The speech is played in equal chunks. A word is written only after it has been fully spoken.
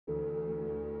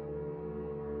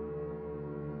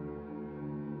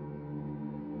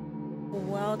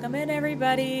Welcome in,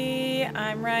 everybody.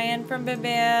 I'm Ryan from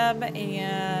BimBam,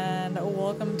 and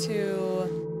welcome to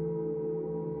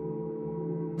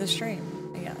the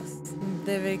stream, I guess.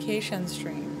 The vacation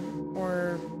stream,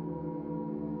 or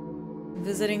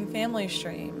visiting family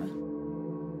stream.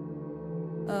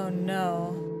 Oh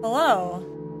no. Hello.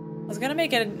 I was gonna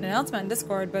make an announcement in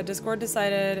Discord, but Discord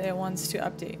decided it wants to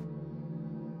update.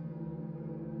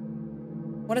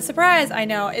 What a surprise! I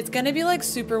know. It's gonna be like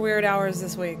super weird hours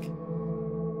this week.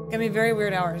 Gonna be very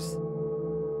weird hours.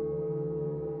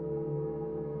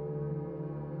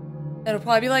 It'll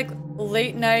probably be like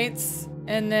late nights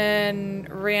and then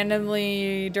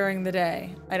randomly during the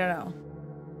day. I don't know.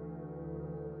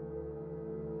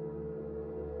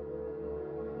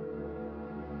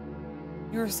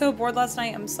 You were so bored last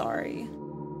night. I'm sorry.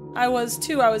 I was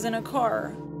too. I was in a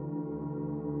car.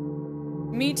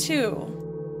 Me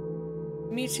too.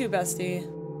 Me too, bestie.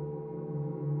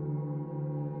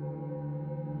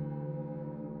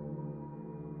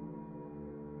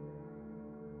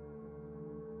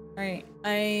 Alright,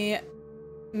 I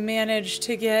managed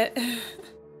to get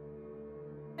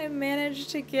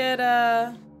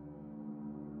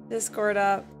Discord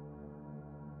up.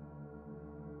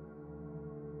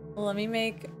 Let me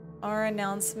make our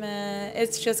announcement.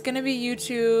 It's just gonna be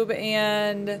YouTube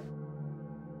and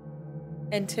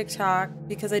TikTok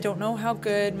because I don't know how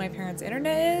good my parents'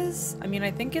 internet is. I mean, I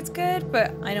think it's good,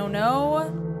 but I don't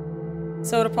know.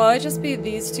 So it'll probably just be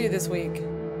these two this week.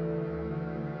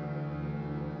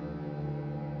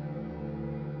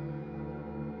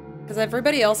 Because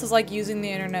everybody else is like using the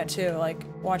internet too, like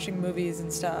watching movies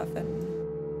and stuff, and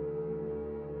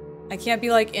I can't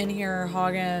be like in here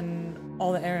hogging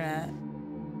all the internet.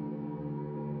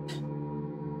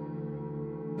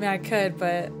 I mean, I could,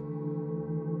 but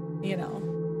you know.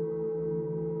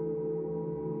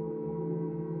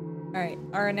 Alright,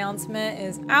 our announcement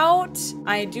is out.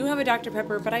 I do have a Dr.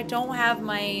 Pepper, but I don't have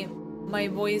my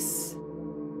voice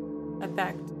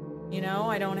effect. You know,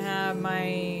 I don't have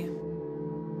my...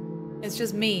 It's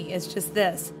just me. It's just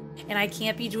this. And I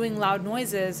can't be doing loud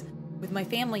noises with my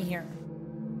family here.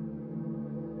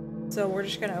 So we're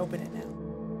just gonna open it now.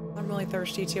 I'm really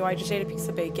thirsty too. I just ate a piece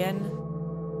of bacon.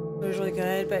 It was really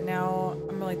good, but now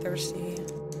I'm really thirsty.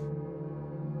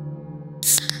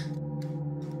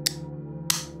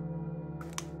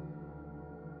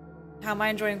 How am I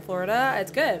enjoying Florida?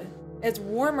 It's good. It's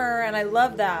warmer and I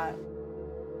love that.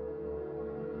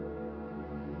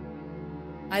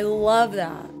 I love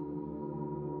that.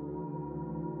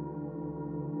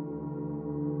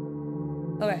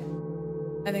 Okay,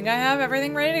 I think I have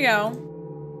everything ready to go.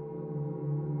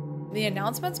 The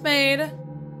announcement's made.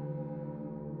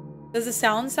 Does the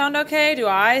sound okay? Do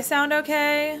I sound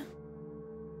okay?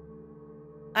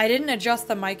 I didn't adjust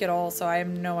the mic at all, so I have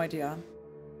no idea.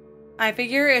 I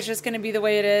figure it's just gonna be the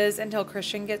way it is until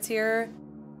Christian gets here.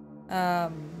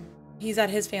 He's at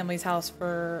his family's house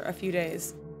for a few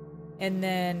days. And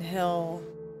then he'll...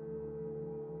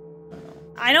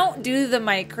 I don't do the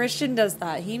mic. Christian does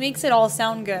that. He makes it all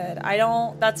sound good. I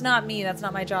don't... That's not me. That's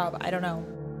not my job. I don't know.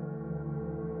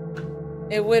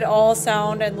 It would all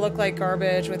sound and look like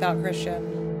garbage without Christian.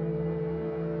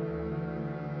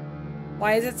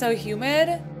 Why is it so humid?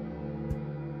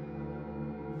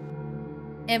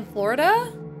 In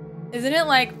Florida? Isn't it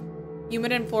like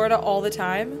humid in Florida all the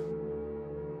time?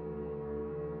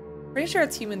 Pretty sure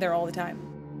it's humid there all the time.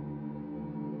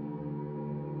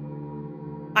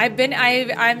 I'm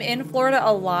in Florida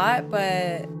a lot,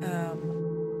 but, oh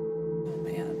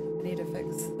man, I need to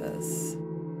fix this.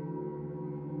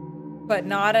 But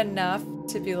not enough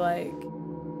to be like,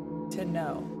 to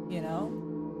know, you know?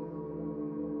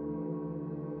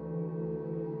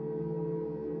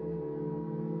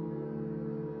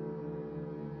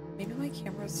 Maybe my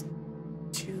camera's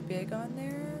too big on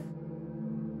there?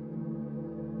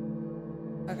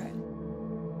 Okay.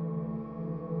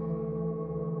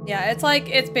 Yeah,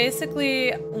 it's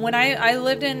basically, when I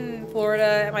lived in Florida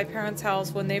at my parents'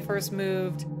 house when they first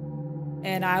moved,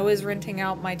 and I was renting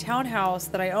out my townhouse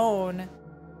that I own,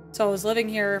 so I was living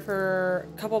here for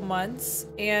a couple months,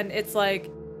 and it's like,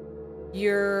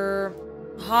 you're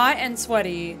hot and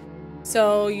sweaty,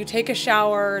 so you take a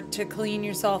shower to clean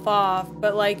yourself off,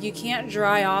 but like, you can't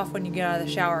dry off when you get out of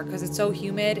the shower, because it's so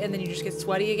humid, and then you just get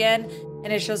sweaty again,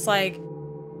 and it's just like,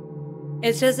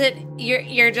 it's just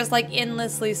you're just like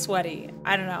endlessly sweaty.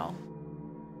 I don't know.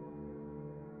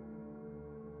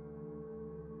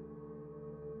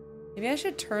 Maybe I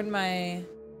should turn my...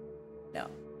 No.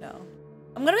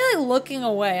 I'm gonna be like looking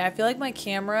away. I feel like my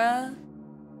camera...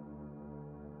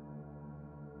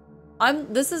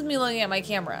 This is me looking at my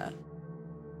camera.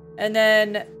 And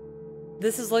then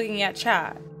this is looking at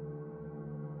chat.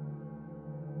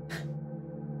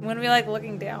 I'm gonna be like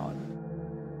looking down.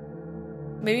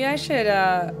 Maybe I should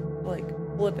like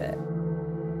flip it.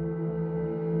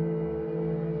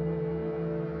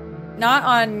 Not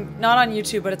on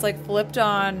YouTube, but it's like flipped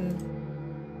on.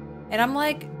 And I'm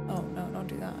like, oh no, don't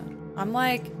do that. I'm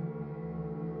like,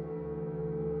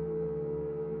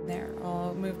 there,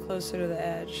 I'll move closer to the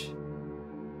edge.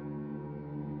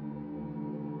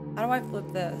 How do I flip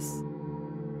this?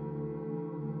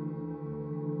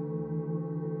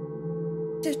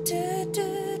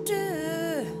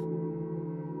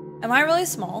 Am I really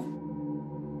small?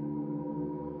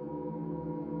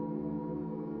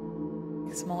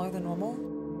 Smaller than normal?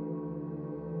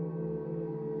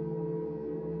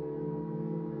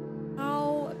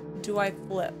 How do I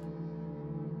flip?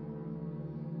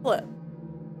 Flip.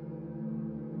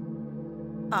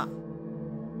 Ah.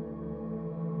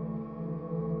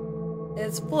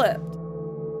 It's flipped.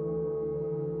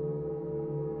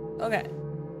 Okay.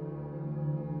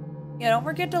 Yeah, don't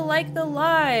forget to like the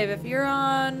live if you're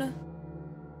on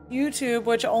YouTube,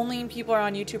 which only people are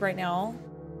on YouTube right now.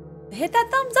 Hit that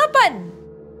thumbs up button.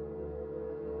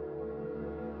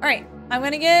 All right, I'm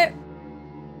gonna get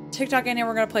TikTok in and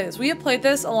we're gonna play this. We have played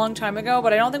this a long time ago,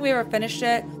 but I don't think we ever finished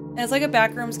it. And it's like a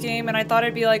backrooms game, and I thought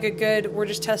it'd be like a good, we're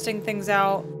just testing things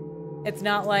out. It's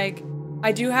not like,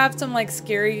 I do have some like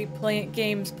scary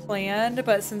games planned,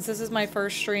 but since this is my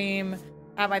first stream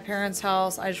at my parents'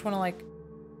 house, I just wanna like,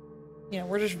 you know,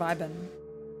 we're just vibing.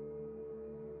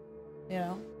 You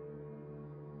know?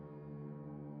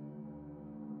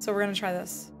 So we're gonna try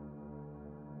this.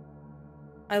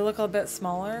 I look a bit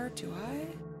smaller, do I?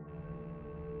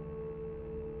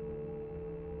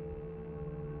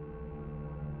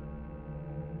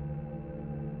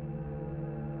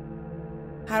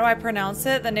 How do I pronounce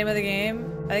it? The name of the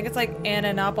game? I think it's like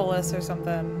Anemoiapolis or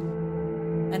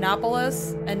something.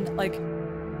 Anemoiapolis? And like...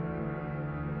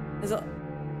 Is it...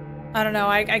 I don't know,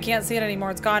 I can't see it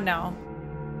anymore, it's gone now.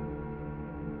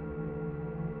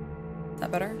 Is that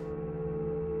better?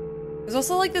 There's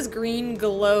also like this green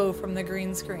glow from the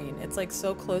green screen. It's like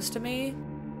so close to me.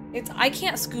 I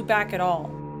can't scoot back at all.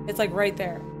 It's like right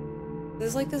there.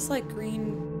 There's like this like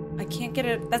green, I can't get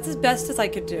it. That's as best as I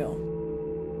could do.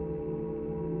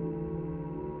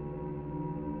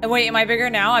 And wait, am I bigger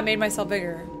now? I made myself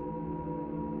bigger.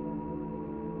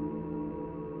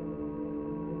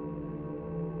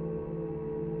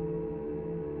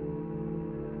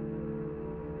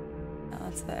 No,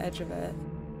 that's the edge of it.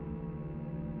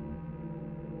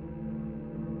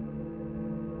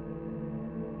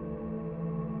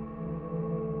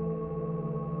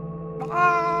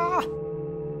 Ah!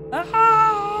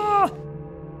 Ah!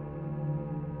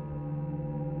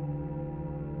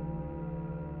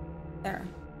 There.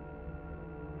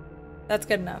 That's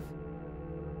good enough.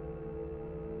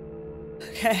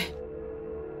 Okay.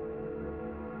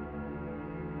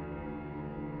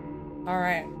 All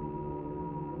right.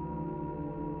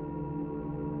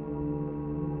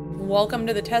 Welcome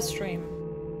to the test stream.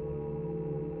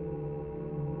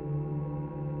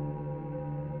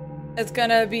 It's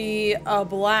gonna be a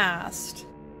blast.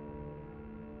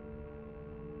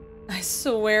 I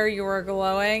swear you are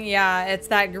glowing. Yeah, it's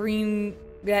that green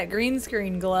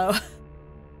screen glow.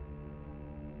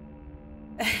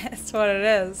 That's what it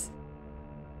is.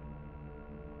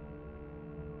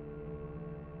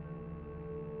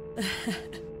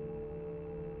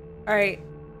 All right.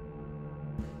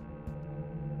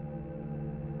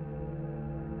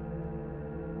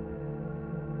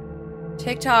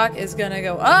 TikTok is gonna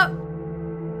go up.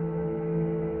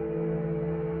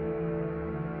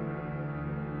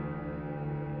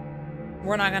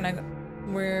 We're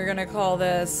gonna call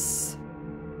this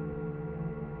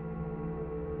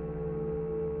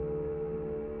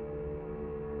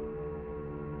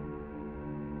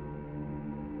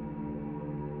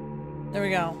there we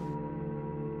go.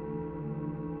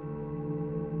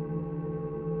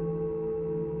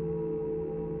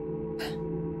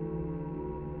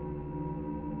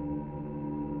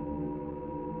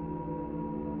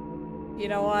 You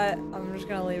know what? I'm just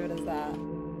gonna leave it as that.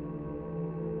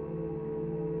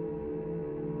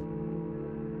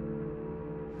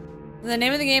 The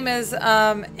name of the game is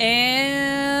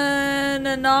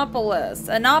Anemoiapolis.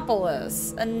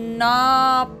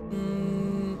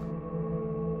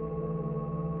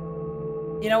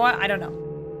 You know what? I don't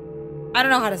know. I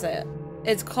don't know how to say it.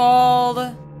 It's called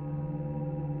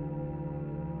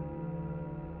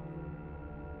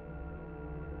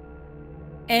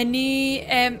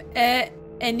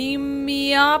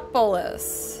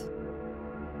Anemoiapolis.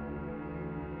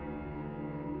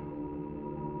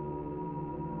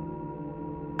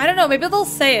 I don't know, maybe they'll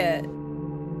say it.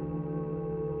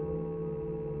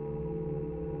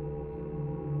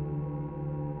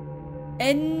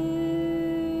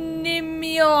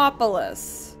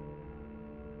 Anemoiapolis.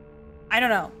 I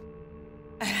don't know.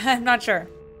 I'm not sure.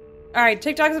 Alright,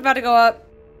 TikTok's about to go up.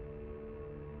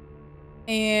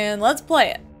 And let's play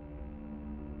it.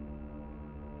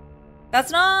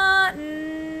 That's not...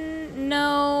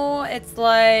 No, it's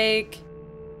like...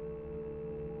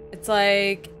 It's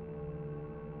like...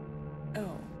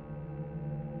 Oh.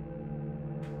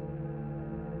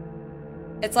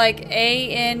 It's like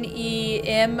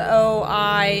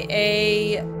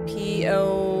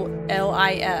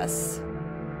Anemoiapolis.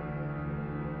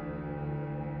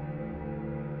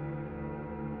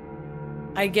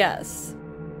 I guess.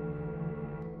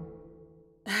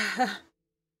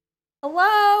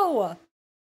 Hello!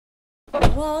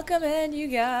 Welcome in, you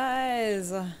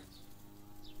guys.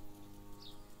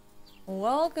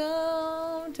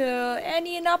 Welcome to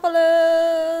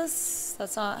Anemoiapolis.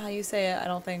 That's not how you say it, I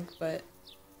don't think, but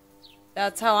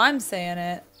that's how I'm saying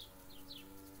it.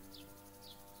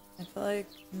 I feel like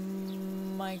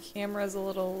my camera's a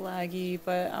little laggy,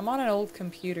 but I'm on an old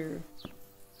computer.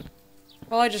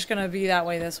 Probably just gonna be that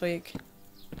way this week.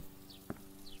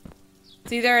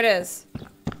 See, there it is.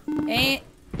 Ain't.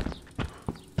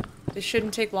 This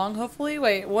shouldn't take long, hopefully.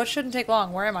 Wait, what shouldn't take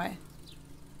long? Where am I?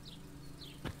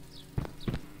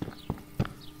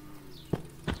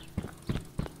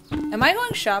 Am I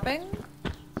going shopping?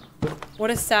 What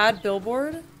a sad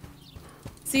billboard.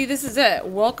 See, this is it.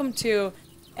 Welcome to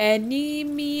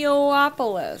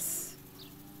Anemoiapolis.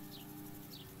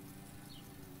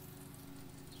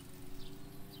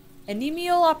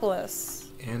 Anemoiapolis.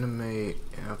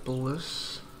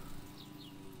 Anemoiapolis?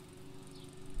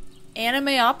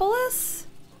 Anemoiapolis?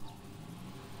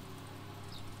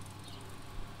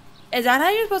 Is that how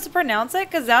you're supposed to pronounce it?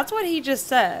 Because that's what he just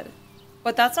said.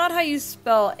 But that's not how you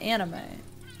spell anime.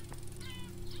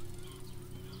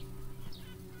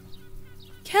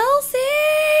 Kelsey!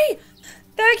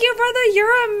 Thank you, brother!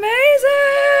 You're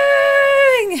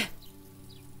amazing!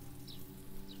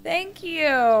 Thank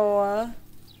you.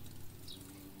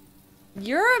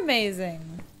 You're amazing.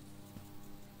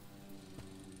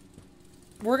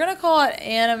 We're gonna call it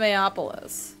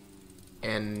Anemoiapolis.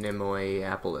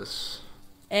 Anemoiapolis.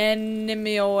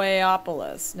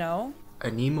 Anemoiapolis, no?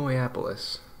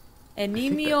 Anemoiapolis.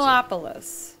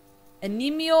 Anemoiapolis.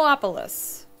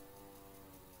 Anemoiapolis.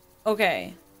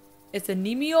 Okay. It's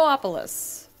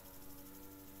Anemoiapolis.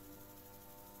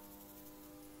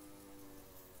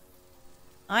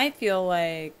 I feel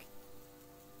like...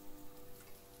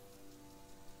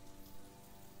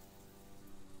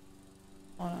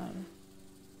 Hold on.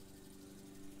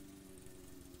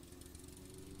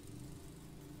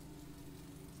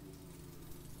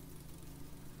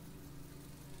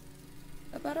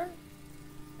 Is that better?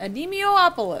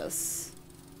 Anemoiapolis.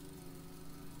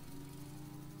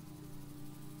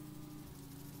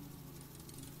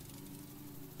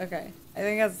 Okay, I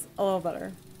think that's a little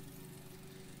better.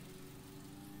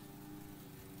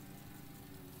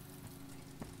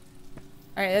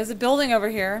 Alright, there's a building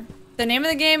over here. The name of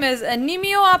the game is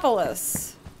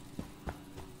Anemoiapolis.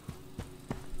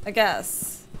 I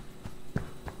guess.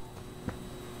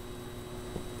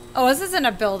 Oh, this isn't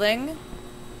a building.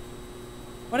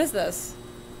 What is this?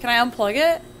 Can I unplug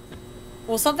it?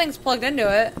 Well, something's plugged into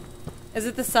it. Is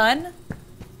it the sun?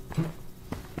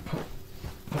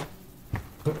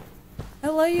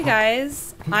 Hello, you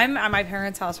guys. I'm at my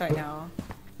parents' house right now.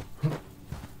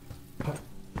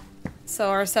 So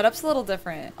our setup's a little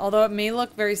different, although it may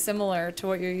look very similar to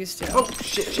what you're used to. Oh,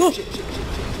 shit.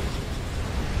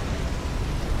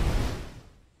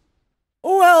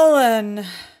 Well then.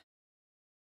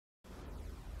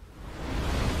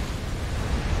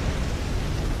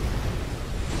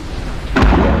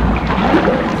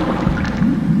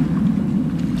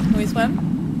 Can we swim?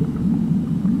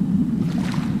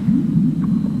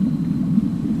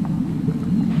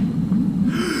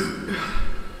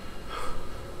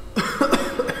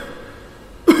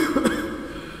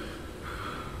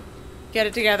 Get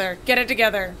it together. Get it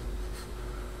together.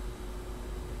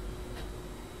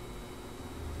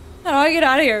 How do I get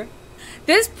out of here?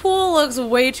 This pool looks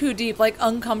way too deep, like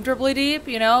uncomfortably deep,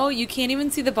 you know? You can't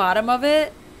even see the bottom of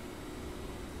it.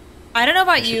 I don't know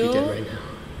about you, be dead right now.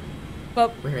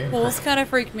 but pools kind of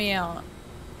freak me out.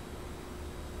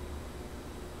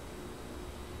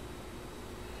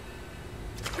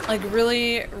 Like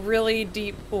really, really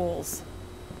deep pools.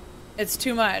 It's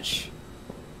too much.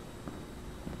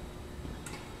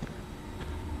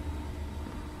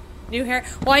 New hair.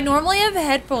 Well, I normally have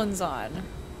headphones on.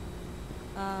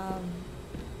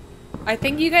 I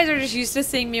think you guys are just used to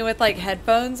seeing me with like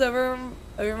headphones over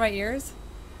my ears.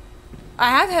 I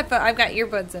have headphones. I've got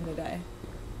earbuds in today.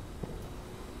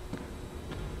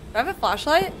 Do I have a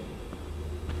flashlight?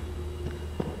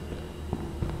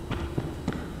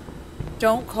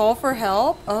 Don't call for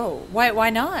help? Oh, why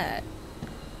not?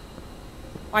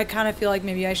 I kind of feel like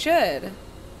maybe I should.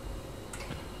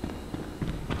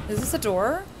 Is this a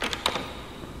door?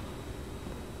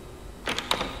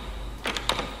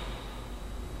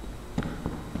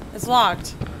 It's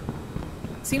locked.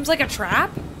 Seems like a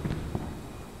trap?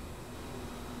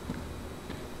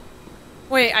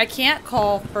 Wait, I can't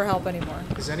call for help anymore.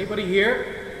 Is anybody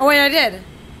here? Oh wait, I did.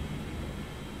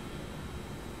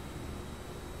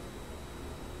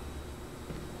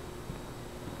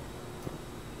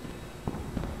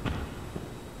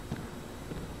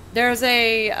 There's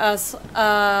a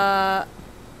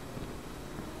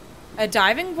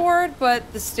diving board,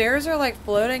 but the stairs are like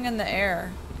floating in the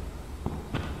air.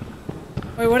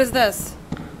 Wait, what is this?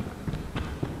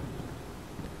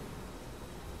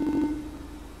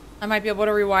 I might be able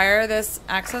to rewire this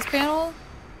access panel.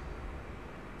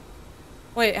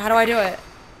 Wait, how do I do it?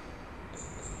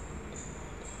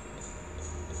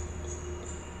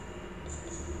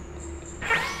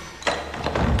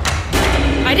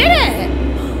 I did it!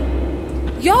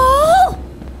 Y'all!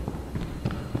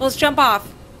 Let's jump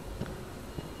off.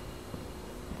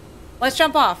 Let's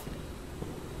jump off.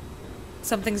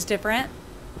 Something's different.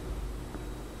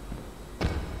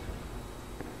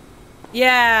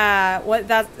 Yeah,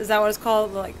 is that what it's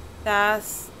called? Like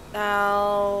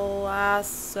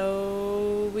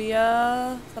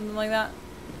thalassophobia? Something like that?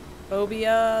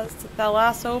 Phobia?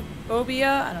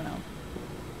 Thalassophobia? I don't know.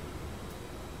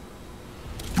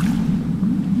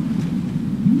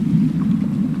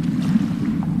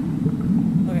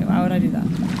 Okay, why would I do that?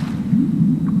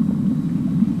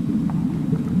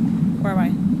 Where am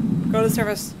I? Go to the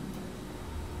surface.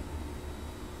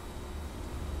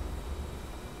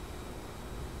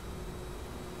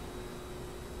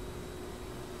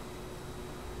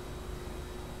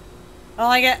 I don't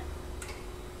like it.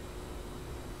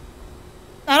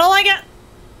 I don't like it.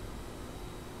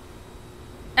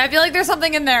 I feel like there's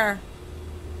something in there.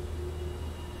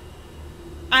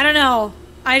 I don't know.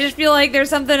 I just feel like there's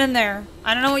something in there.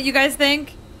 I don't know what you guys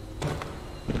think.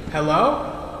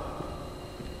 Hello?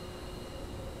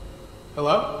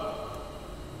 Hello?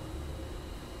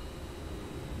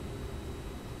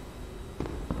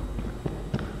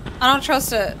 I don't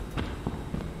trust it.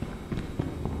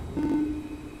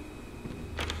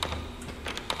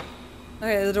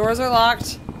 Okay, the doors are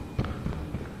locked.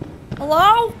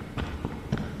 Hello?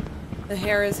 The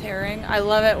hair is herring. I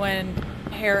love it when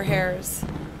hair hairs.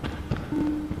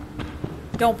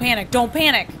 Don't panic. Don't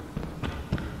panic.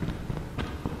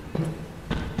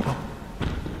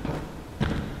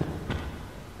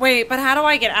 Wait, but how do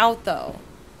I get out though?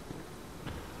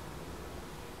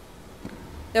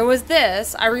 There was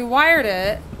this. I rewired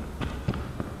it.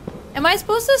 Am I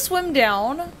supposed to swim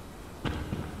down?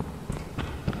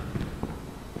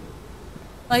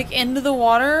 Like into the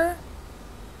water?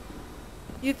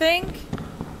 You think?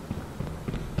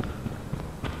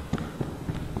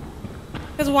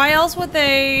 Because why else would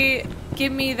they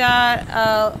give me that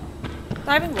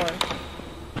diving board?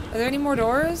 Are there any more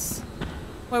doors?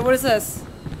 Wait, what is this?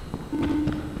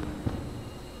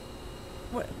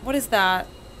 What is that?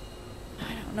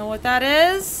 I don't know what that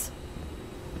is.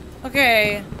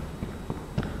 Okay.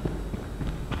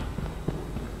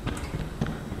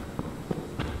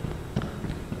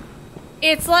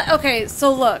 It's like, okay,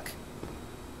 so look.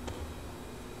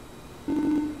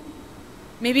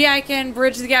 Maybe I can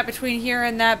bridge the gap between here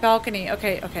and that balcony.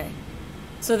 Okay, okay.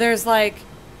 So there's like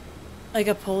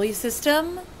a pulley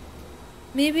system?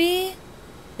 Maybe?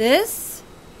 This?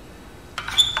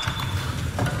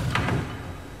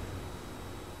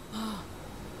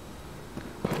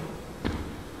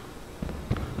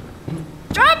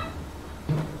 Drop!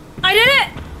 I did it!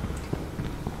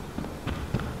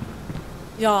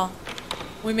 Y'all.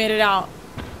 We made it out.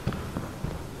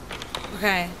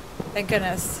 Okay. Thank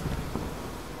goodness.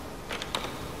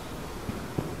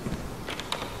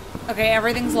 Okay,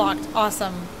 everything's locked.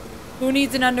 Awesome. Who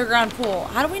needs an underground pool?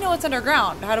 How do we know it's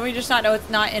underground? How do we just not know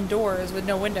it's not indoors with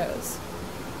no windows?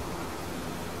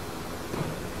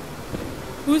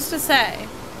 Who's to say?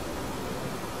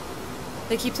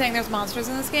 They keep saying there's monsters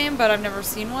in this game, but I've never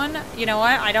seen one. You know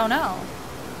what? I don't know.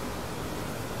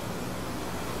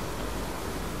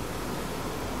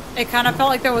 It kind of felt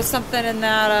like there was something in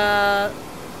that,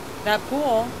 that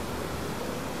pool.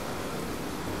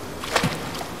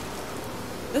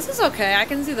 This is okay. I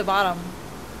can see the bottom.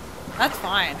 That's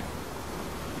fine.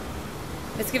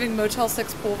 It's giving Motel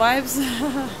 6 pool vibes.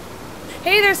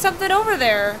 Hey, there's something over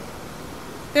there.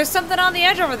 There's something on the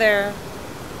edge over there.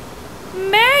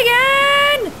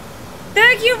 Megan!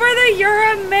 Thank you for the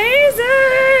You're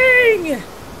Amazing!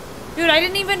 Dude, I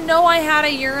didn't even know I had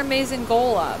a You're Amazing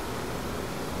goal up.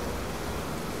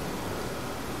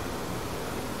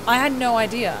 I had no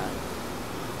idea.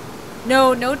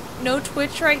 No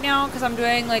Twitch right now because I'm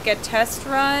doing like a test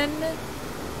run.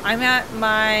 I'm at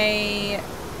my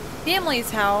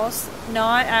family's house,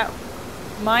 not at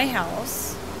my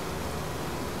house.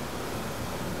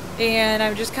 And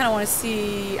I just kind of want to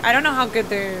see, I don't know how good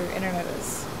their internet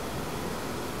is.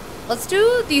 Let's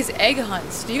do these egg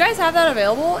hunts. Do you guys have that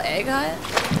available? Egg hunt?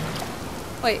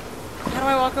 Wait, how do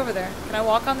I walk over there? Can I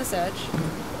walk on this edge?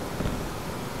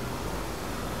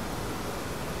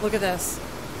 Look at this.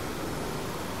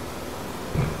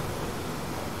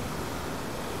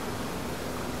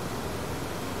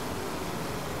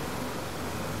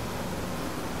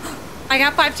 I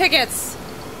got 5 tickets.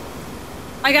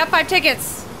 I got 5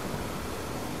 tickets.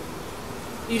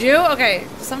 You do? Okay.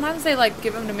 Sometimes they like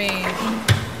give them to me.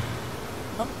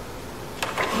 Oh.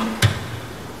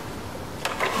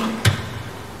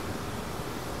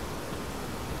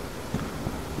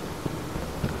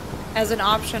 As an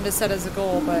option to set as a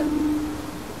goal, but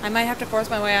I might have to force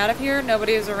my way out of here.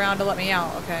 Nobody is around to let me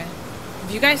out. Okay.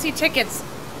 If you guys see tickets,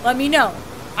 let me know.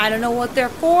 I don't know what they're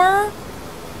for.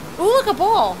 Ooh, look, a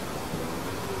ball.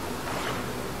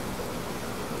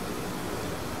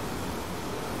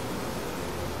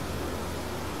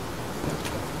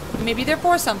 Maybe they're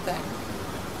for something.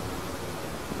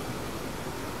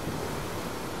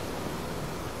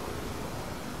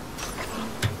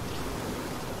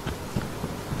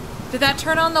 Did that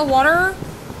turn on the water?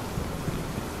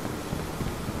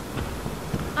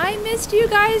 I missed you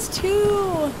guys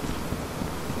too.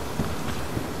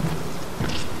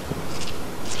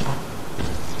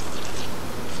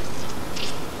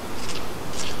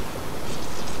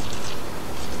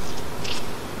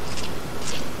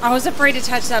 I was afraid to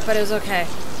touch that, but it was okay.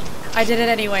 I did it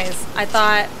anyways. I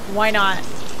thought, why not?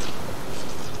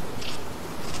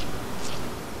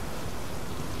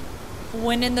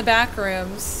 When in the back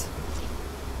rooms.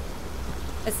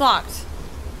 It's locked.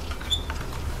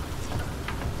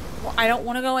 Well, I don't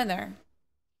want to go in there.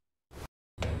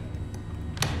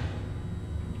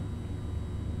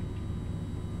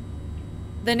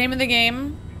 The name of the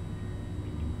game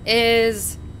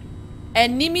is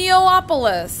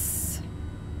Anemoiapolis.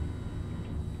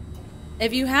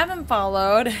 If you haven't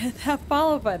followed, hit that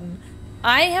follow button.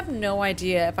 I have no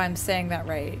idea if I'm saying that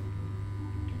right.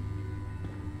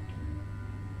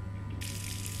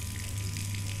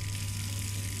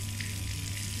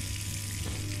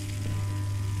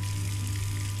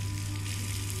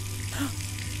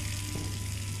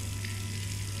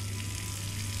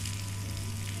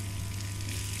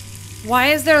 Why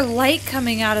is there light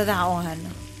coming out of that one?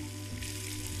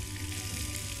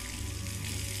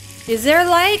 Is there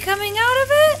light coming out of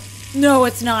it? No,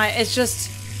 it's not. It's just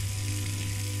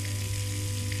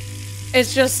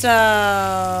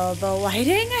the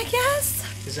lighting, I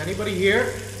guess? Is anybody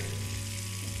here?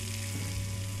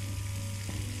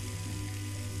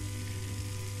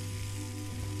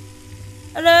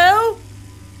 Hello?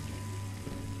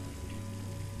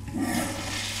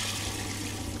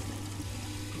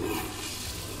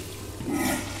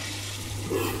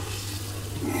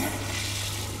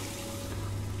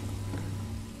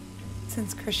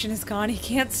 Since Christian is gone, he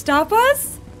can't stop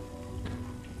us?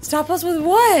 Stop us with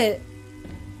what?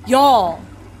 Y'all.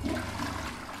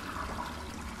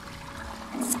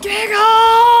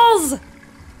 Skiggles!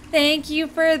 Thank you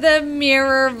for the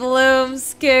mirror bloom,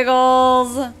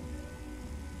 Skiggles.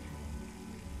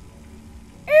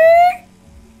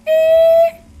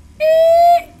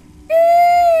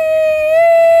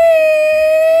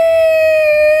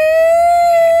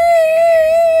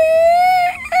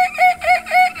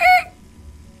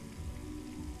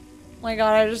 Oh my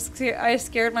god, I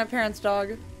scared my parents'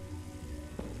 dog.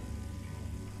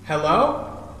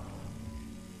 Hello?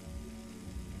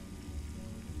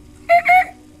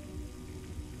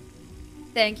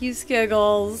 Thank you,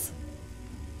 Skiggles.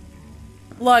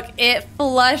 Look, it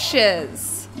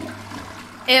flushes.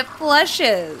 It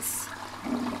flushes.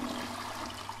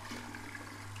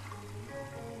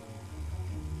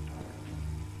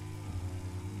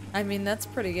 I mean, that's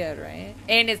pretty good, right?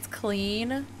 And it's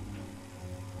clean.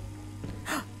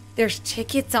 There's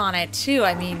tickets on it, too.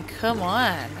 I mean, come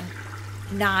on.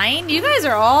 9? You guys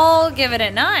are all giving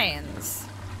it 9s.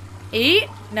 8?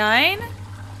 9?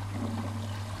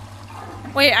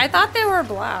 Wait, I thought they were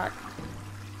black.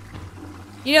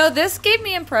 You know, this gave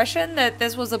me impression that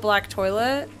this was a black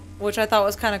toilet, which I thought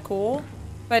was kind of cool.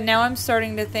 But now I'm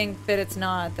starting to think that it's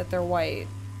not, that they're white.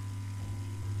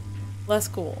 Less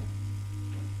cool.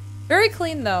 Very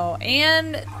clean, though.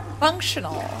 And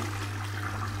Functional.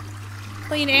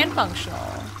 Clean and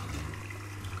functional.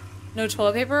 No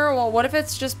toilet paper? Well, what if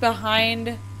it's just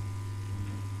behind...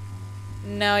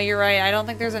 No, you're right. I don't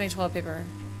think there's any toilet paper.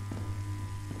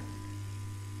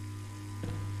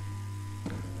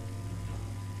 Is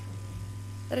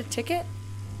that a ticket?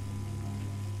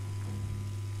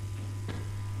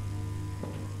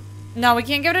 No, we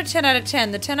can't give it a 10 out of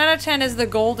 10. The 10 out of 10 is the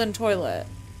golden toilet.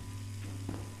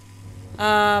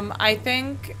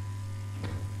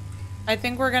 I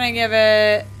think we're gonna give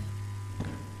it...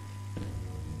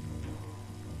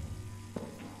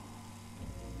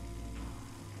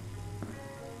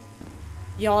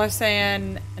 Y'all are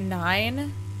saying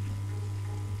 9?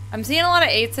 I'm seeing a lot of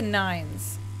 8s and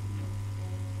 9s.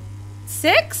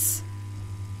 6?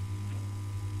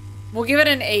 We'll give it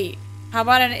an 8. How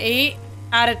about an 8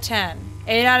 out of 10?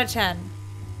 8 out of 10.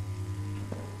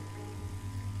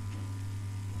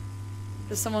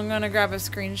 Is someone gonna grab a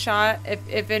screenshot?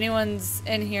 If anyone's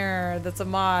in here that's a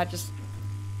mod, just,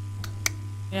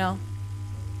 you know,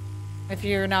 if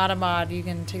you're not a mod, you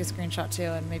can take a screenshot too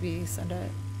and maybe send it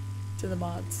to the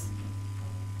mods.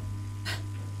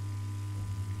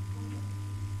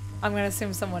 I'm gonna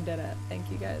assume someone did it.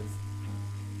 Thank you guys.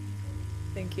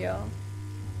 Thank you.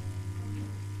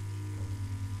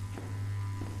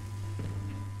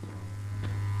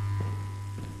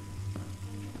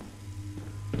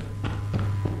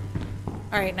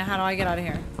 Alright, now how do I get out of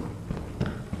here?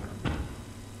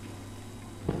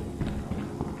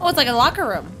 Oh, it's like a locker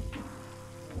room.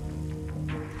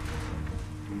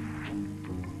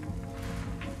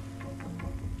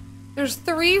 There's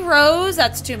 3 rows?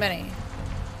 That's too many.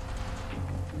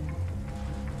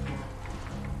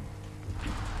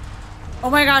 Oh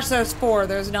my gosh, there's 4.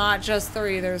 There's not just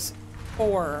 3, there's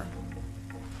 4.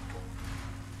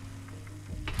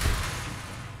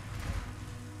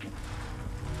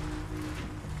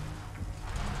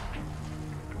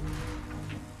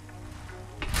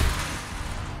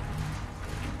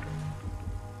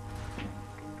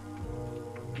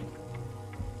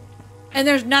 And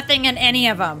there's nothing in any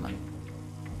of them.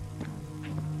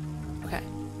 Okay.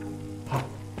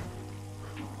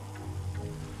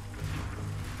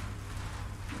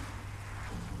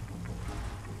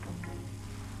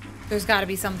 There's got to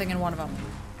be something in one of them.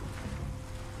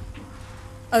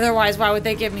 Otherwise, why would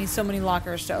they give me so many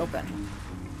lockers to open?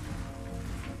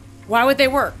 Why would they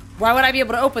work? Why would I be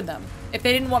able to open them? If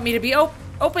they didn't want me to be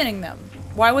opening them,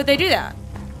 why would they do that?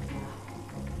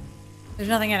 There's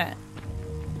nothing in it.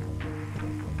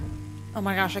 Oh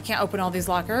my gosh, I can't open all these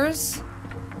lockers.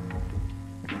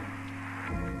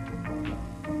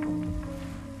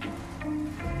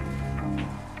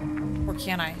 Or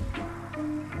can I?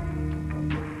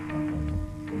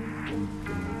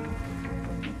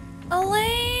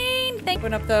 Elaine! Thank you.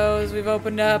 Open up those. We've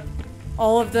opened up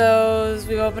all of those.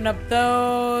 We've opened up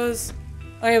those.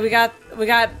 Okay, we got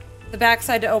the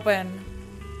backside to open.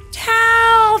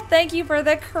 Tal! Thank you for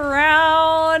the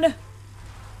crown.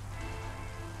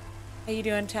 How you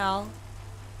doing, Tal?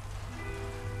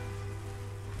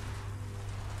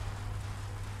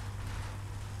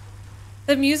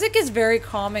 The music is very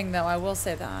calming, though. I will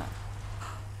say that.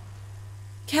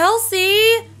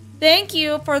 Kelsey, thank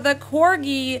you for the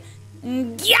corgi.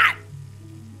 Yeah.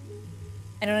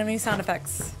 I don't have any sound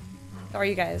effects. How are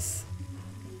you guys?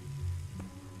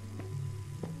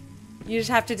 You just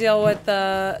have to deal with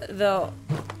the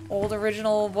old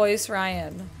original voice,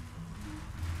 Ryan.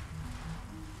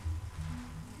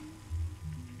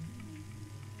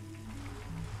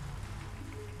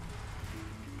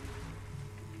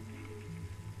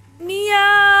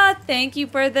 Mia, thank you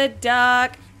for the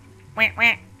duck. Wah,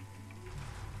 wah.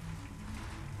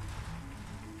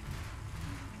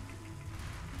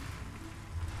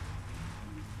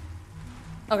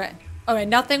 Okay. Okay,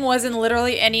 nothing was in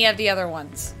literally any of the other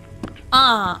ones.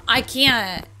 I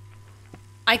can't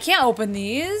open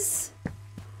these.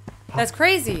 That's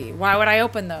crazy. Why would I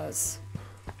open those?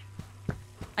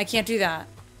 I can't do that.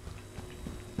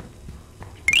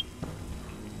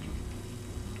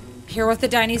 Hear what the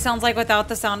Diny sounds like without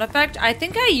the sound effect? I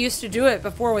think I used to do it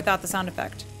before without the sound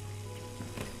effect.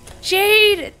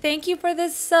 Jade, thank you for the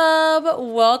sub.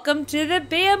 Welcome to the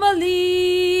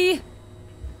family.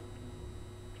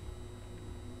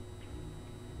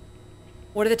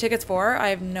 What are the tickets for? I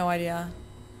have no idea.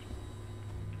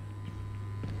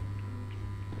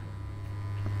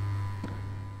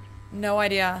 No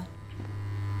idea.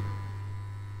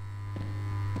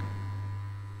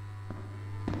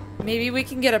 Maybe we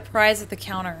can get a prize at the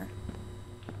counter.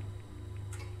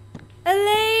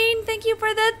 Elaine, thank you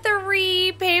for the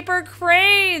 3 paper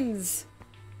cranes.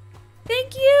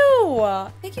 Thank you!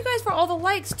 Thank you guys for all the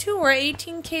likes, too. We're at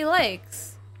 18K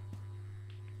likes.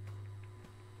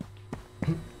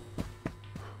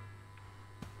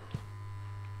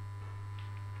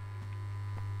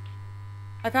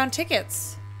 I found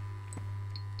tickets.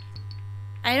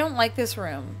 I don't like this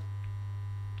room.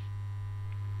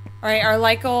 Alright, our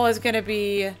like goal is gonna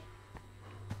be...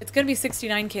 It's gonna be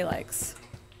 69K likes.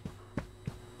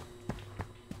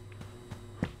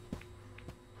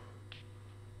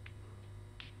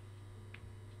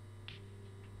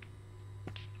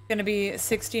 Gonna be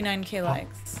 69K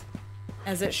likes,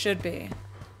 as it should be.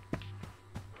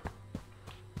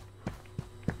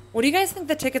 What do you guys think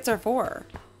the tickets are for?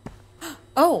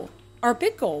 Oh, our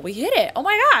big goal, we hit it. Oh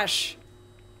my gosh.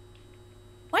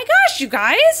 My gosh, you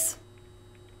guys.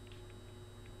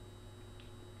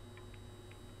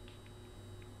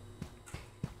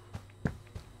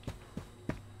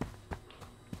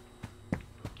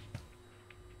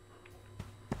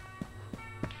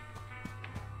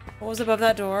 What was above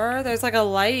that door? There's like a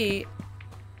light.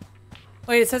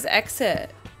 Wait, it says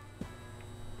exit.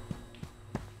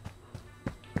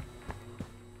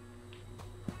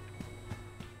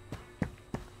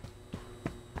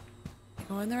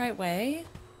 Going the right way?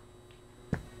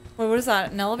 Wait, what is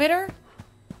that? An elevator?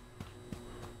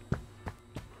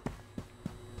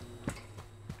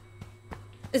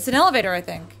 It's an elevator, I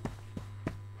think.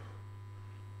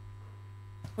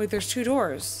 Wait, there's 2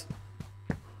 doors.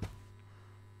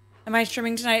 Am I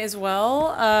streaming tonight as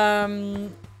well?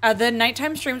 The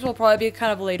nighttime streams will probably be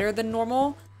kind of later than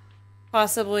normal.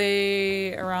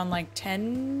 Possibly around like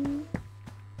 10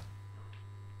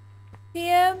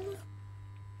 p.m.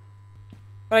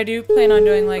 But I do plan on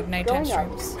doing like nighttime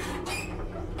streams.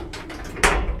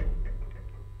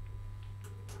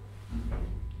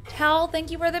 Cal,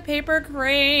 thank you for the paper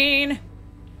crane.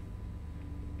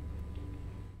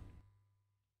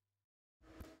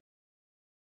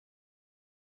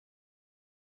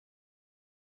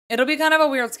 It'll be kind of a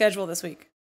weird schedule this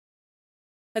week.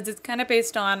 Because it's kind of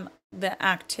based on the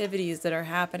activities that are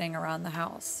happening around the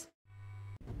house.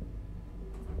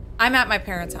 I'm at my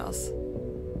parents' house.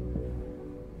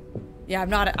 Yeah, I'm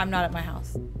not at my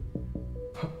house.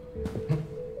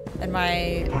 And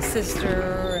my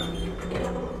sister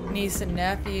and niece and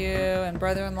nephew and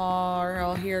brother-in-law are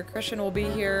all here. Christian will be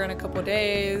here in a couple of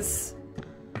days.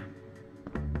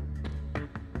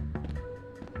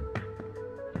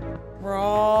 We're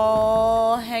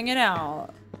all hanging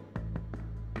out.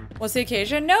 What's the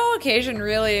occasion? No occasion,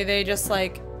 really. They just,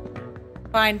 like,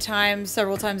 find time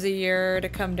several times a year to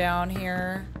come down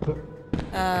here.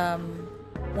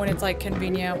 When it's, like,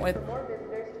 convenient with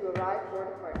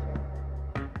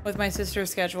my sister's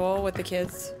schedule with the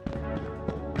kids.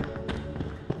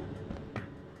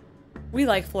 We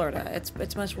like Florida.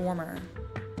 It's much warmer.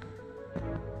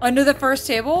 Under the first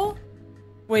table?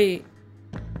 Wait.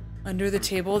 Under the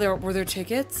table, were there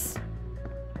tickets?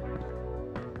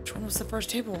 Which one was the first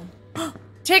table?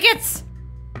 Tickets!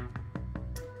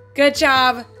 Good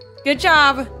job. Good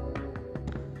job.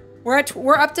 We're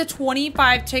up to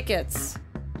 25 tickets.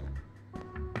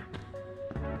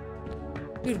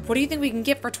 Dude, what do you think we can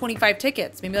get for 25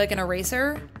 tickets? Maybe like an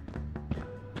eraser?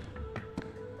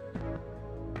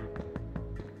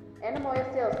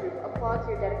 Anemoia Sales Group applauds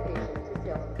your dedication to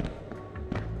sales.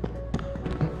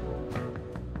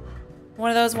 One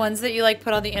of those ones that you like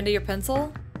put on the end of your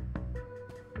pencil?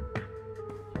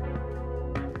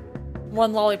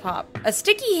 One lollipop. A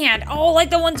sticky hand. Oh, like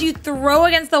the ones you throw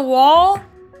against the wall?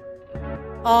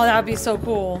 Oh, that would be so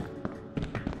cool.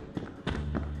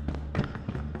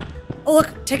 Oh,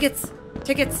 look. Tickets.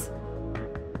 Tickets.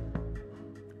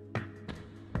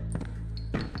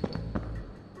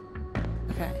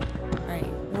 Okay. Alright.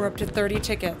 We're up to 30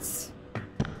 tickets.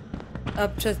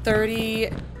 Up to 30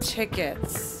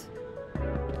 tickets.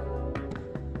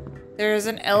 There's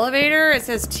an elevator. It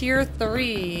says tier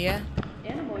 3.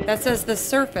 That says the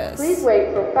surface. Please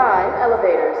wait for 5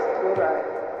 elevators to arrive.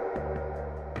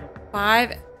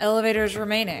 5 elevators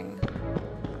remaining.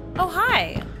 Oh,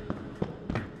 hi.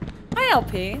 Hi,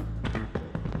 LP.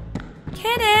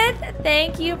 Kenneth,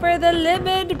 thank you for the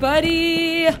lemon,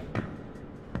 buddy.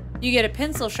 You get a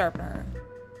pencil sharpener.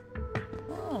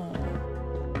 Oh.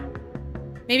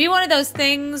 Maybe one of those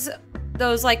things,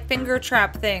 those like finger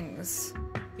trap things.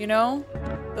 You know?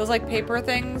 Those like paper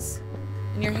things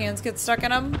and your hands get stuck in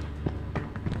them.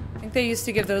 I think they used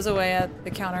to give those away at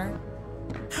the counter.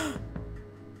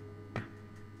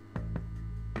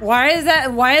 Why is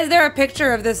there a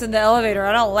picture of this in the elevator?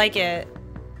 I don't like it.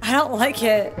 I don't like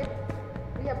it.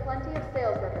 We have plenty of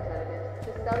sales representatives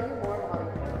to sell you more volume.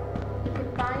 You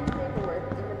can find paperwork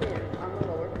in the bin on the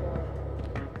lower floor.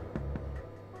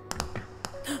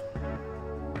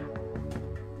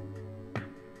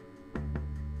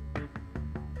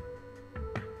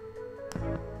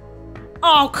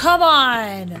 Oh, come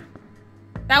on.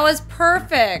 That was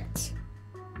perfect.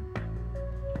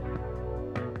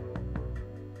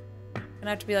 Gonna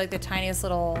have to be like the tiniest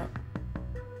little...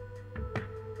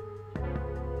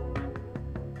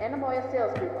 Anemoia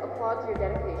Sales Group applauds your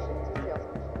dedication to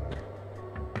salesmanship.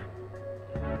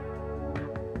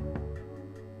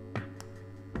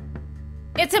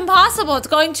 It's impossible. It's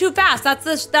going too fast. That's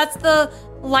the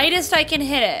lightest I can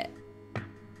hit it.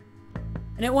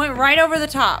 And it went right over the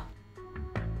top.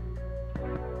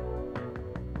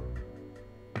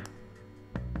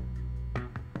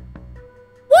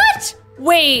 What?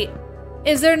 Wait,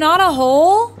 is there not a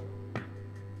hole?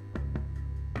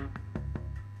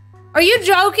 Are you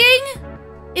joking?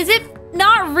 Is it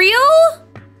not real?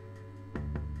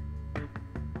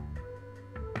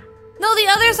 No, the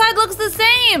other side looks the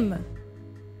same.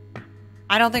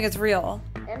 I don't think it's real.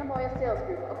 Anemoia Sales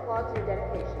Group applauds your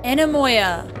dedication.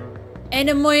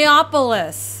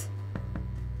 Anemoiapolis.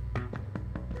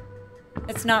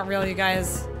 It's not real, you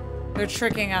guys. They're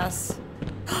tricking us.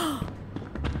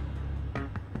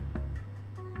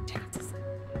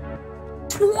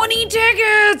 20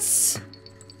 tickets!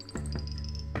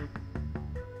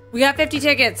 We got 50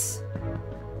 tickets.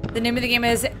 The name of the game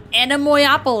is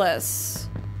Anemoiapolis.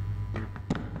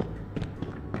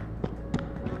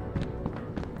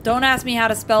 Don't ask me how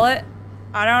to spell it.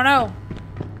 I don't know.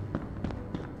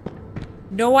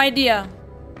 No idea.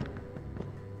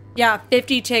 Yeah,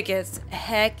 50 tickets.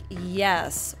 Heck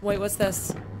yes. Wait, what's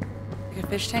this? Like a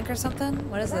fish tank or something?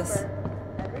 What is this?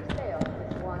 Every sale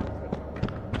is one ticket.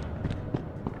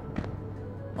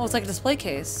 Oh, it's like a display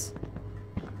case.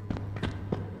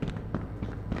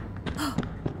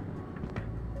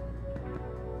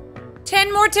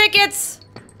 10 more tickets!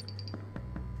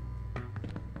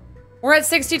 We're at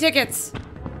 60 tickets.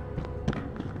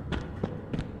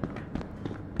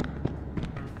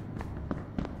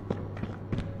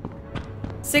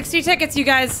 $60 tickets, you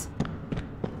guys.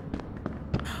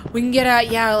 We can get a,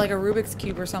 yeah, like a Rubik's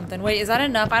Cube or something. Wait, is that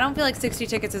enough? I don't feel like 60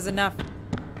 tickets is enough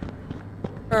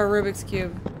for a Rubik's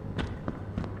Cube.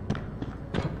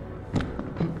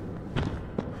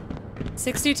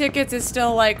 60 tickets is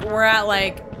still like, we're at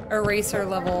like eraser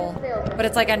level, but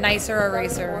it's like a nicer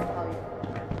eraser.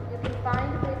 You can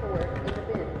find paperwork in the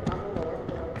bin on the lower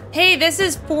floor. Hey, this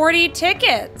is 40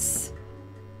 tickets.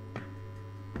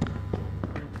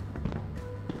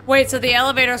 Wait, so the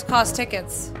elevators cost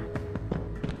tickets.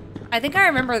 I think I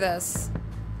remember this.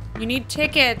 You need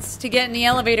tickets to get in the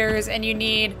elevators, and you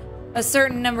need a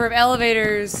certain number of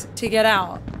elevators to get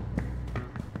out.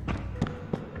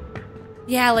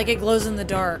 Yeah, like it glows in the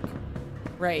dark.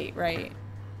 Right, right.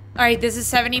 All right, this is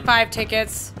 75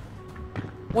 tickets.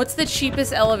 What's the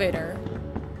cheapest elevator?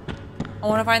 I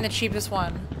want to find the cheapest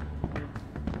one.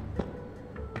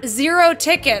 0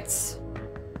 tickets.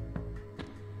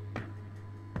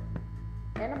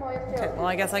 Okay, well,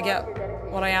 I guess I get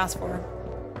what I asked for.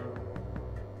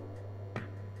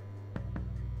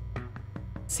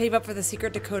 Save up for the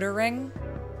secret decoder ring.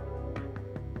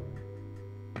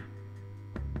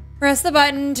 Press the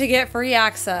button to get free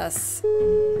access.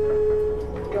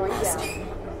 Going down.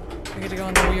 I get to go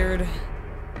in the weird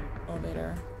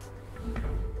elevator.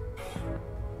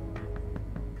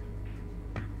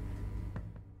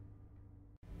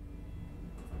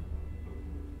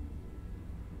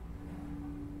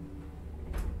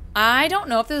 I don't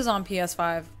know if this is on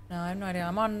PS5. No, I have no idea.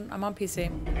 I'm on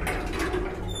PC.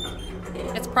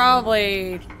 It's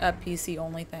probably a PC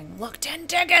only thing. Look, 10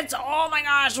 tickets! Oh my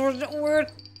gosh,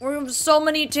 we're so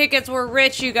many tickets. We're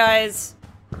rich, you guys.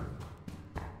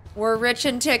 We're rich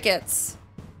in tickets.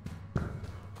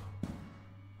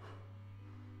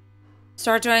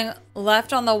 Start doing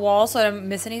left on the wall so I don't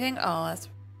miss anything. Oh, that's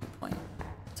the point.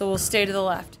 So we'll stay to the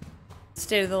left.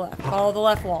 Stay to the left. Follow the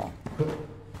left wall.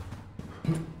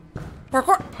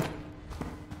 Parkour!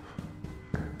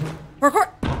 Parkour!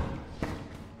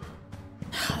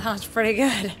 That was pretty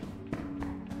good.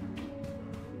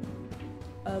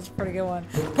 That was a pretty good one.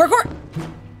 Parkour!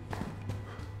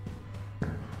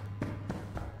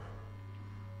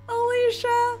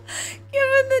 Alicia,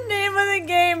 given the name of the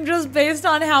game just based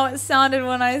on how it sounded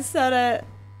when I said it.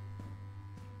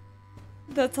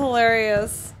 That's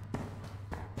hilarious.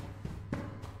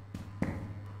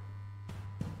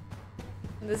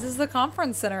 This is the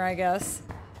conference center, I guess.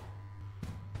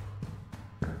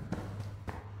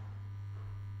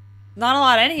 Not a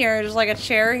lot in here, just like a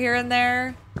chair here and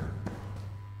there.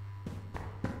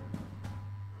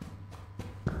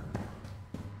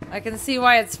 I can see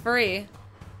why it's free.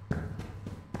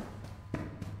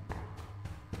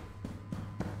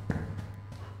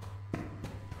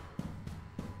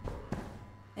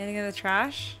 Anything in the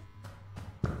trash?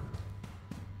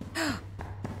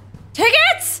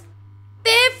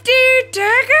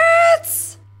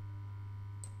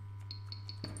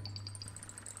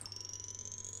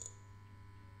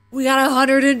 We got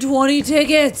 120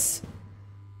 tickets.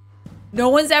 No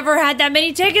one's ever had that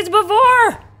many tickets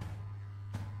before.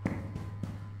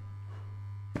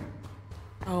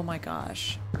 Oh my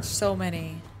gosh. So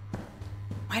many.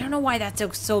 I don't know why that's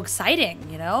so exciting,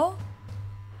 you know?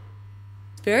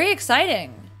 It's very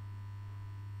exciting.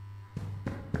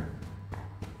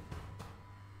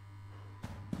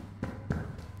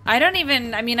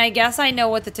 I mean, I guess I know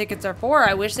what the tickets are for.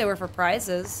 I wish they were for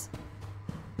prizes.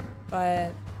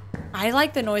 But I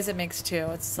like the noise it makes too.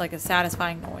 It's like a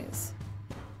satisfying noise.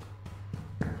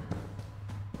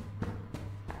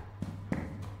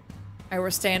 Alright, we're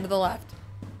staying to the left.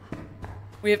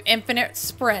 We have infinite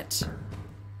sprint.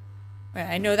 Wait,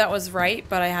 I know that was right,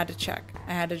 but I had to check.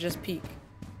 I had to just peek.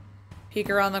 Peek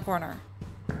around the corner.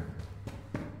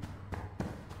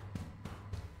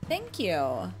 Thank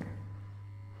you.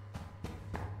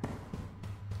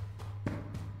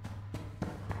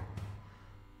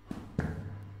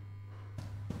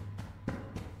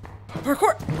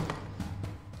 Parkour!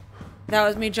 That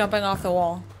was me jumping off the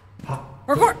wall.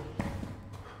 Parkour!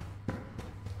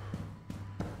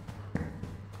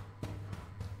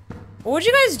 What would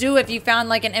you guys do if you found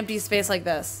like an empty space like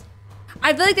this?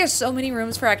 I feel like there's so many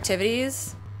rooms for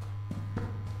activities.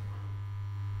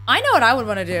 I know what I would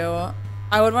want to do.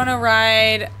 I would want to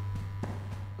ride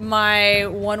my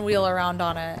one wheel around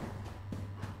on it.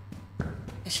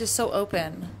 It's just so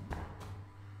open.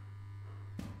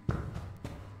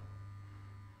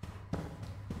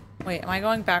 Wait, am I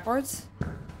going backwards?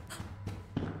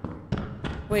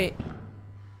 Wait.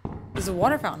 There's a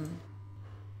water fountain.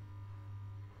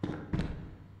 You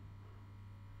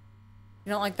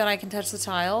don't like that I can touch the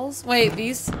tiles? Wait,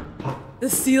 these... The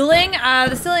ceiling?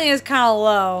 The ceiling is kind of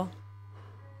low.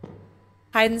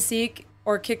 Hide and seek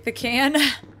or kick the can.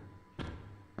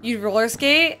 You'd roller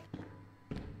skate?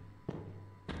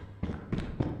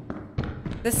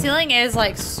 The ceiling is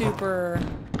like super...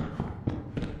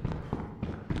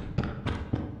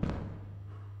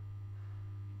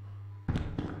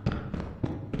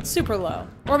 super low.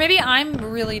 Or maybe I'm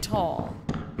really tall.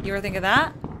 You ever think of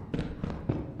that?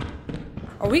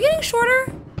 Are we getting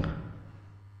shorter?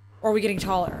 Or are we getting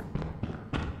taller?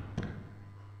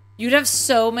 You'd have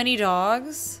so many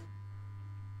dogs.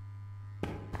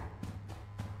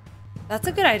 That's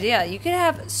a good idea. You could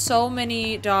have so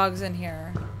many dogs in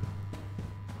here.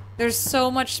 There's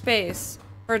so much space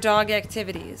for dog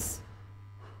activities.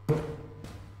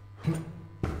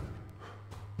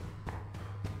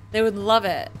 They would love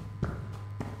it.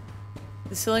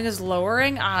 The ceiling is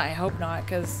lowering? Ah, I hope not,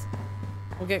 because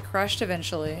we'll get crushed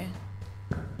eventually.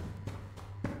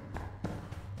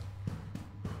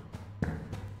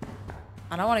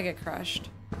 I don't want to get crushed.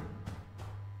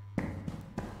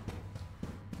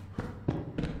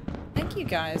 Thank you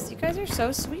guys. You guys are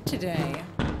so sweet today.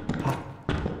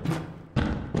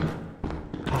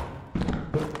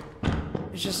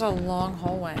 It's just a long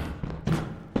hallway.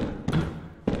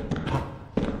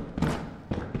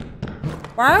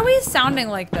 Why are we sounding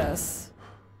like this?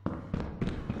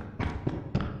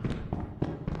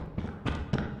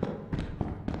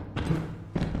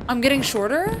 I'm getting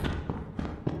shorter?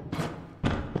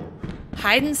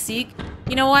 Hide and seek?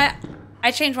 You know what?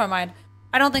 I changed my mind.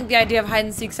 I don't think the idea of hide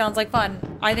and seek sounds like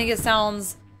fun. I think it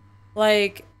sounds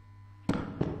like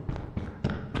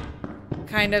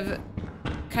kind of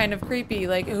creepy.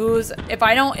 Like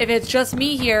if it's just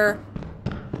me here,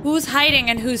 who's hiding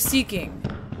and who's seeking?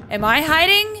 Am I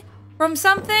hiding from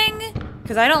something?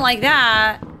 Because I don't like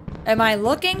that. Am I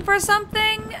looking for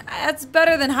something? That's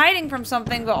better than hiding from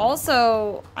something, but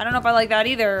also, I don't know if I like that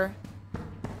either.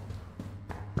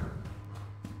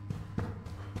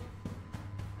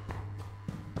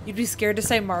 You'd be scared to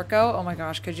say Marco? Oh my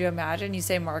gosh, could you imagine? You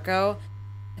say Marco,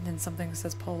 and then something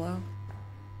says Polo.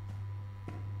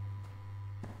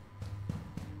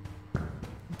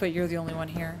 But you're the only one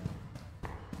here.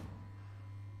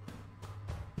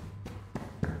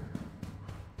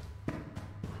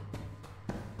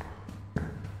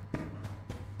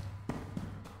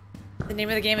 The name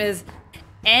of the game is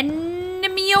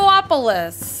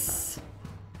Anemoiapolis.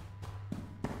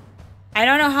 I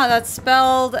don't know how that's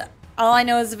spelled. All I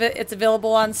know is it's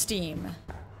available on Steam.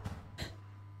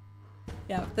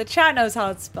 Yeah, the chat knows how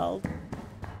it's spelled.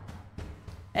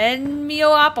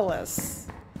 Anemoiapolis.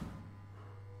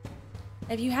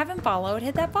 If you haven't followed,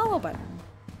 hit that follow button.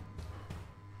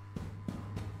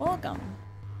 Welcome.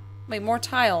 Wait, more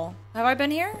tile. Have I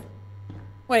been here?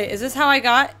 Wait, is this how I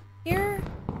got here?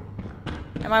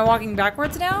 Am I walking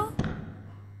backwards now?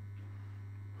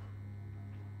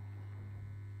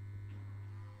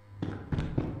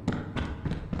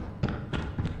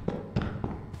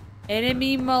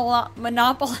 Enemy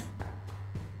monopoly.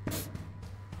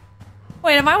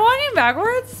 Wait, am I walking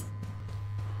backwards?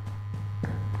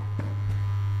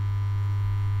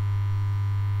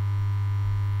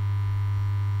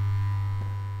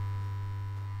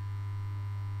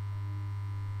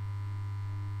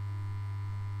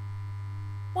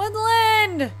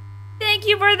 Woodland! Thank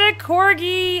you for the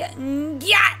corgi!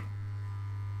 Yeah!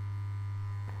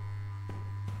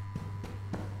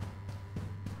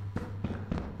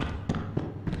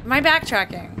 Am I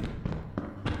backtracking?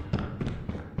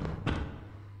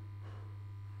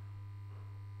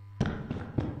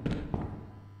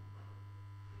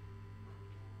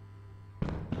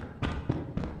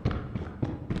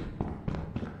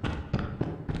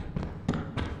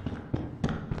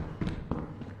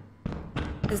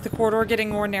 Is the corridor getting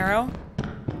more narrow?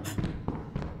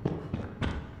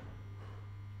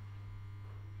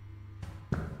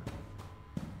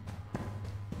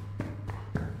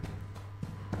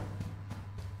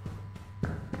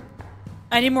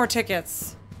 I need more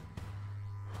tickets.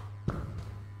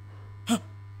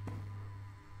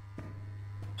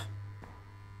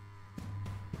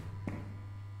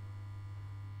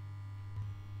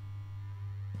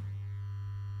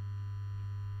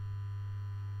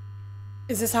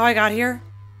 Is this how I got here?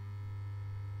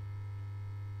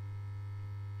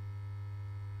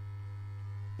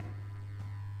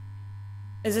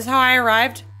 Is this how I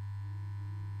arrived?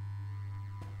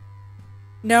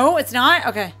 No, it's not?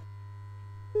 Okay.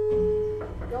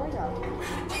 Going up.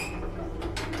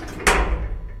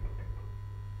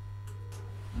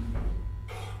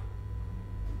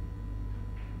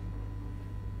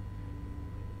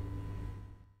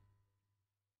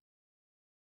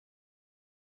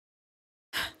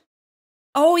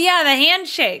 Oh yeah, the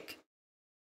handshake.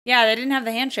 Yeah, they didn't have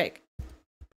the handshake.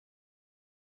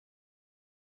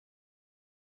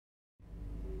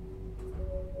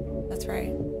 That's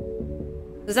right.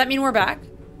 Does that mean we're back?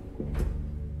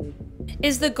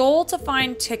 Is the goal to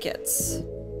find tickets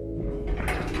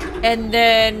and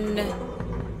then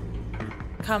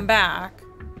come back?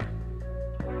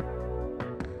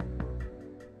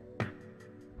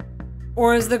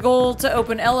 Or is the goal to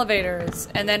open elevators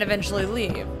and then eventually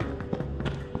leave?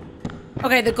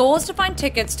 Okay, the goal is to find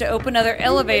tickets to open other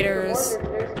elevators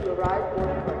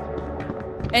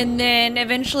and then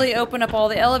eventually open up all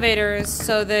the elevators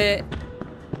so that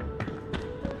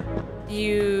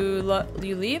you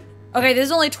leave? Okay,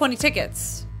 there's only 20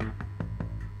 tickets.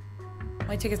 How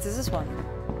many tickets is this one?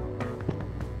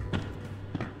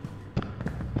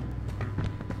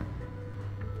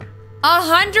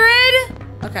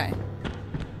 $100? Okay.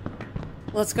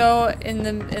 Let's go in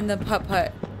the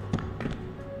putt-putt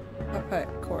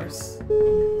course.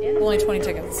 Only 20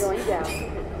 tickets.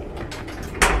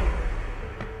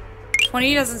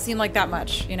 20 doesn't seem like that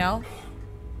much, you know?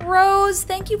 Rose,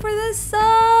 thank you for the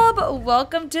sub!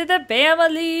 Welcome to the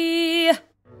family!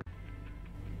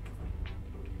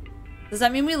 Does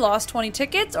that mean we lost 20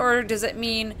 tickets, or does it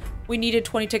mean we needed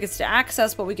 20 tickets to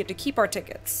access, but we get to keep our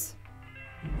tickets?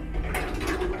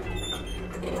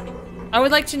 I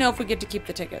would like to know if we get to keep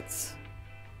the tickets.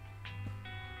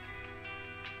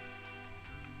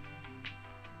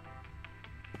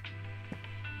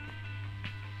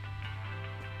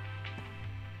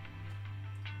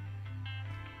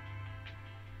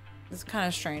 It's kind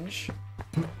of strange.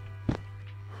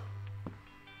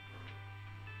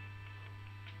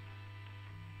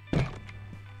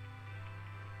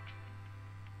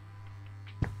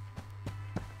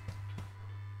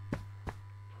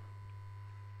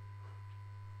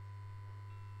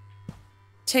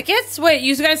 Tickets? Wait,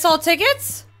 you guys saw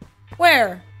tickets?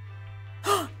 Where?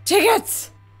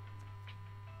 Tickets!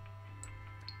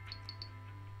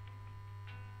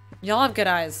 Y'all have good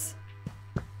eyes.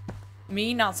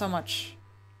 Me, not so much.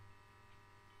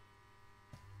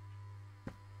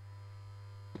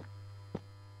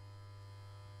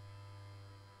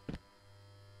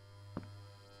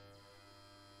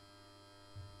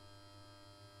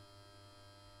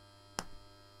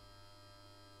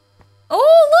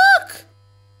 Oh, look!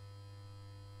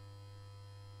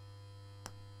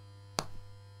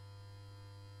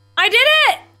 I did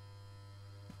it!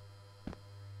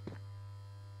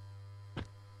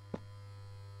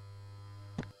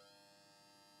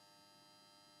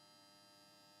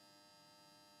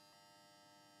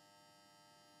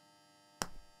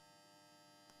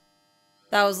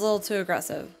 That was a little too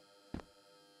aggressive.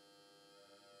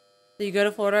 So you go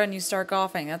to Florida and you start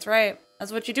golfing. That's right.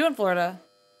 That's what you do in Florida.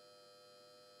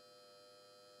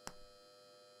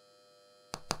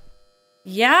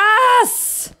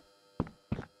 Yes!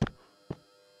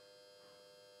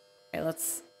 Okay,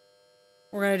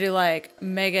 we're gonna do like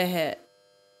mega hit.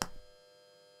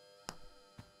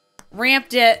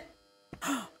 Ramped it.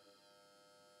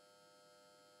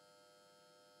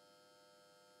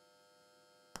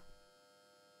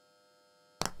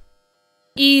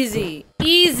 Easy.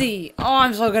 Easy. Oh,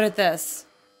 I'm so good at this.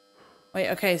 Wait,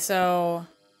 okay, so...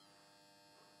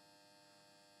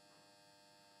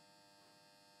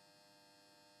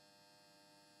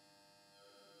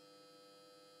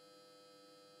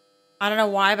 I don't know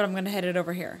why, but I'm gonna hit it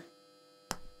over here.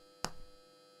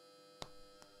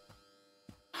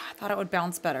 I thought it would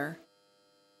bounce better.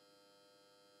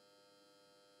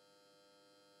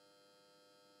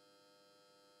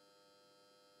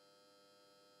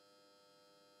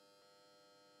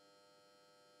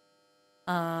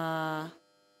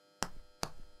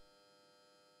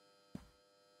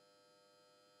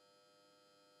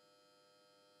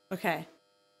 Okay.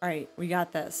 Alright, we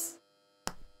got this.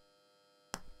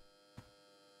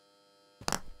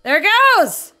 There it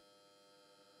goes!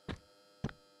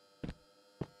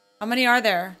 How many are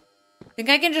there? Think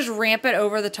I can just ramp it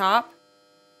over the top?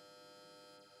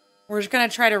 We're just gonna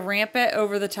try to ramp it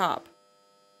over the top.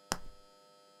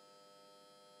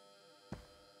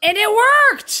 And it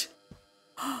worked!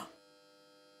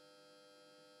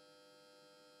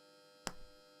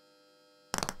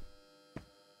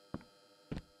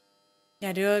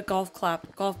 Yeah, do a golf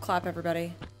clap. Golf clap,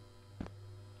 everybody.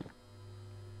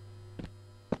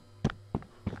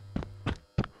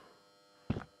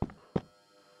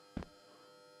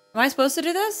 Am I supposed to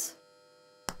do this?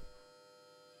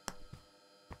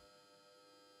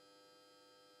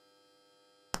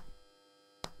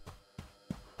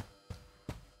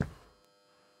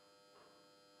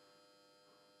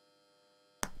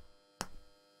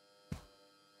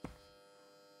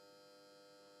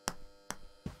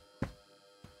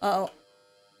 Uh-oh.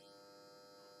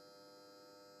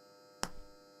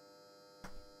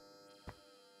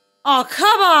 Oh,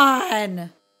 come on!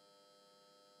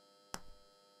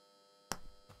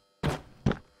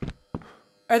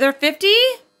 Are there 50?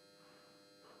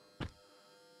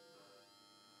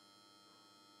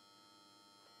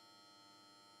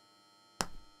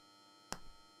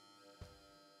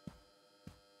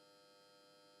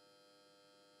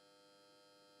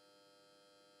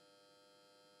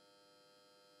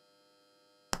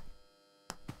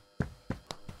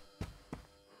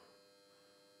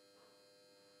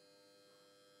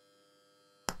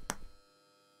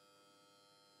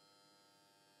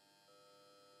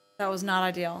 That was not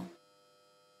ideal.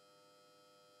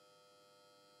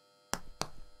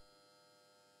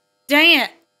 Dang it!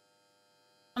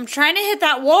 I'm trying to hit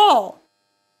that wall!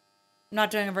 I'm not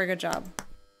doing a very good job.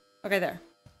 Okay, there.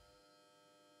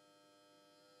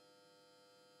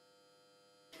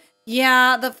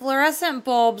 Yeah, the fluorescent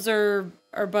bulbs are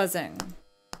buzzing.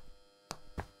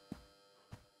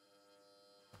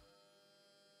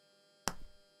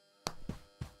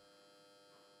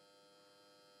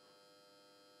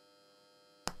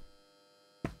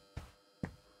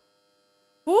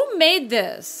 Who made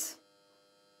this?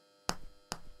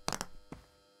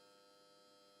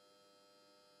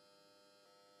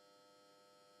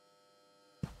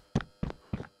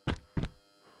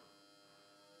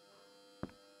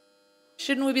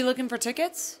 Shouldn't we be looking for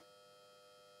tickets?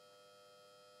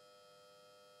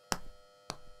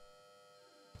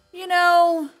 You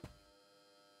know...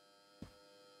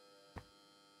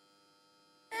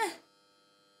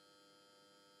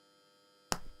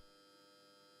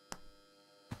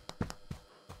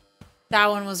 That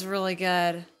one was really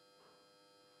good.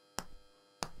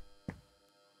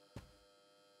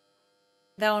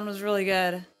 That one was really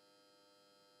good.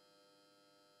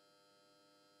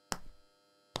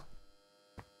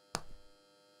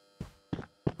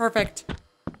 Perfect.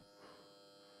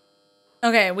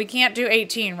 Okay, we can't do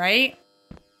 18, right?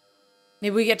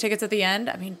 Maybe we get tickets at the end?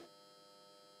 I mean...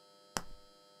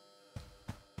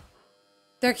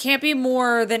 There can't be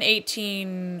more than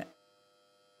 18,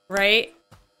 right?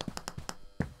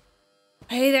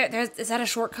 Hey, is that a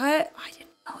shortcut? I didn't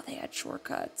know they had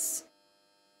shortcuts.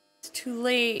 It's too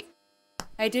late.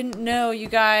 I didn't know, you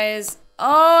guys.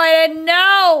 Oh, I didn't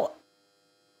know!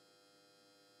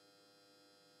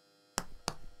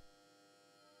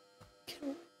 Get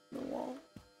away from the wall.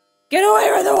 Get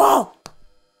away from the wall!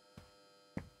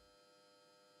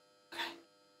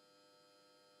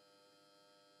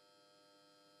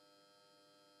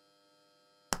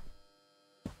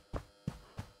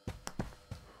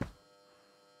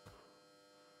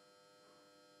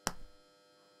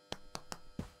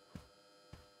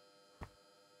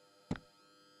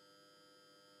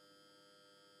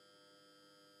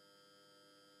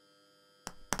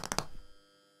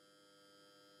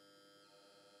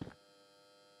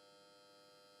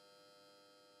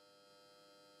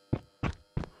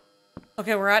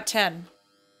 Okay, we're at 10.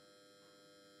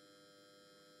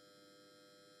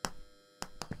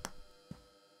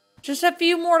 Just a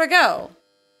few more to go.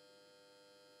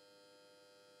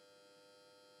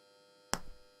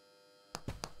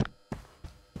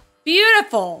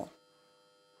 Beautiful.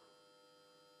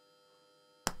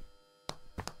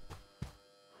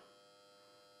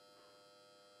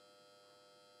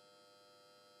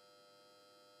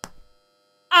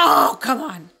 Oh, come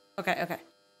on. Okay, okay.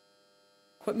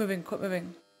 Quit moving, quit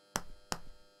moving.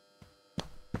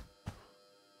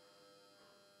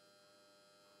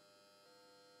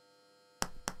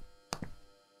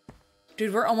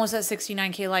 Dude, we're almost at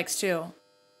 69K likes too.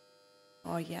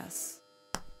 Oh, yes.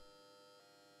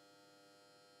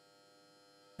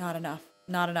 Not enough.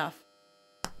 Not enough.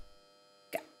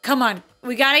 Come on.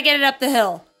 We gotta get it up the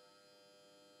hill.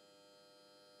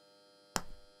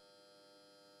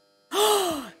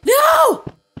 No!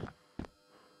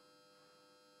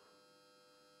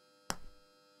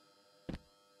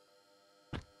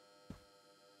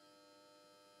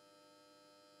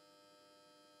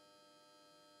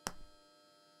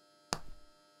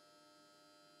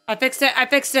 I fixed it. I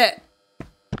fixed it.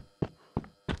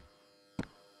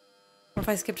 What if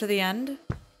I skip to the end?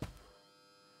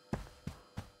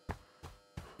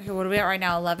 Okay, what are we at right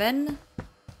now? 11?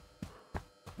 Oh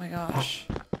my gosh.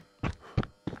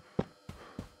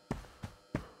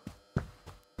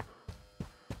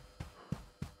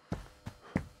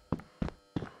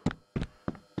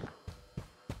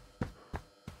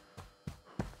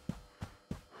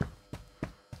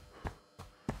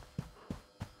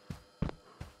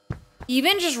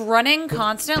 Even just running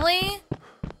constantly,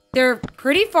 they're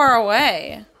pretty far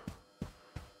away.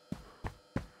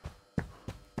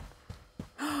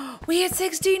 We hit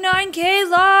 69K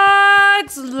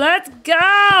likes! Let's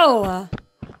go!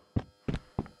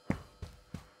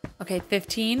 Okay,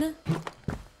 15.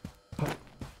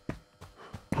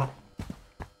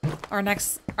 Our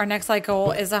next like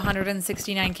goal is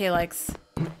 169K likes.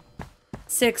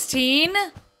 16.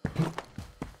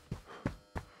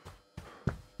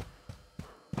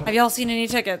 Have y'all seen any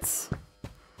tickets?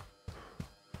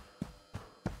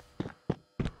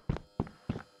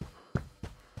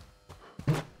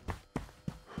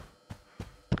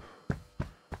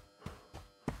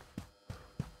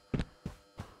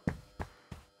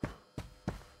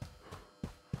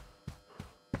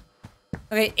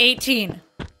 Okay, 18.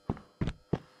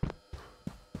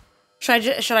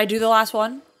 Should I do the last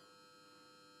one?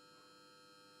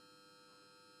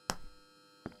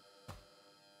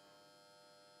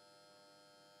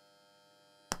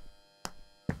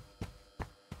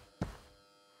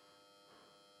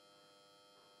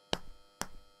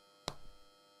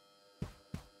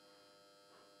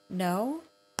 No.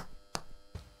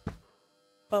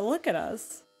 But look at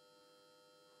us.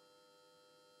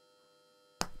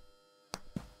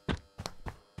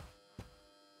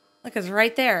 Look, it's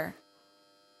right there.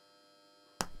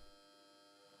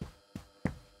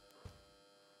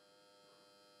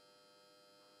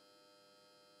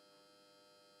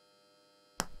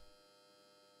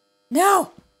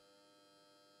 No!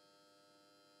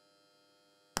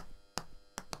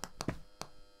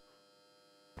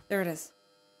 There it is.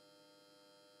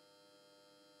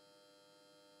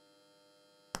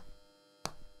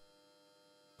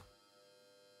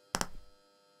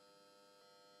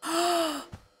 Oh,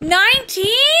 19?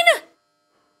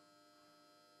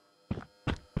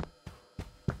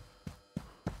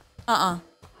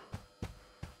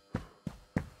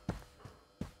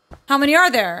 How many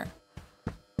are there?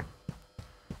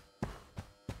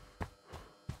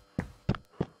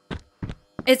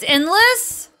 It's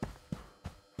endless?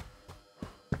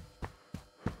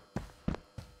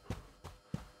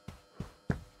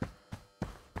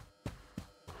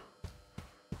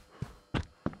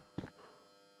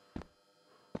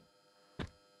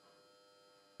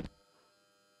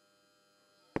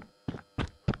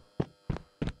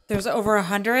 There's over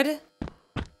 100?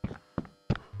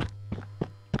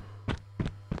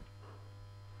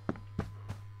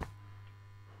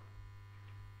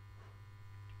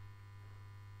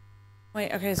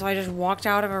 Wait, okay, so I just walked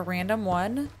out of a random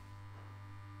one.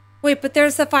 Wait, but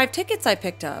there's the 5 tickets I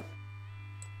picked up.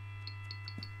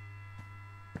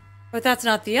 But that's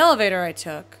not the elevator I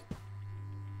took.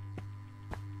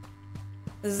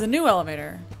 This is a new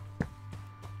elevator.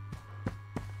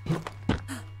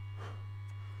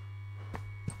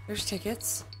 There's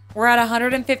tickets. We're at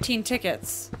 115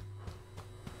 tickets.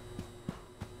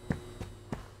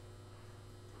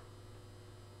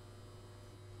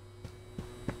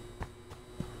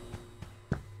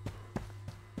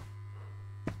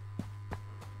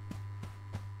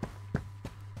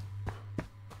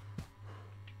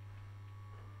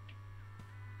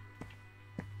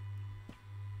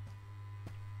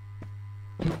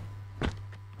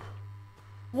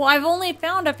 Well, I've only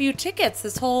found a few tickets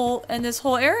in this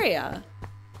whole area.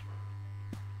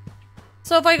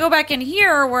 So if I go back in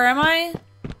here, where am I?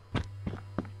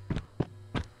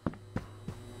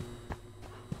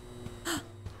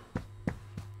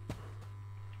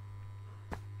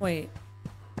 Wait.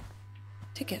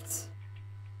 Tickets.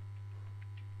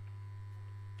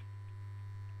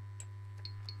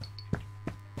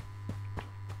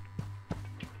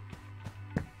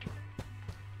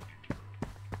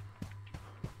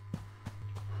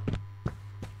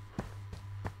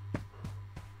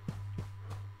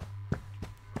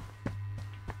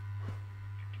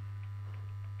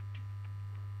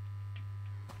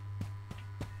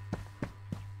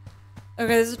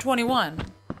 Okay, this is 21.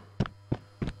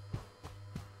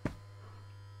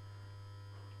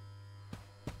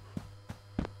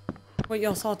 Wait,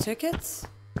 y'all saw tickets?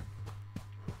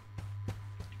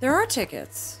 There are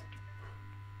tickets.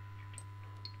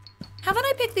 Haven't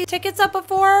I picked these tickets up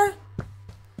before?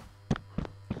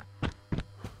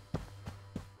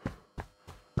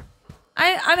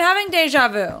 I'm having deja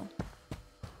vu.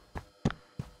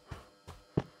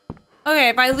 Okay,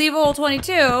 if I leave hole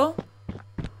 22...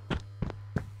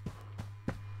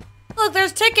 Look,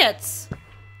 there's tickets.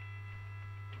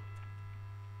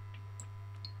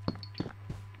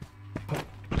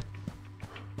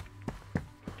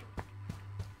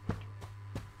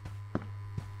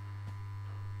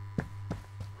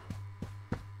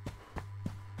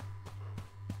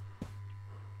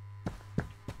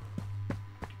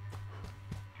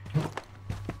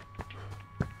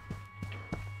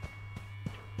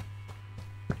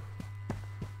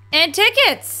 And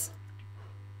tickets.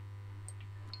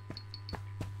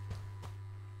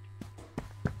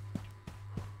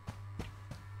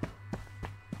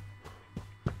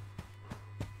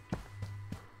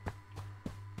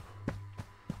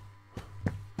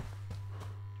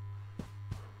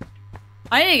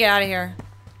 I need to get out of here.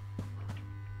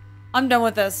 I'm done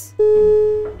with this.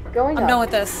 Going I'm up. done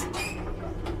with this.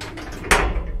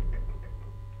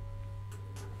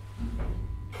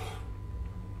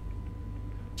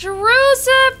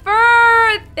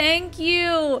 Drucifer! Thank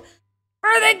you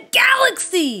for the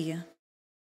galaxy!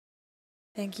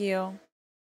 Thank you.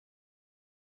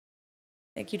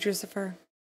 Thank you, Drucifer.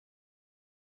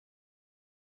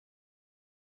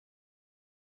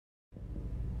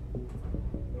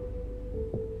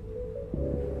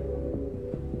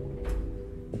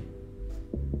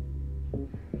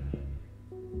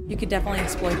 You could definitely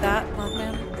exploit that,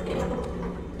 Mothman.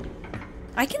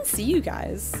 I can see you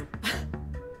guys.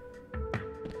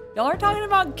 Y'all are talking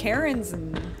about Karens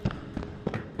and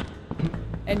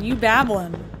you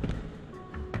babbling.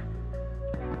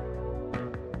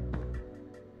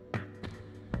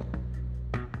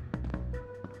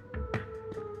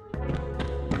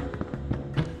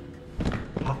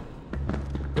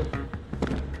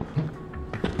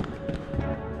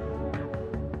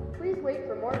 Please wait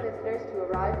for more visitors to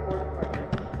arrive for departure.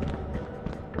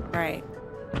 All right,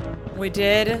 we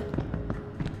did.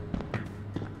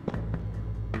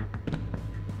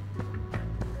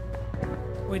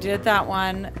 We did that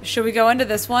one. Should we go into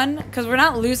this one? Because we're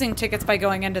not losing tickets by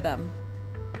going into them.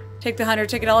 Take the 100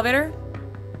 ticket elevator.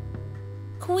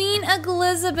 Queen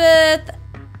Elizabeth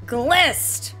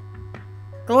Glist.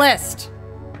 Glist.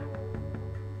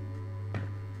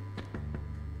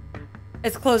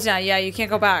 It's closed now. Yeah, you can't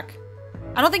go back.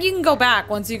 I don't think you can go back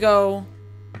once you go.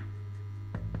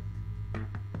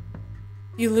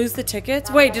 You lose the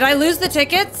tickets? Wait, did I lose the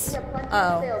tickets?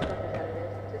 Uh-oh. Sales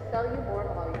representatives to sell you more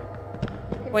volume.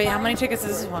 You can Wait, how find many tickets is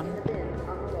more this one? in the bin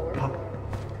on the lower floor.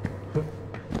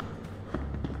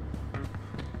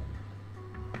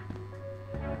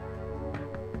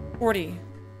 40.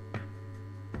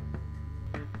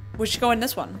 We should go in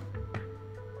this one.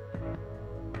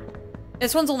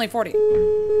 This one's only 40.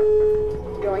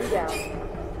 Going down.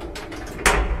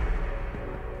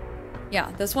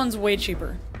 Yeah, this one's way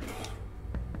cheaper.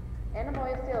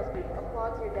 Anemoia Sales Group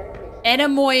applauds your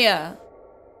dedication.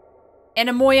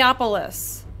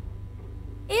 Anemoiapolis.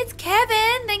 It's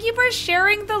Kevin. Thank you for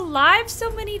sharing the live so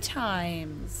many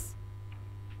times.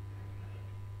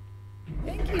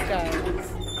 Thank you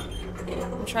guys.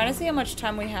 I'm trying to see how much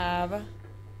time we have.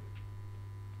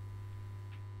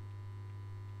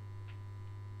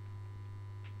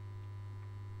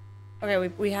 Okay,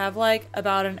 we have like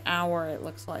about an hour, it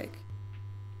looks like.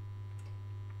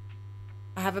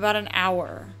 I have about an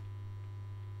hour.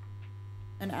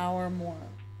 An hour more.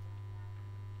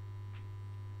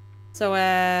 So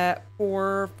at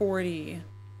 4:40.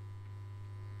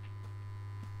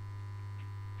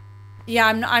 Yeah,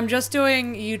 I'm just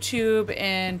doing YouTube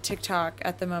and TikTok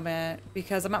at the moment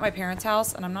because I'm at my parents'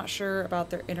 house and I'm not sure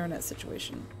about their internet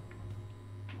situation.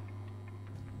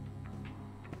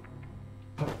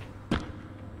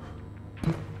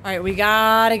 All right, we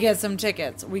gotta get some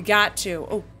tickets. We got to.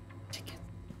 Oh, tickets.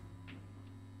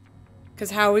 Because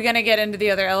how are we gonna get into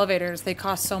the other elevators? They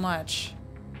cost so much.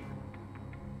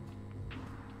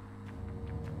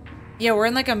 Yeah, we're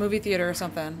in like a movie theater or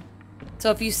something.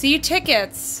 So if you see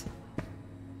tickets,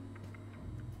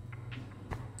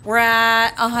 we're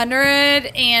at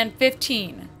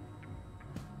 115.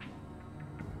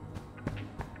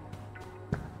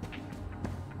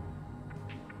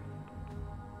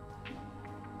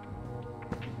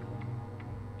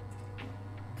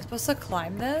 I'm supposed to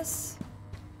climb this?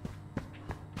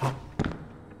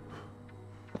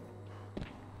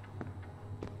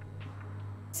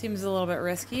 Seems a little bit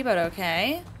risky, but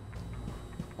okay.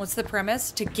 What's the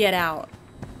premise? To get out.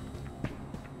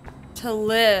 To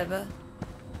live.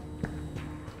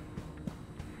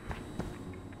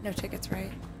 No tickets,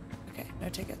 right? Okay, no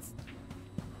tickets.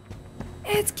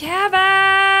 It's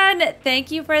Kevin!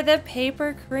 Thank you for the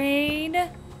paper crane.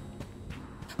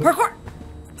 Parkour!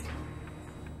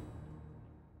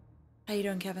 How you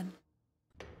doing, Kevin?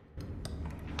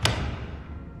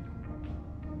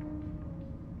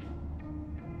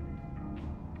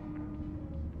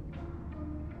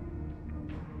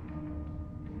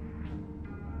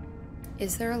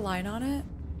 Is there a line on it?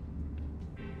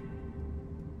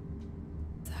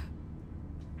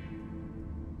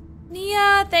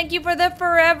 Nia, thank you for the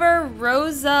forever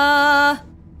Rosa.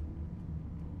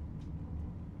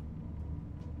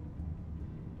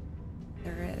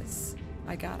 There is.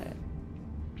 I got it.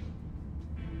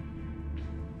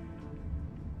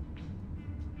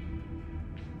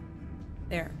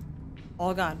 There.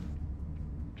 All gone.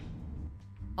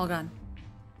 All gone.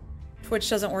 Twitch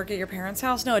doesn't work at your parents'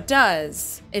 house? No, it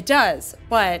does. It does.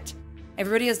 But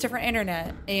everybody has different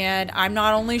internet. And I'm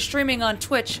not only streaming on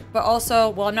Twitch, but also,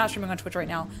 well, I'm not streaming on Twitch right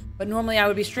now. But normally I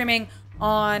would be streaming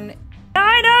on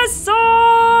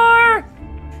Dinosaur!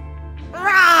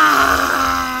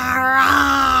 Rawr,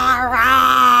 rawr,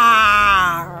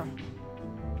 rawr.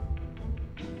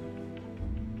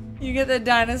 You get the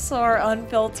dinosaur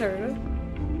unfiltered.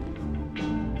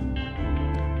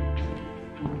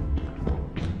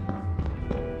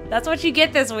 That's what you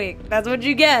get this week. That's what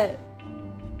you get.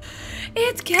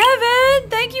 It's Kevin!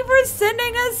 Thank you for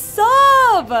sending a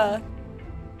sub! Boop.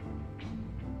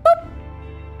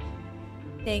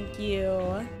 Thank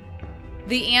you.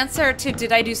 The answer to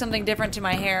did I do something different to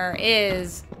my hair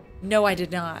is no, I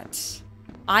did not.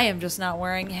 I am just not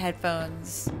wearing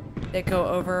headphones that go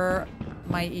over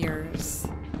my ears.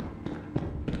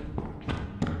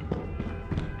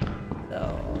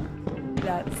 So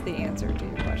that's the answer to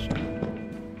your question.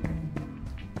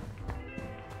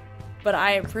 But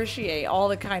I appreciate all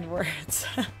the kind words.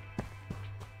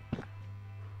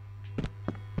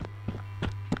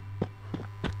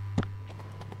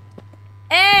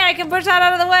 Hey, I can push that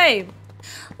out of the way.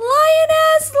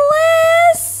 Lioness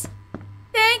Liz!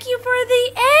 Thank you for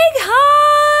the egg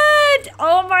hunt!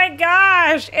 Oh my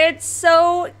gosh, it's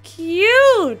so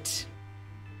cute!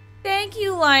 Thank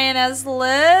you, Lioness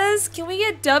Liz. Can we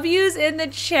get W's in the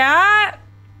chat?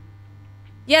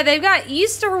 Yeah, they've got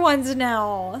Easter ones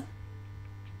now.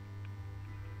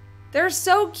 They're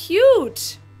so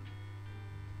cute.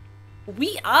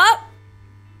 We up?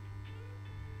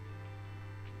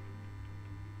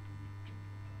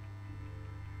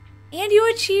 And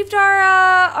you achieved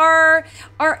our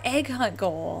egg hunt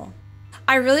goal.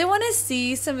 I really want to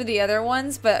see some of the other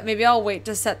ones, but maybe I'll wait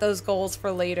to set those goals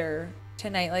for later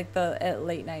tonight, like at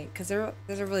late night, because they're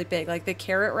really big. Like the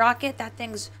carrot rocket, that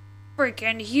thing's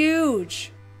freaking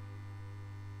huge.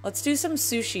 Let's do some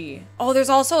sushi. Oh, there's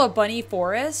also a bunny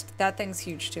forest. That thing's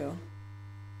huge too.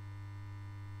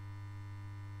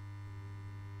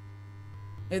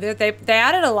 They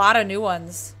added a lot of new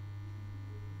ones.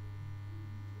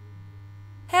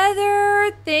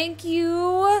 Heather, thank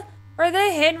you for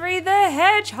the Henry the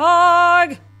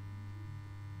Hedgehog.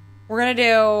 We're gonna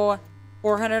do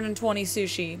 420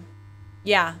 sushi.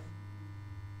 Yeah.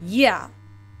 Yeah.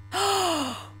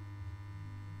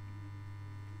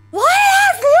 What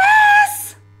is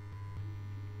this?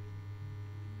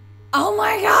 Oh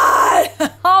my god!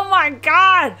 Oh my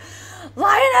god!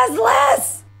 Lioness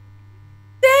Liz!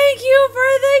 Thank you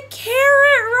for the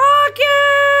carrot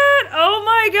rocket! Oh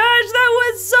my gosh, that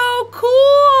was so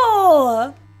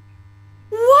cool!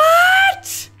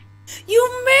 What? You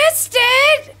missed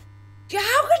it?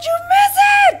 How could you miss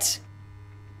it?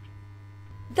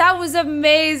 That was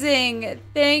amazing.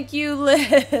 Thank you,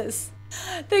 Liz.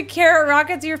 The carrot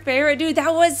rocket's your favorite? Dude,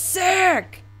 that was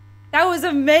sick. That was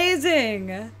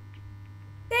amazing.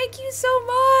 Thank you so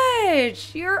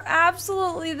much. You're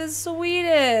absolutely the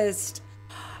sweetest.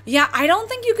 Yeah, I don't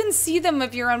think you can see them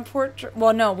if you're on portrait.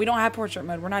 Well, no, we don't have portrait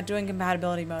mode. We're not doing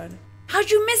compatibility mode. How'd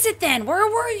you miss it then? Where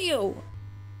were you?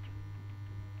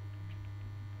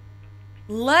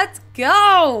 Let's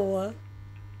go.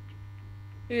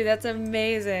 Dude, that's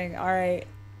amazing. All right.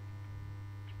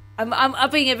 I'm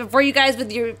upping it before you guys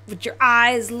with your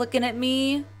eyes looking at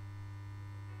me.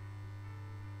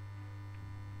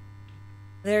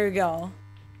 There you go.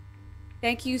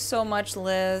 Thank you so much,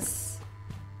 Liz.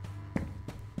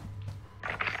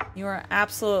 You are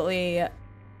absolutely an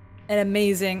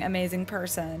amazing, amazing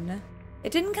person.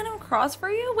 It didn't come across for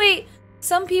you? Wait,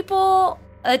 some people,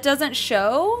 it doesn't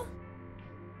show?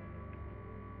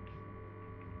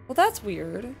 Well, that's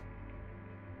weird.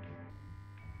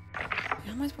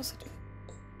 How am I supposed to do it?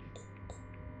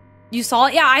 You saw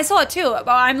it? Yeah, I saw it too. But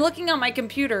I'm looking on my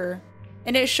computer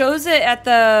and it shows it at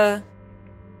the,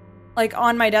 like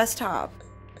on my desktop.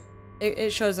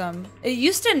 It shows them. It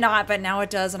used to not, but now it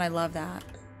does, and I love that.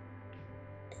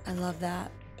 I love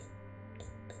that.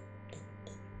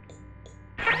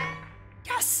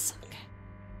 Yes! Okay.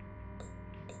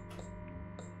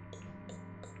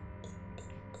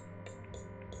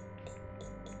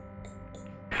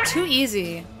 Too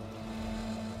easy.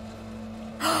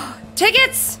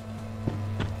 Tickets!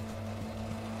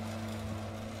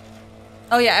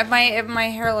 Oh yeah, if my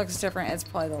hair looks different, it's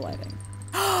probably the lighting.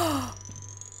 How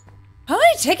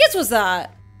many tickets was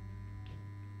that?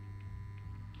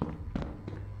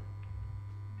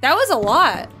 That was a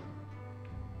lot.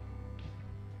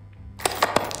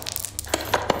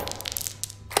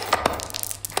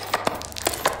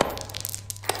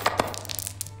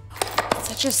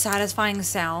 Such a satisfying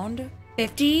sound.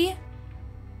 50?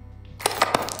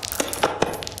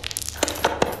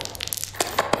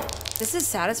 This is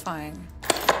satisfying.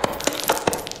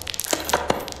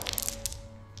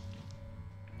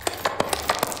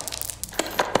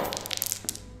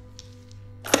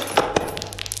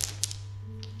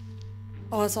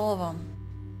 Oh, it's all of them.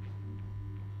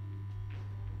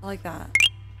 I like that.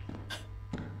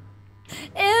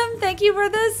 Thank you for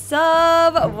the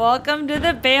sub. Welcome to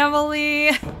the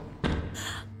family.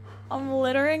 I'm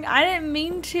littering. I didn't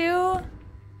mean to.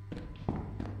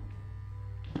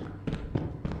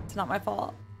 It's not my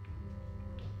fault.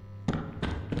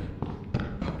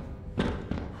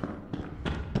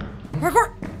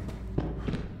 Parkour!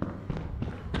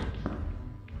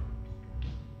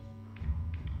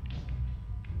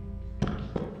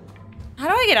 How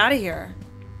do I get out of here?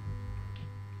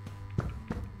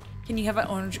 Can you have an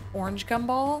orange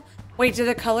gumball? Wait, do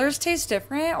the colors taste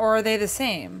different or are they the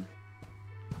same?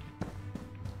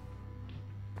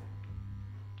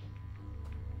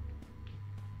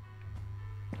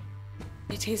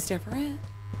 They taste different?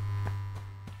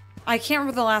 I can't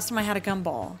remember the last time I had a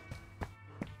gumball.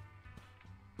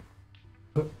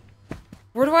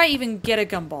 Where do I even get a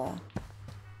gumball?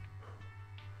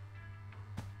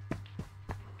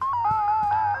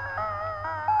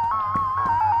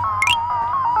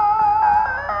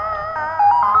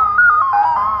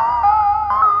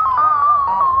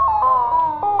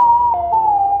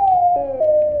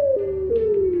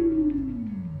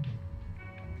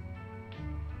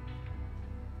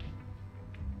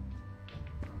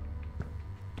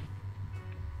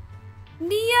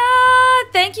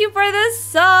 Thank you for the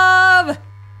sub!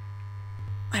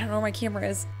 I don't know where my camera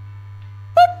is.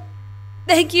 Boop.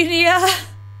 Thank you, Nia.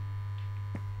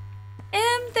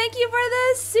 Thank you for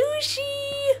the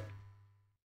sushi!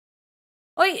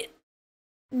 Wait.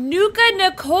 Nuka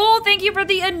Nicole, thank you for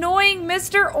the annoying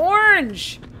Mr.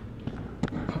 Orange!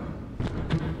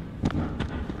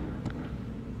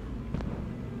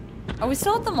 Are we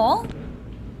still at the mall?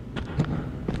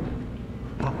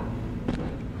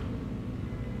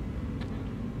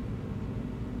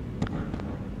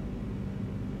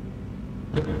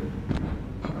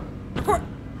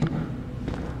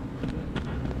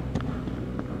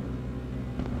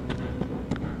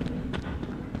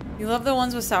 You love the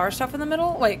ones with sour stuff in the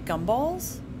middle? Wait,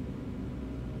 gumballs?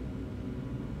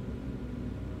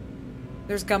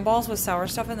 There's gumballs with sour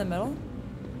stuff in the middle?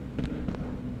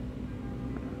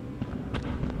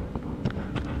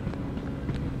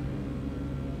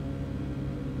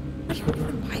 I can't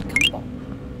even buy gumball.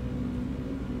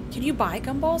 Can you buy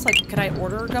gumballs? Like, could I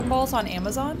order gumballs on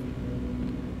Amazon?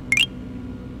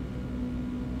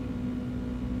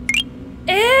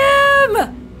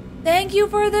 Thank you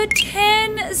for the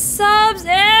 10 subs,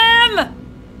 M!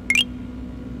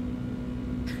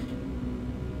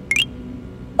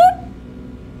 Boop.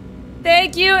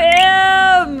 Thank you,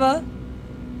 M!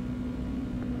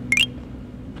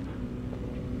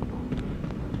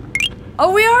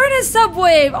 Oh, we are in a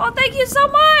subwave! Oh, thank you so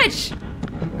much!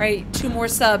 Alright, 2 more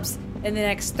subs. in the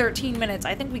next 13 minutes.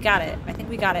 I think we got it. I think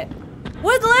we got it.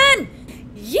 Woodland!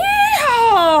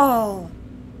 Yeah!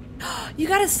 You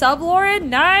got a sub, Lauren?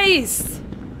 Nice!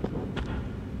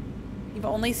 You've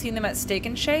only seen them at Steak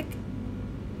and Shake?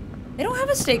 They don't have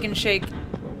a Steak and Shake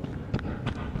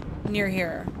near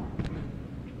here.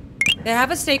 They have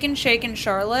a Steak and Shake in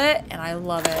Charlotte, and I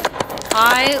love it.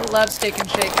 I love Steak and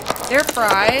Shake. Their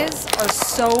fries are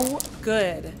so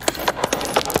good.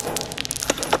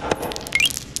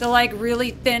 They're like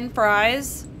really thin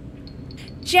fries.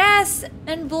 Jess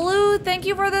and Blue, thank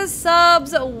you for the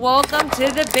subs. Welcome to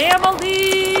the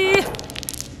family.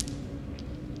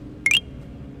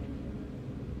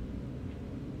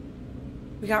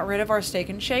 We got rid of our Steak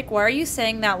and Shake. Why are you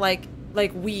saying that like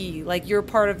we? Like you're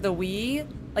part of the we?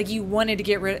 Like you wanted to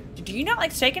get rid. Do you not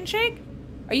like Steak and Shake?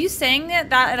 Are you saying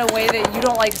that in a way that you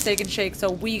don't like Steak and Shake,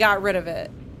 so we got rid of it?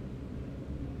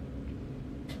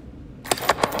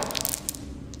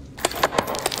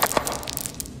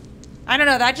 I don't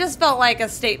know. That just felt like a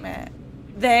statement.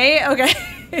 They? Okay.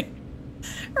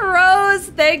 Rose,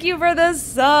 thank you for the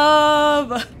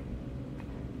sub.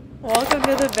 Welcome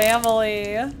to the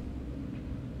family.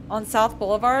 On South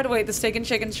Boulevard? Wait, the Steak and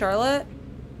Shake in Charlotte?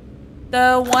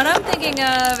 The one I'm thinking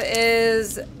of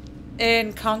is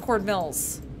in Concord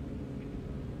Mills.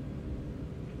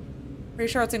 Pretty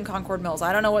sure it's in Concord Mills.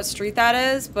 I don't know what street that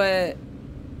is, but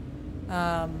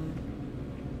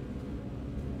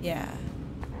yeah.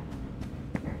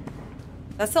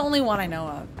 That's the only one I know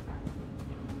of.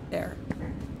 There.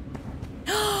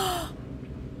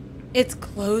 It's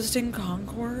closed in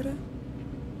Concord?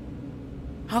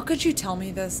 How could you tell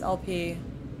me this, LP?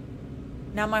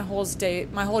 Now my whole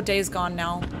day's gone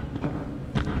now.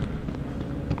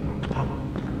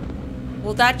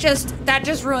 Well, that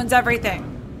just ruins everything.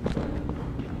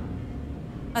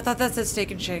 I thought that said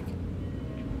Steak and Shake.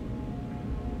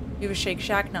 You have a Shake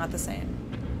Shack? Not the same.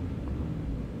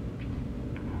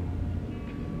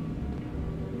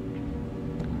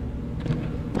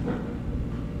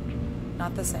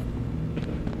 Not the same.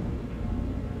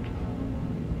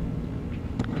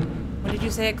 When did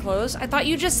you say it closed? I thought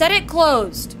you just said it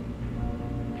closed.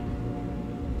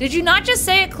 Did you not just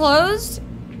say it closed?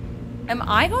 Am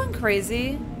I going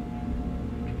crazy?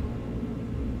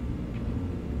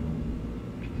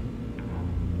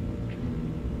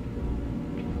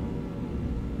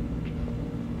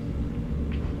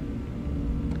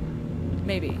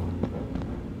 Maybe.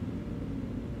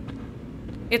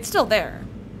 It's still there,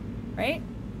 right?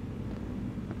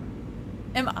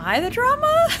 Am I the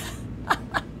drama?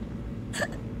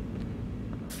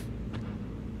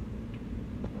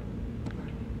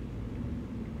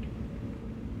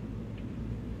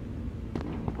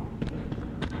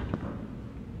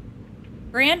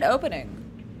 Grand opening.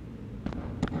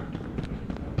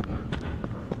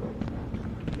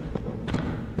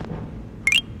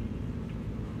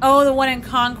 Oh, the one in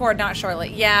Concord, not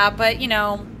Charlotte. Yeah, but you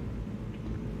know,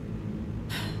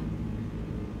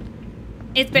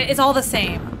 it's all the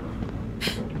same.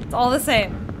 It's all the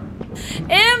same.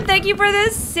 M, thank you for the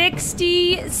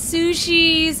 60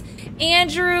 sushis.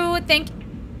 Andrew, thank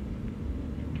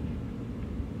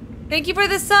you for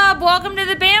the sub. Welcome to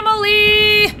the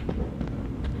family.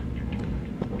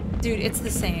 Dude, it's the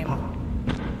same.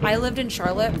 I lived in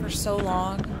Charlotte for so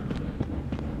long.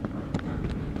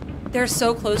 They're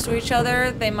so close to each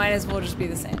other, they might as well just be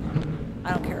the same.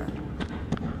 I don't care.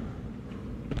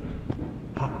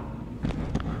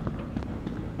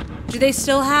 Do they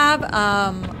still have,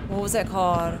 what was it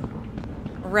called?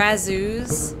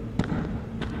 Razzoos?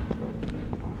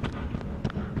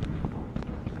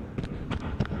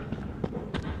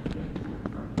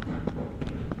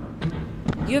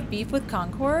 You have beef with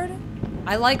Concord?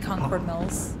 I like Concord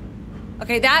Mills.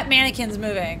 Okay, that mannequin's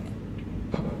moving.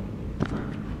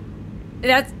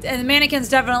 And the mannequin's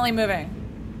definitely moving.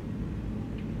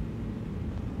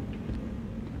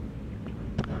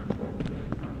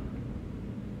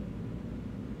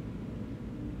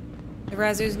 The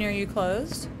Razzoos near you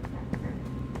closed?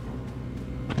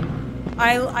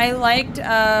 I liked,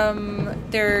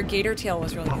 their gator tail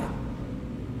was really good.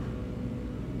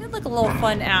 It had like a little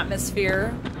fun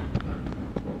atmosphere.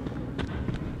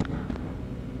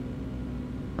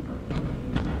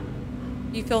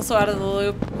 You feel so out of the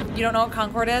loop. You don't know what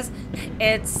Concord is?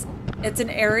 It's an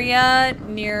area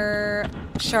near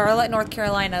Charlotte, North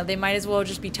Carolina. They might as well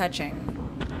just be touching.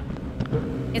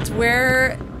 It's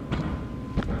where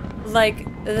like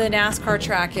the NASCAR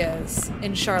track is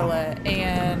in Charlotte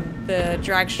and the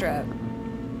drag strip.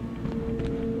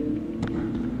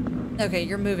 Okay,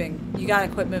 you're moving. You gotta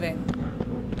quit moving.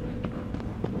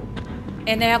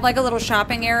 And they have like a little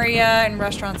shopping area and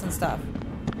restaurants and stuff.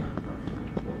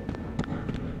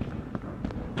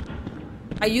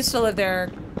 I used to live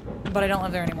there, but I don't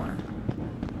live there anymore.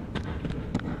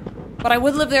 But I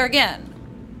would live there again.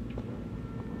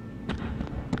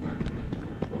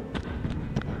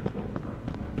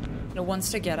 It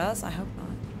wants to get us? I hope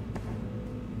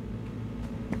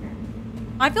not.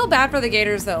 I feel bad for the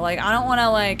gators though. Like, I don't want to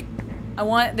like... I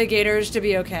want the gators to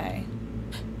be okay.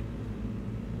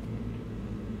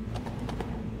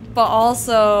 But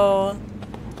also...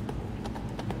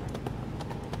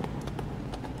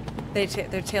 their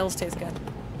tails taste good.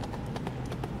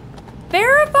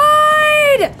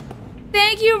 Verified!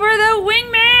 Thank you for the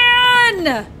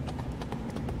wingman!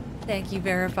 Thank you,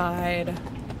 Verified.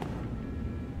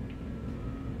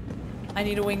 I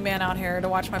need a wingman out here to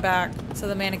watch my back so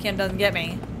the mannequin doesn't get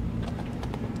me.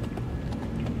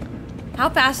 How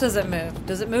fast does it move?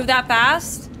 Does it move that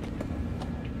fast?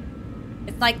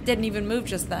 It's like didn't even move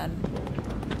just then.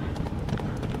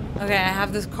 Okay, I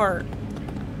have this cart.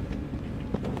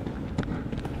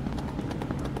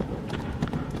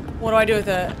 What do I do with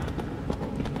it?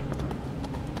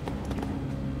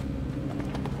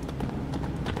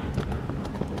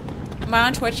 Am I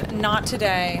on Twitch? Not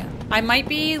today. I might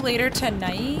be later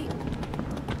tonight.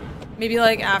 Maybe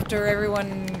like after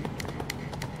everyone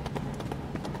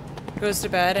goes to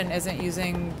bed and isn't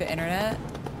using the internet.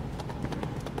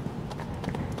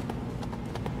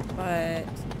 But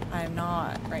I'm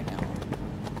not right now.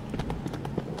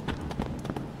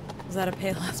 Is that a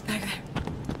Payless back there?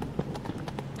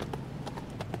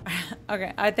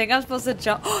 Okay, I think I'm supposed to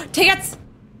jump. Oh, tickets!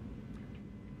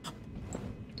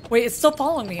 Wait, it's still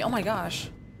following me. Oh my gosh.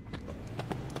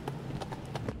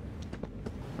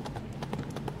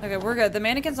 Okay, we're good. The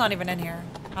mannequin's not even in here.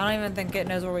 I don't even think it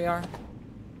knows where we are.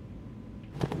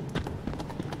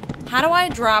 How do I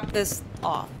drop this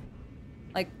off?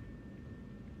 Like...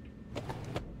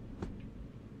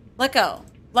 let go.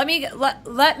 Let me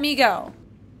go.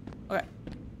 Okay.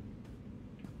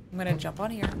 I'm gonna jump on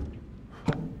here.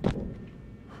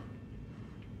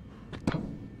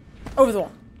 Over the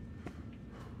wall.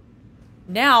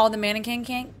 Now the mannequin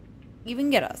can't even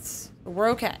get us. We're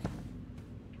okay.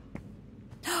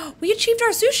 We achieved our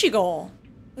sushi goal.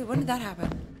 Wait, when did that happen?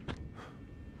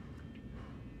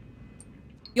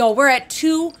 Yo, we're at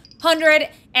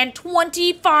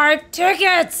 225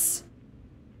 tickets!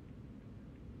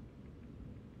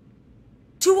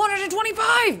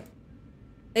 225!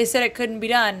 They said it couldn't be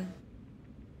done.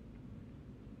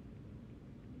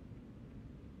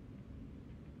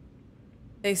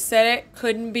 They said it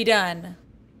couldn't be done.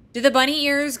 Do the bunny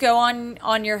ears go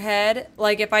on your head?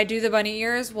 Like if I do the bunny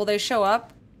ears, will they show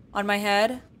up on my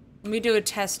head? Let me do a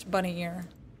test bunny ear.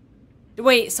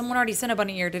 Wait, someone already sent a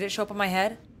bunny ear. Did it show up on my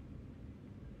head?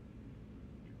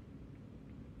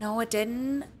 No, it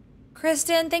didn't.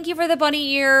 Kristen, thank you for the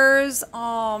bunny ears.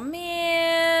 Oh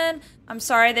man. I'm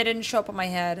sorry they didn't show up on my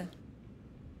head.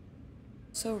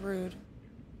 So rude.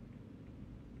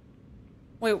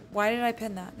 Wait, why did I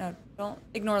pin that? No, don't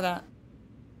ignore that.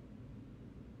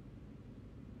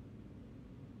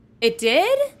 It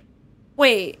did?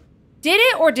 Wait, did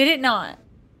it or did it not?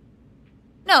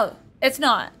 No, it's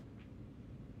not.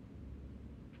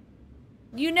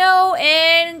 You know,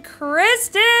 and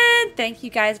Kristen, thank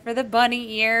you guys for the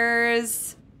bunny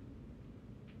ears.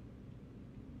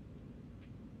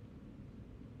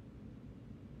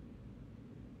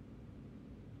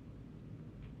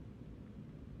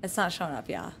 It's not showing up,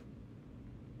 yeah.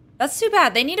 That's too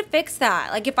bad. They need to fix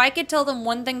that. Like, if I could tell them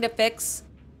one thing to fix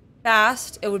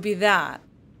fast, it would be that.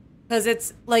 Because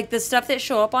it's, like, the stuff that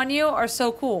show up on you are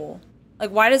so cool. Like,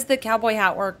 why does the cowboy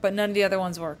hat work, but none of the other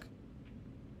ones work?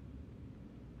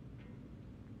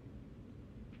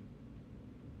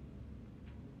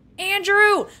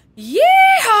 Andrew!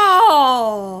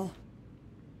 Yeah!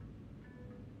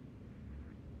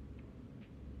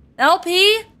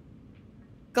 LP?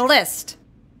 Glist.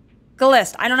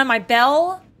 Glist. I don't have my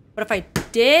bell, but if I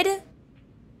did,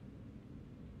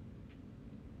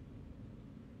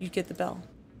 you'd get the bell.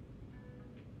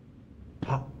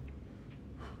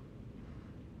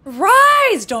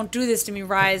 Rise! Don't do this to me,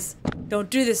 Rise. Don't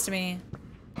do this to me.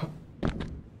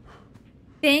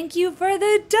 Thank you for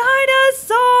the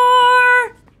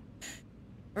dinosaur!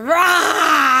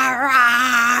 Rah,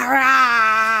 rah,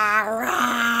 rah,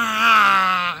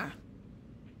 rah.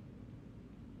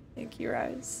 Thank you,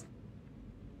 Rise.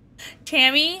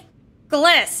 Tammy,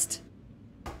 Glist.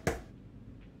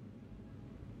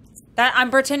 That I'm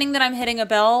pretending that I'm hitting a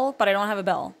bell, but I don't have a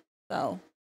bell. So.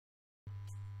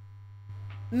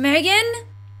 Megan,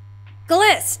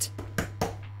 Glist.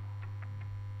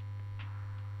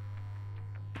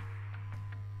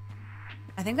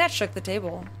 I think that shook the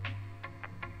table.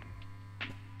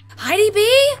 Heidi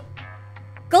B,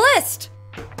 Glist.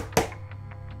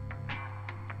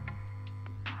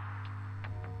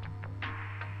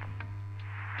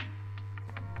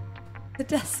 The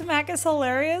death smack is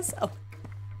hilarious. Oh.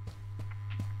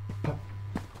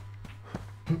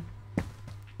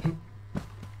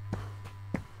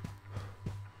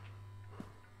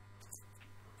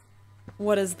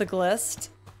 What is the glist?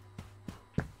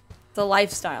 It's a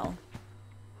lifestyle.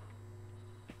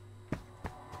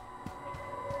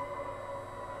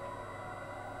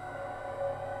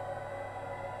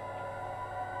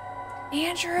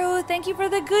 Andrew, thank you for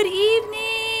the good evening.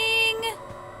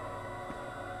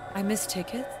 I missed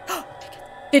tickets.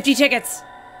 50 tickets.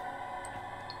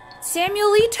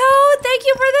 Samuelito, thank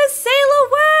you for the sail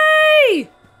away.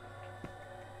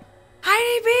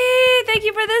 Heidi B, thank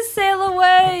you for this sail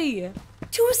away.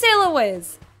 2 sail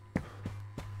aways.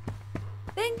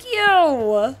 Thank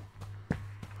you.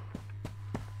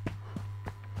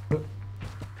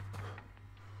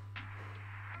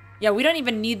 Yeah, we don't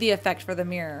even need the effect for the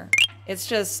mirror. It's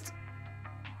just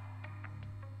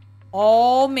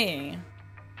all me.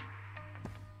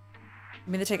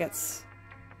 Give me the tickets.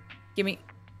 Give me.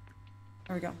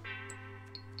 There we go.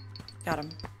 Got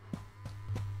him.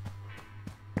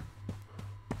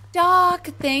 Doc,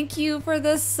 thank you for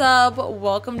the sub.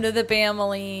 Welcome to the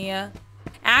family.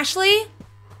 Ashley?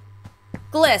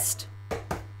 Glist.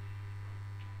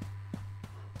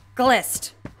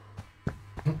 Glist.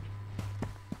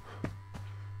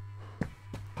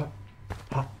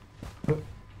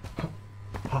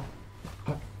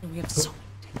 We have so many.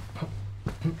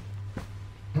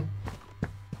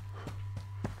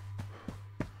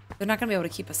 They're not gonna be able to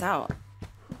keep us out.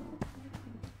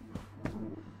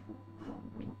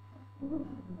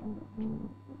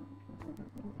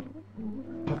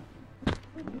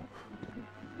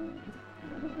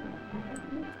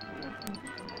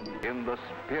 In the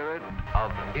spirit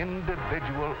of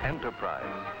individual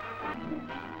enterprise.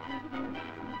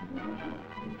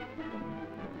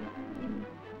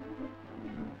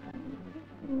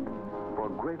 For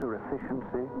greater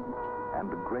efficiency and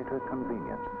greater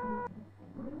convenience.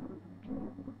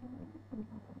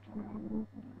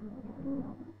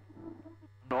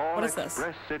 In all What is this?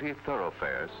 express city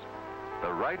thoroughfares,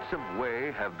 the rights of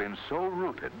way have been so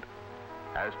rooted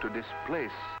as to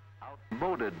displace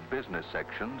outmoded business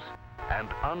sections and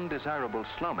undesirable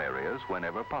slum areas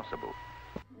whenever possible.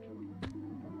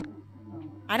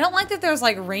 I don't like that there's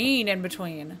like rain in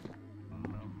between.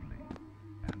 Lovely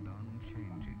and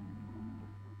unchanging.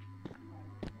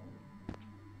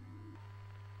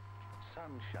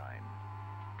 Sunshine,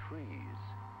 trees,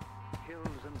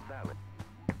 hills and valleys,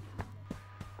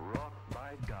 wrought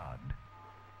by God,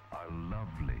 are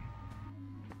lovely.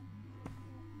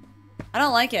 I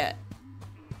don't like it.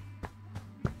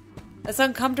 It's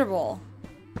uncomfortable.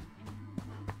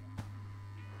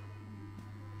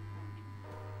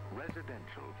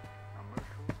 Residential,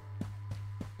 commercial.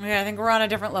 Okay, I think we're on a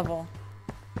different level.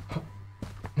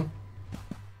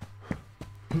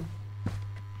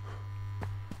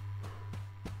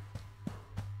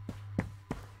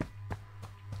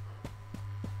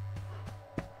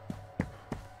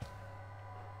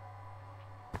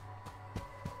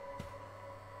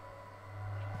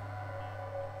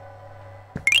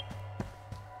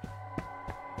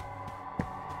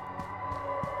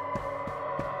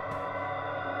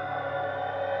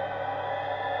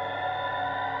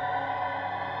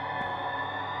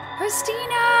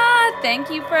 Christina, thank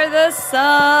you for the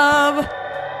sub.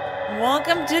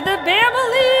 Welcome to the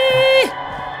family.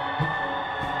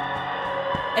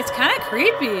 It's kind of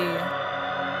creepy.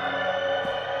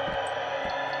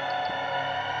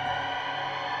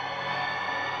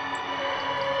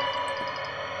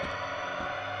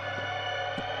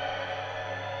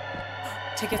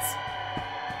 Tickets.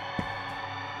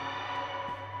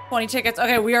 20 tickets.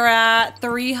 Okay, we are at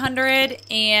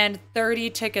 330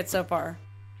 tickets so far.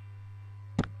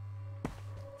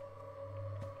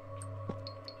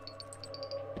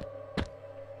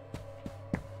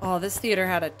 Oh, this theater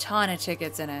had a ton of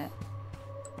tickets in it.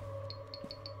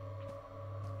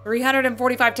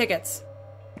 345 tickets.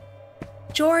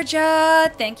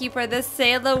 Georgia, thank you for the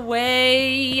sail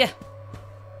away.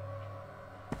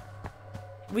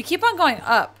 We keep on going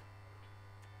up.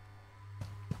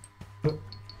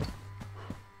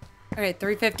 Okay,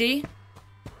 350.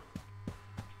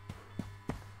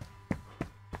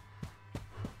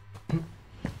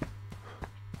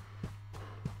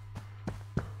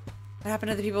 What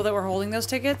happened to the people that were holding those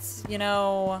tickets? You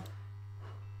know,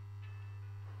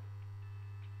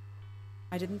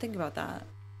 I didn't think about that.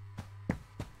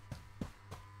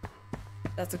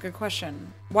 That's a good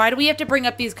question. Why do we have to bring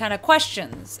up these kind of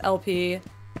questions, LP?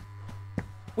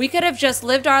 We could have just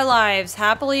lived our lives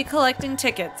happily collecting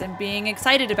tickets and being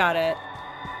excited about it.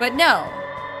 But no.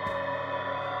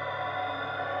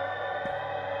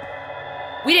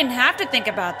 We didn't have to think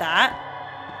about that.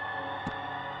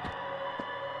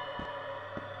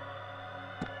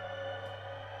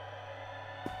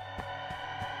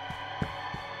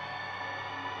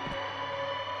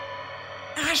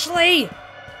 Ashley!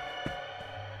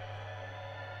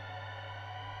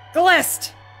 The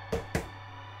list!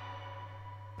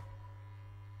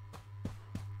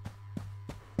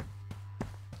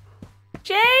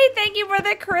 Jay, thank you for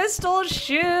the crystal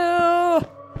shoe!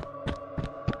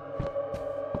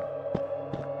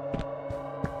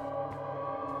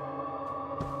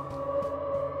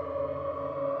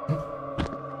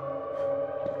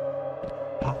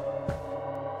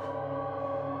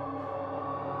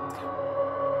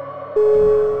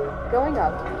 Going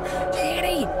up.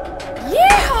 Danny!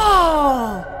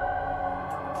 Yeah!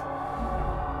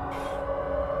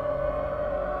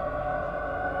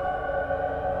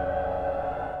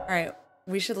 Alright,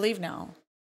 we should leave now.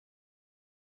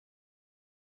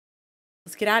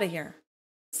 Let's get out of here.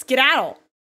 Skedaddle!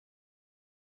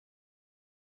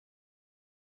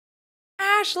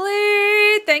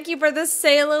 Ashley! Thank you for the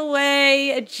sail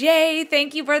away! Jay,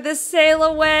 thank you for the sail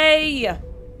away!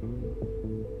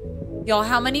 Y'all,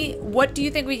 what do you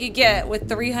think we could get with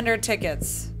 300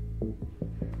 tickets?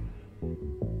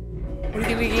 What do you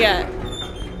think we could get?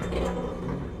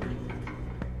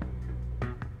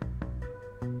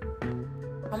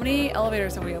 How many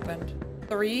elevators have we opened?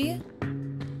 3?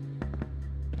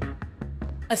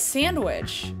 A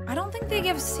sandwich. I don't think they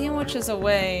give sandwiches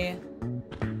away.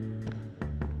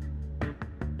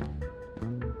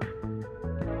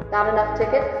 Not enough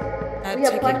tickets? We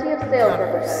have plenty of sales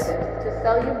representatives to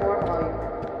sell you more volume.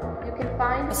 You can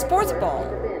find a sports ball.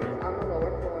 The bins on the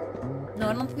lower floor. No,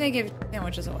 I don't think they give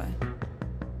sandwiches away.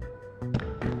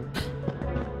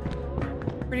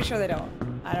 Pretty sure they don't.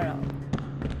 I don't know.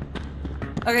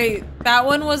 Okay, that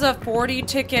one was a 40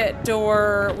 ticket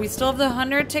door. We still have the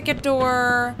 100 ticket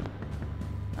door.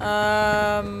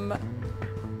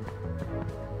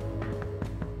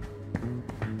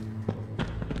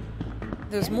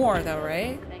 There's more though,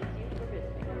 right?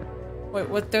 Wait,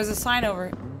 what? There's a sign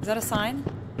over. Is that a sign?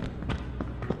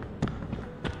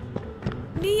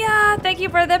 Nia, thank you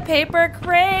for the paper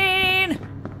crane.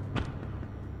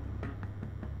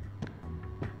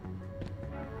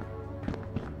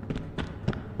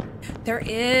 There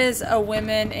is a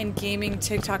women in gaming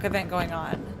TikTok event going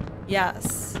on.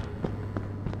 Yes.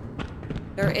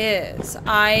 There is.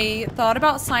 I thought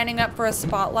about signing up for a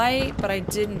spotlight, but I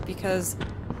didn't because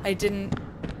I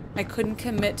couldn't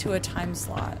commit to a time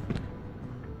slot.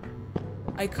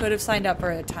 I could have signed up for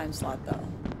a time slot though.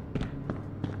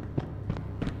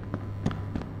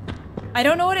 I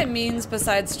don't know what it means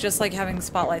besides just like having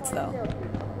spotlights though.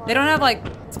 They don't have like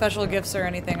special gifts or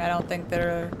anything. I don't think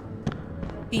they're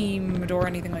themed or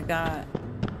anything like that.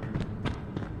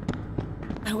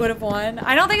 I would have won.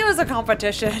 I don't think it was a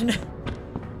competition.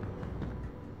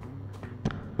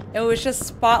 It was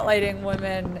just spotlighting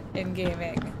women in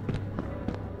gaming.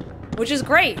 Which is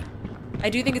great.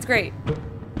 I do think it's great.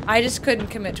 I just couldn't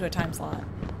commit to a time slot.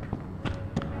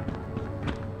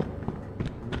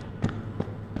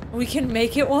 We can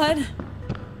make it one?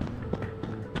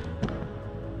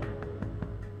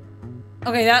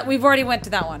 Okay, we've already went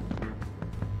to that one.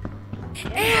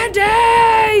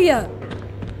 Andy!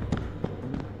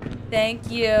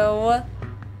 Thank you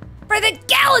for the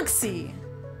galaxy!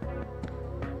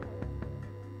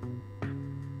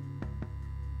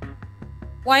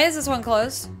 Why is this one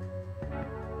closed?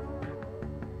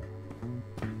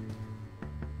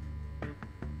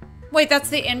 Wait, that's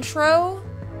the intro?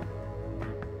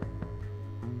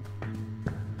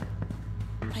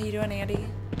 How you doing, Andy?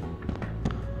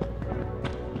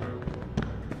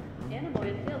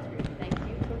 Anemoiapolis sales group, thank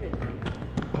you for visiting.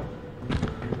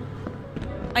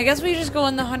 I guess we just go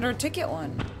in the 100 ticket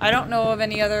one. I don't know of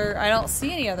any other, I don't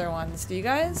see any other ones. Do you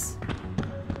guys?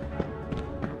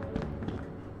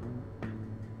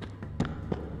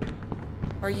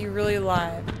 Are you really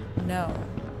live? No.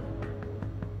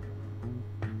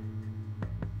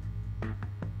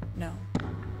 No.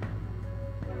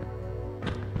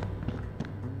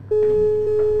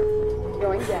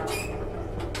 Going down.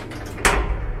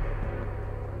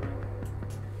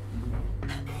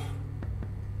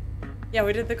 Yeah,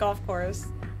 we did the golf course.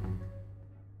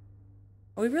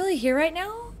 Are we really here right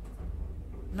now?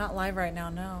 I'm not live right now,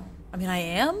 no. I mean, I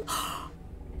am?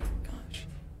 Gosh.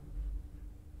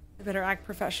 I better act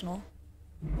professional.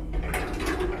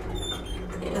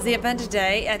 Is the event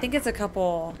today? I think it's a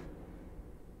couple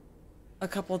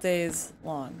days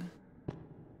long.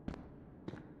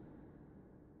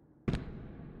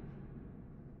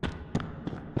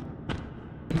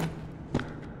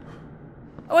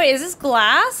 Oh wait, is this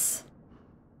glass?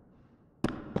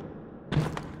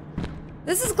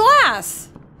 This is glass.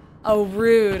 Oh,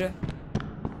 rude.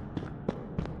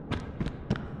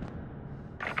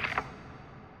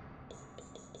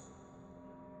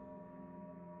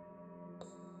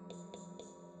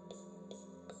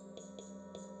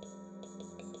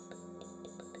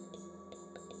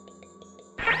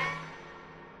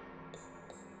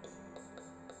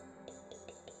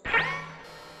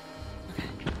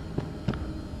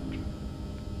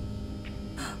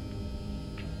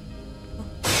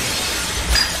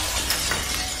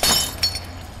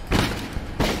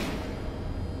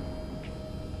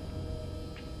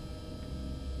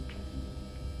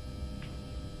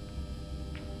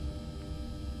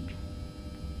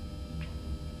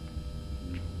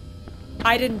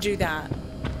 I didn't do that.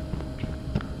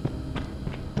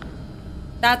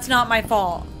 That's not my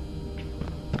fault.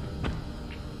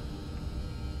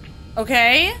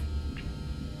 Okay?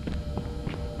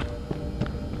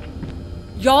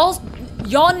 Y'all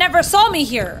never saw me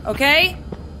here, okay?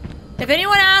 If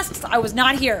anyone asks, I was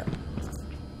not here.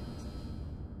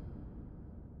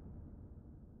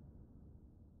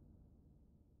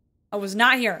 I was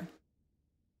not here.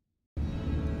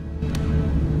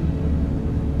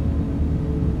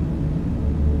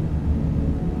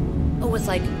 Oh, it's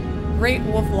like Great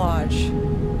Wolf Lodge.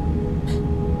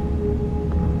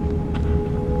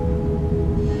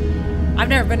 I've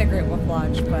never been to Great Wolf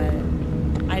Lodge, but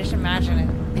I just imagine it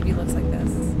maybe looks like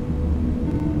this.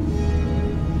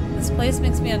 This place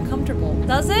makes me uncomfortable.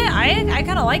 Does it? I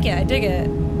kind of like it. I dig it.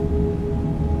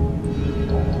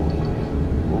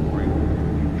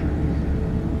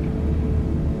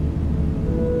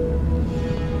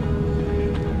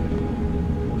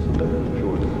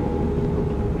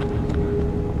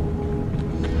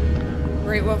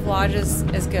 Great Wolf Lodge is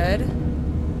good.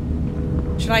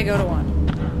 Should I go to one?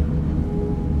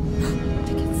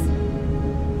 Tickets.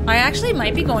 I actually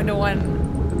might be going to one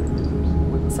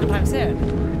sometime soon.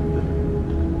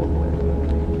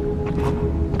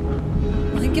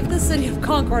 I think if the city of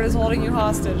Concord is holding you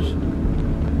hostage.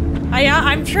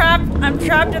 I'm trapped. I'm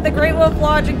trapped at the Great Wolf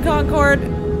Lodge in Concord.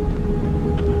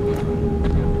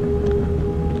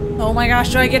 Oh my gosh,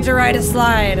 do I get to ride a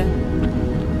slide?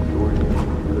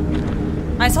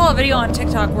 I saw a video on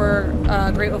TikTok where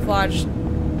Great Wolf Lodge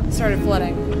started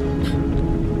flooding.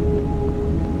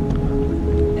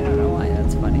 I don't know why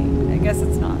that's funny. I guess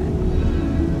it's not.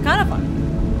 Kind of fun.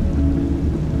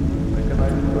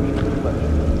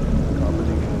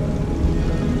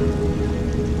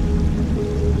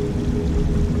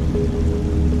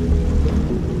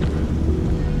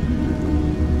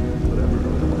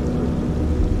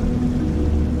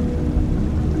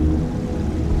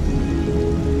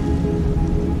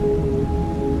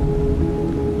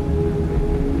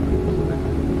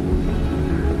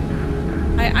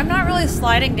 I'm not really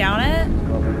sliding down it.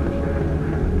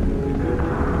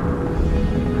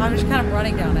 I'm just kind of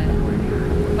running down it.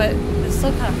 But it's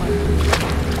still kind of fun.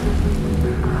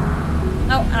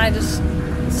 Oh, and I just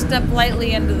step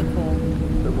lightly into the pool.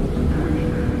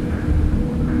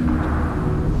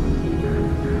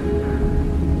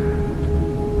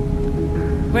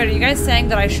 Wait, are you guys saying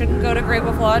that I shouldn't go to Great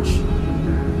Wolf Lodge?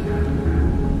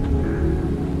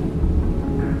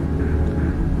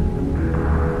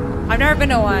 I've never been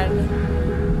to one.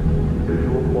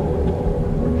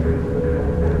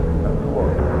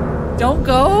 Don't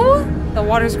go? The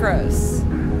water's gross.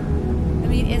 I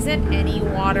mean, isn't any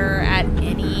water at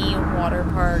any water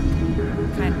park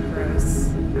kind of gross?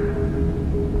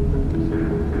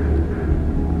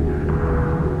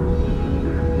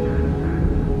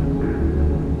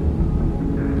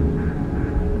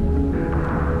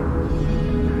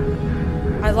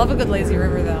 I love a good lazy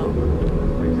river though.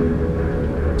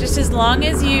 Just as long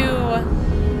as you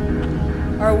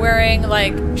are wearing,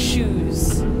 like,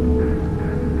 shoes.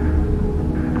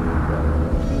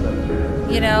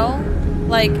 You know?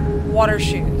 Like, water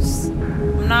shoes.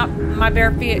 My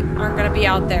bare feet aren't gonna be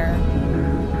out there.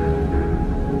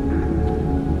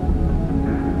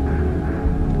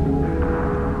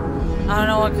 I don't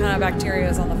know what kind of bacteria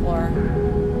is on the floor.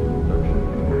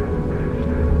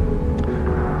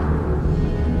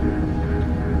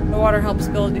 The water helps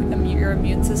build your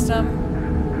immune system.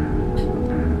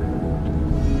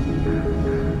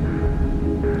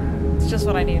 It's just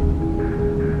what I need.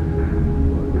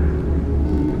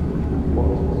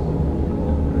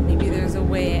 Maybe there's a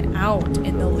way out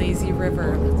in the lazy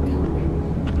river. Let's go.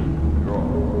 Oh.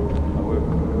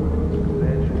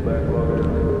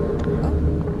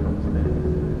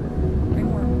 Bring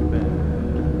more.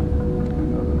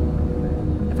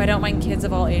 If I don't mind kids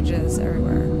of all ages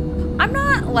everywhere. I'm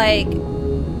not, like,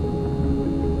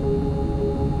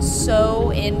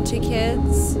 so into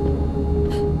kids.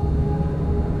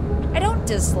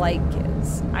 dislike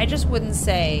kids. I just wouldn't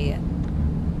say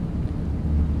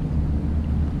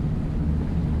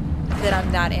that I'm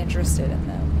not interested in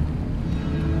them.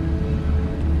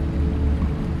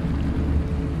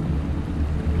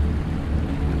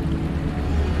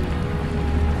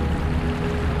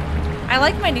 I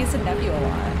like my niece and nephew a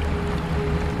lot.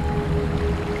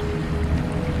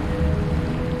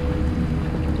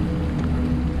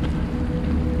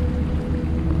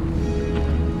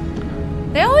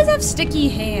 They always have sticky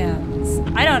hands.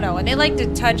 I don't know, and they like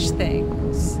to touch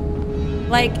things.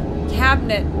 Like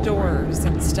cabinet doors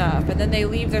and stuff, and then they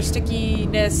leave their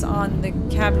stickiness on the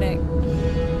cabinet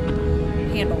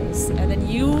handles. And then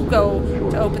you go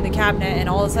to open the cabinet, and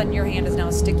all of a sudden your hand is now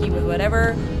sticky with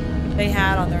whatever they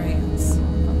had on their hands.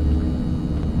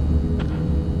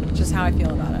 Just how I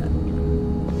feel about it.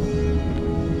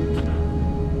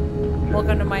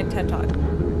 Welcome to my TED Talk.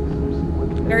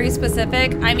 Very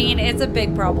specific. I mean, it's a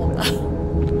big problem though.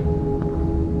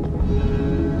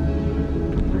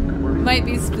 Might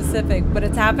be specific, but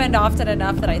it's happened often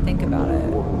enough that I think about it.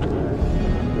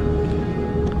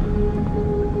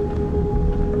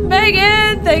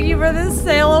 Megan, thank you for this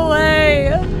sail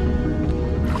away.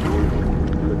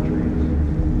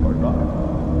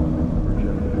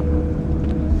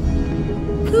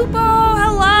 Kupo,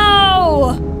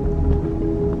 hello!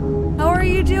 How are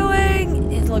you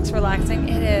doing? It looks relaxing.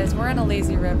 It is. We're in a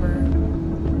lazy river.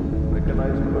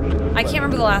 I can't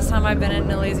remember the last time I've been in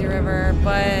a lazy river,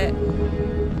 but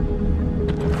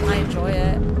I enjoy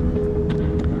it.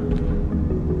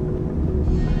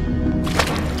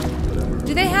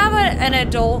 Do they have an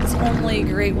adults-only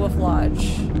Great Wolf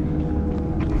Lodge?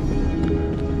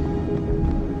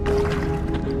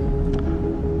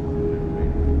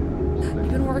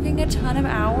 A ton of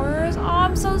hours? Oh,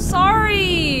 I'm so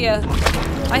sorry.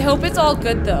 I hope it's all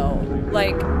good though.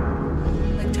 Like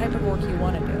type of work you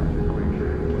want to do.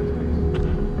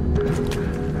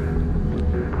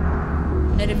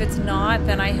 And if it's not,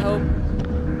 then I hope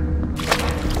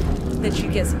that you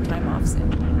get some time off soon.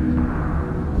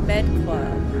 Med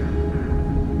Club.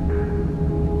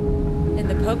 In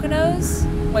the Poconos?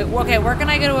 Wait, okay, where can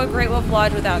I go to a Great Wolf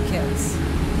Lodge without kids?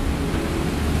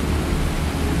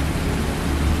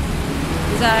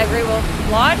 Is that a Great Wolf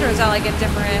Lodge, or is that like a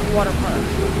different water park?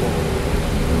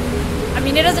 I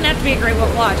mean, it doesn't have to be a Great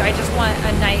Wolf Lodge. I just want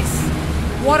a nice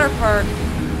water park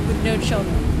with no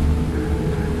children.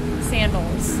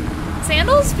 Sandals.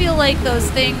 Sandals feel like those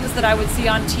things that I would see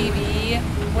on TV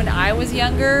when I was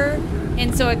younger,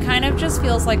 and so it kind of just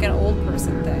feels like an old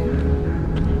person thing.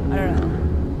 I don't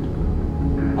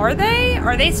know. Are they?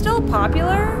 Are they still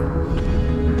popular?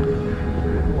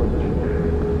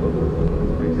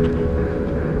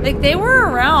 Like, they were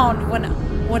around when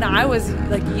I was,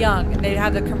 like, young, and they'd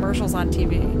have the commercials on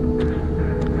TV.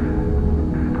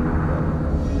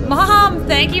 Mom,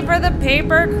 thank you for the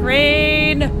paper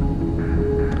crane! How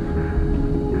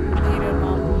you doing,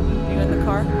 Mom? Are you in the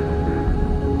car?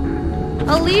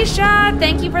 Alicia,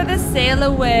 thank you for the sail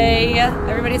away.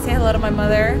 Everybody say hello to my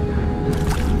mother.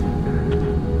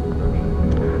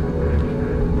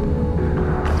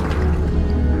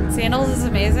 Sandals is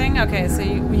amazing? Okay, so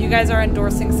you guys are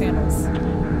endorsing sandals.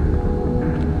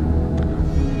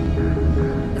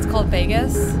 It's called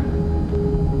Vegas?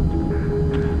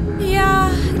 Yeah,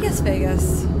 I guess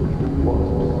Vegas. I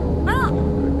don't...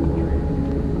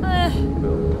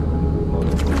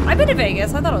 I've been to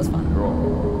Vegas. I thought it was fun.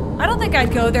 I don't think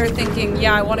I'd go there thinking,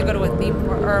 yeah, I want to go to a theme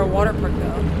park or a water park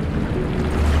though.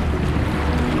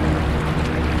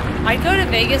 I'd go to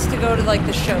Vegas to go to like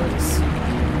the shows.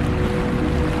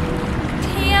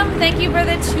 Thank you for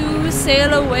the 2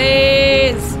 sail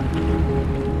aways.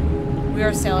 We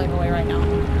are sailing away right now.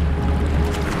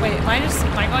 Wait, am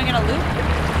I going in a loop?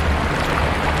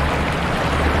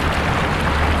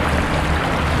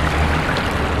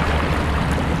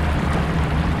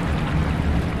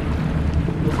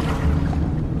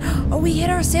 Oh, we hit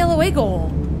our sail away goal.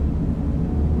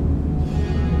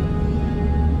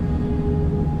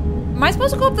 Am I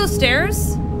supposed to go up those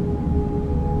stairs?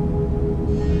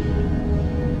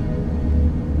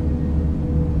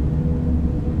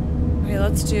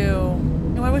 Let's do...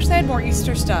 No, I wish they had more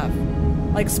Easter stuff.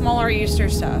 Like, smaller Easter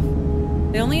stuff.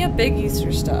 They only have big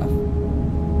Easter stuff.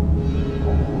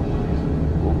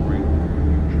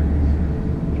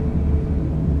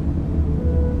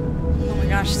 Oh my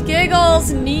gosh.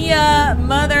 Skiggles, Nia,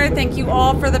 Mother, thank you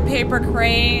all for the paper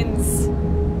cranes.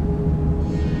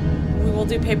 We will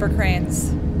do paper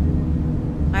cranes.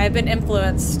 I have been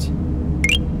influenced.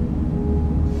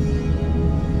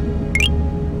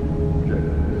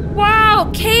 Wow,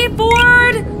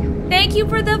 K-Board! Thank you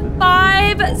for the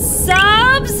 5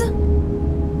 subs!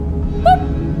 Boop.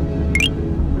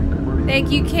 Thank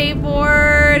you,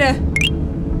 K-Board.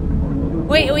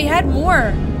 Wait, we had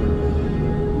more.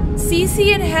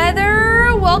 Cece and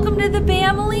Heather, welcome to the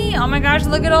family. Oh my gosh,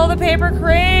 look at all the paper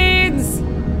cranes.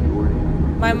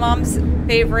 My mom's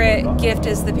favorite gift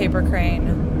is the paper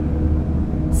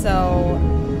crane. So,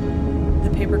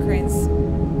 the paper cranes are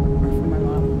for my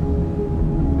mom.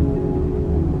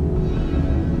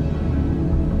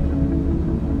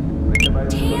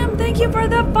 Damn, thank you for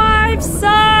the 5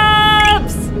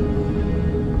 subs!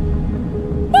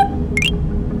 Whoop.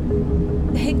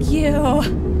 Thank you.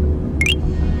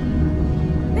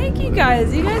 Thank you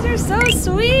guys. You guys are so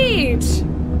sweet.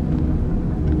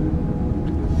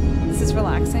 This is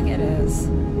relaxing. It is.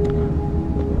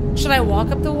 Should I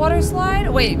walk up the water slide?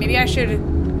 Wait, maybe I should.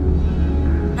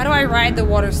 How do I ride the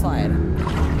water slide?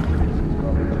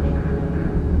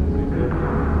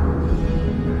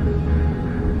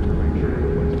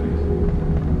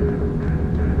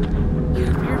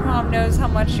 Your mom knows how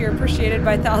much you're appreciated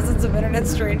by thousands of internet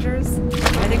strangers.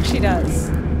 I think she does.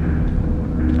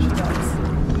 She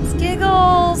does.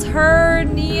 Skiggles, her,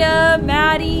 Nia,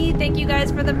 Maddie, thank you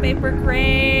guys for the paper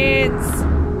cranes.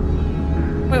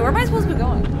 Wait, where am I supposed to be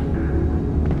going?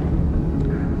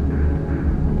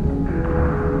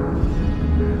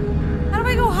 How do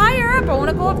I go higher up? I want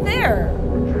to go up there.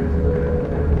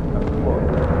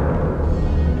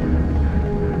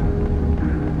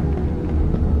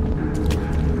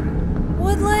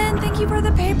 Woodland, thank you for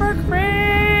the paper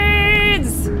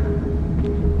cranes.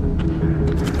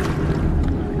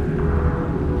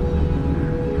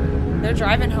 They're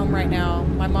driving home right now.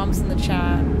 My mom's in the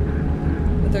chat.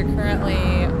 But they're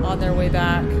currently on their way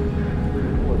back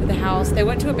to the house. They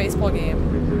went to a baseball game.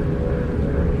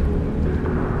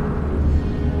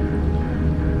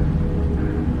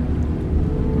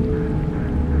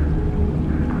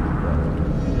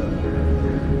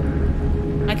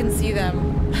 I can see them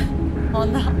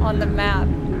on the map.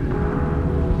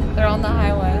 They're on the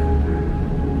highway.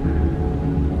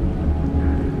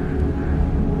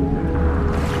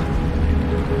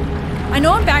 I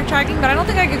know I'm backtracking, but I don't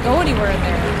think I could go anywhere in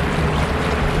there.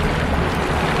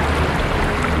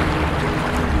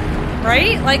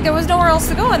 Right? Like, there was nowhere else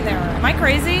to go in there. Am I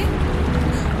crazy?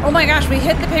 Oh my gosh, we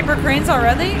hit the paper cranes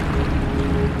already?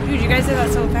 Dude, you guys did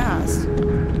that so fast.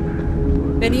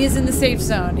 Benny is in the safe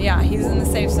zone. Yeah, he's in the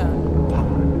safe zone.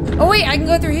 Oh wait, I can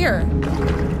go through here.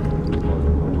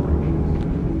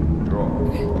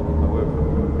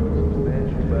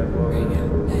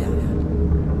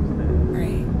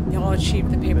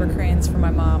 Achieve the paper cranes for my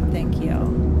mom. Thank you.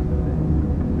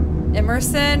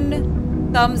 Emerson,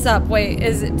 thumbs up. Wait,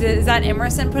 is that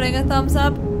Emerson putting a thumbs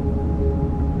up?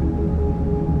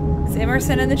 Is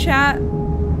Emerson in the chat?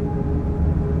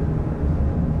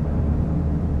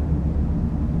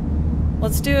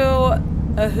 Let's do a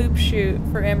hoop shoot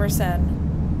for Emerson.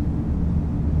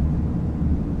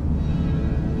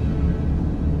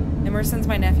 Emerson's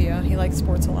my nephew. He likes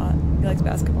sports a lot. He likes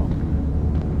basketball.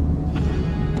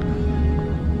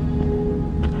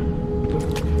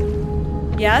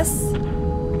 Yes?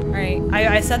 Alright,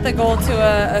 I set the goal to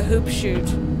a hoop shoot.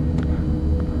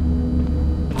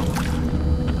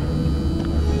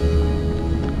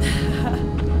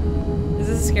 Is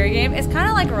this a scary game? It's kind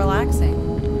of like relaxing.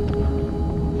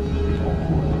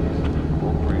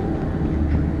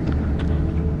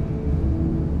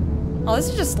 Oh, this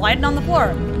is just sliding on the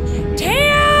floor.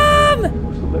 Tam!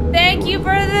 Thank you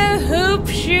for the hoop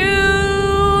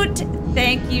shoot!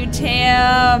 Thank you,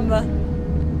 Tam.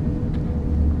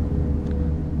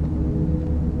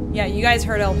 Yeah, you guys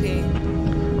heard LP.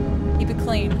 Keep it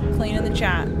clean. Clean in the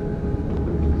chat.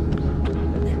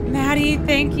 Maddie,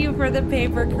 thank you for the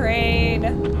paper crane.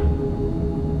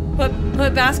 Put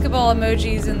basketball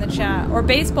emojis in the chat. Or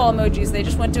baseball emojis. They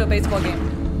just went to a baseball game.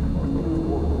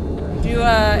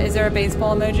 Is there a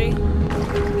baseball emoji?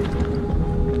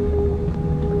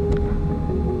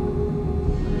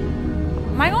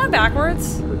 Am I going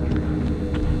backwards?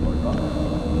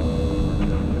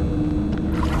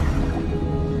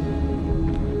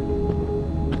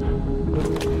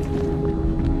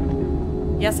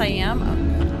 Yes, I am. Oh.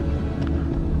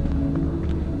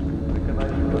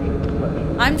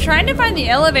 I'm trying to find the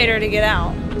elevator to get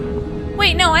out.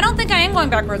 Wait, no, I don't think I am going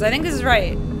backwards. I think this is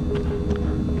right.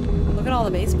 Look at all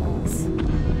the baseballs.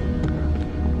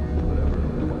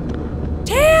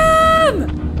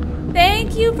 Tam!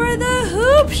 Thank you for the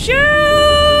hoop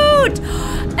shoot!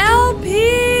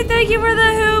 LP, thank you for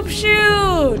the hoop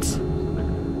shoot!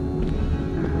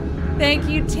 Thank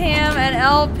you, Tam and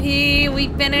LP. We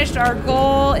finished our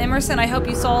goal. Emerson, I hope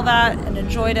you saw that and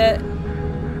enjoyed it.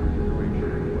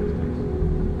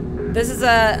 This is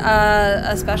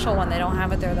a special one. They don't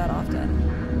have it there that often.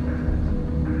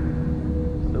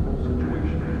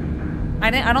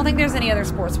 I don't think there's any other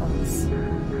sports ones.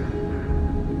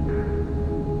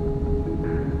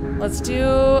 Let's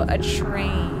do a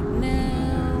train.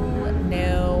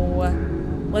 No.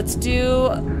 Let's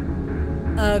do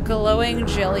a glowing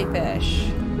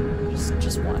jellyfish.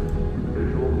 Just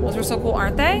one. Those are so cool,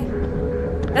 aren't they?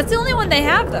 That's the only one they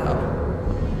have, though.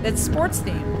 That's sports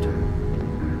themed.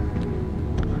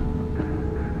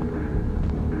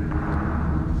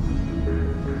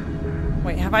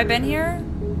 Wait, have I been here?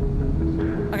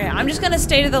 Okay, I'm just gonna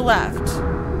stay to the left.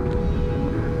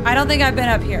 I don't think I've been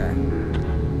up here.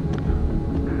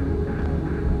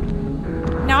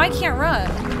 Now I can't run.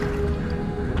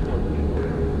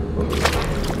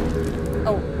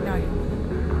 Oh, now you.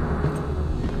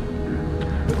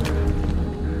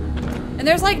 And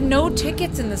there's like no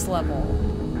tickets in this level.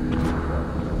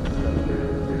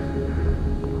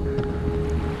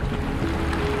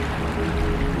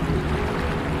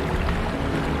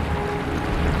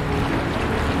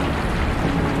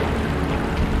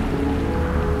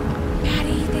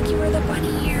 Maddie, thank you for the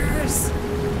bunny ears.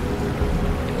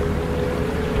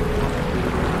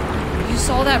 You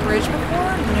saw that bridge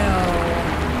before? No.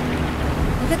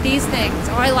 Look at these things.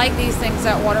 Oh, I like these things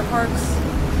at water parks.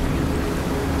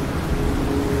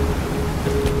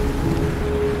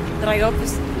 Did I go up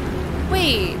this?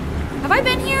 Wait, have I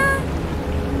been here?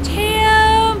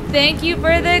 Tam, thank you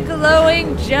for the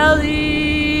glowing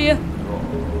jelly.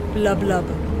 Blub blub.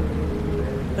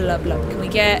 Blub blub. Can we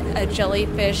get a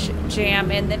jellyfish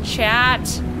jam in the chat?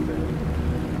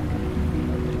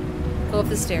 Go up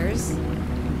the stairs.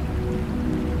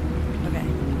 Okay.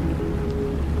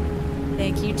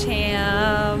 Thank you,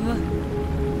 Tam.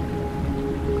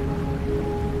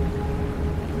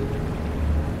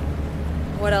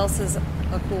 What else is a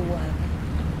cool one?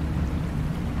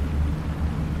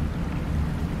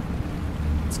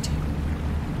 Let's do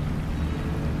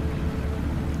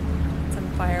some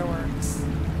fireworks.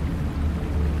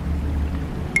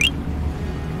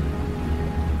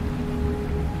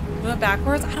 We went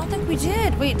backwards? I don't think we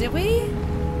did. Wait, did we?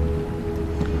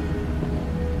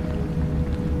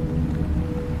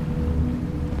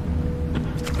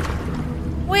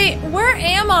 Wait, where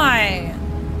am I?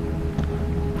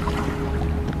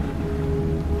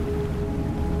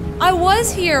 I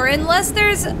was here, unless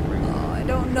there's... Oh, I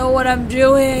don't know what I'm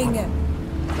doing.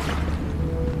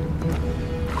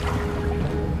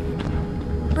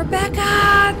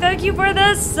 Rebecca, thank you for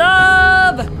the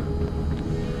sub.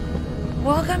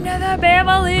 Welcome to the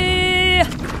family.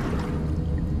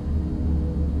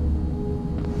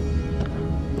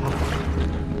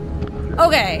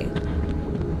 Okay.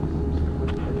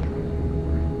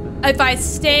 If I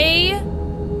stay...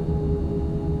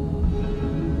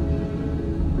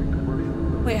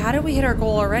 Wait, how did we hit our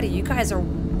goal already? You guys are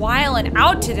wilding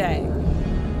out today.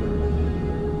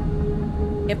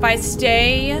 If I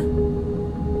stay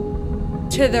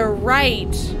to the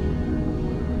right.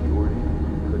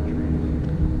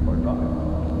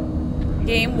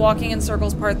 Game Walking in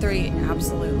Circles Part 3.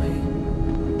 Absolutely.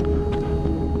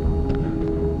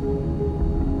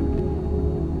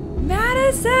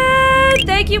 Madison!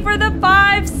 Thank you for the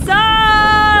 5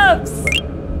 subs!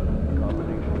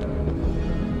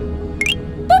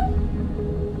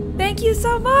 Thank you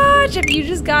so much! If you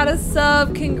just got a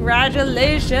sub,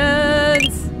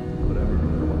 congratulations!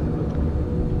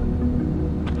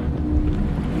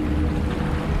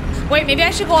 Wait, maybe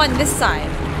I should go on this side.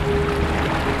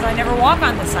 Because I never walk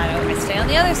on this side. I stay on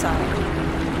the other side.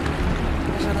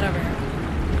 There's nothing over here.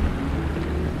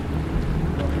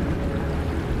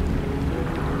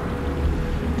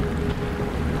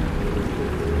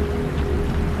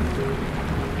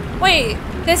 Wait,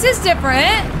 this is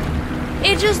different.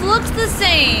 It just looks the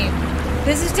same.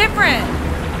 This is different.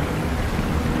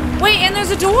 Wait, and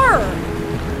there's a door.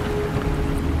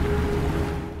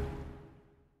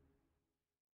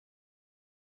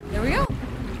 There we go.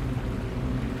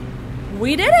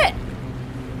 We did it.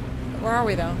 Where are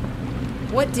we though?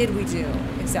 What did we do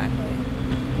exactly?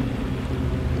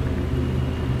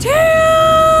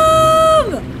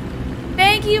 Tim!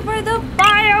 Thank you for the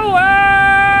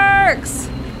fireworks.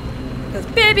 Cause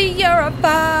baby, you're a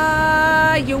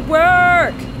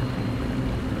firework.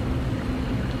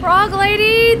 Frog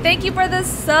Lady, thank you for the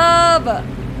sub.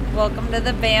 Welcome to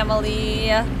the family.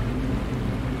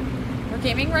 We're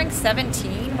gaming rank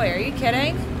 17. Wait, are you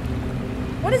kidding?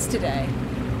 What is today?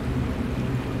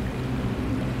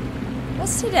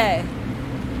 What's today?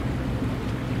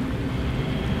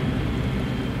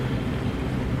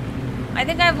 I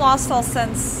think I've lost all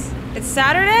sense. It's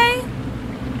Saturday?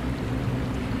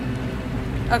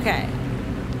 Okay.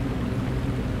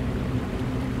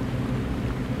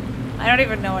 I don't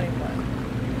even know anymore.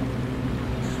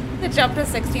 The jump to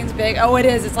 16 is big. Oh, it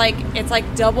is. It's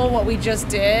like double what we just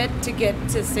did to get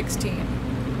to 16.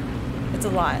 It's a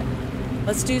lot.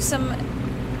 Let's do some.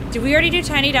 Did we already do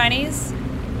Tiny Dinies?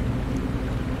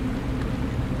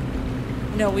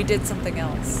 No, we did something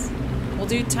else. We'll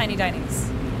do Tiny Dinies.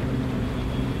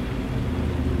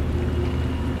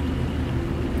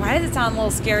 Why does it sound a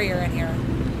little scarier in here?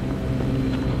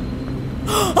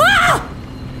 Ah!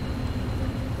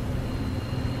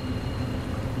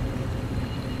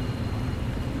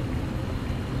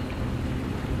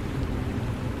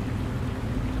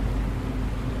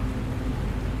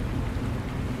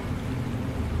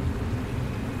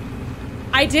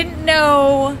 I didn't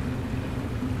know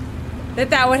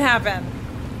that would happen.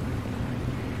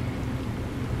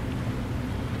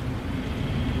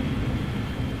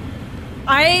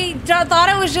 I thought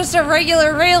it was just a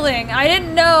regular railing. I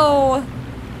didn't know.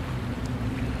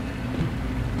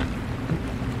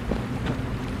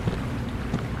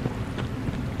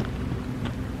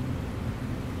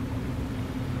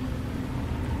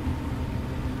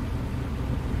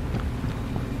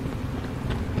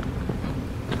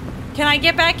 Can I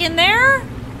get back in there?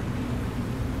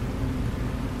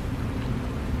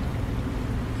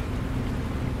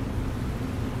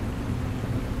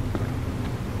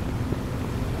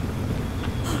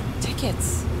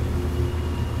 Tickets.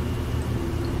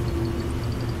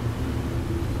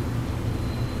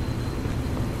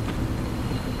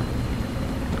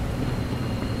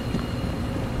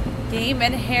 Game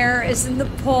and hair is in the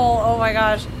pole. Oh my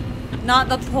gosh. Not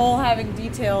the pole having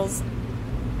details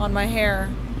on my hair.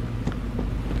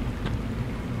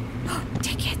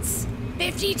 Tickets!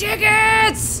 50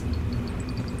 tickets!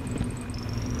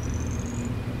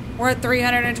 We're at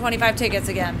 325 tickets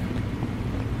again.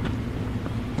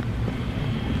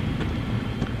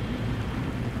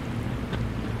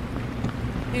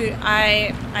 Dude,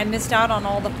 I missed out on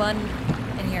all the fun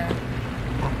in here.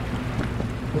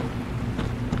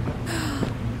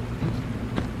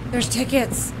 There's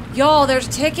tickets. Y'all, there's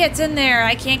tickets in there.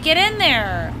 I can't get in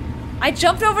there. I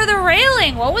jumped over the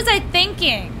railing. What was I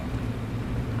thinking?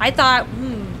 I thought,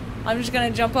 I'm just gonna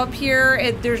jump up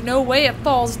here. There's no way it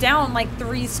falls down like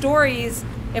 3 stories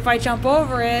if I jump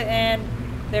over it, and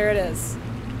there it is.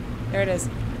 There it is.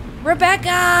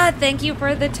 Rebecca, thank you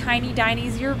for the Tiny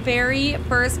Dinies, your very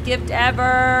first gift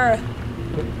ever.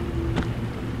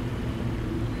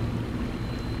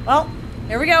 Well,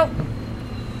 here we go.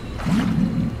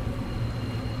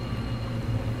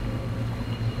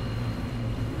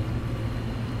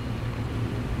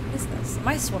 What is this? Am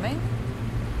I swimming?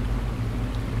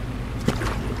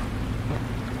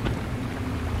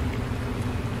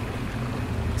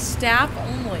 Staff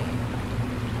only.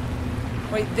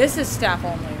 Wait, this is staff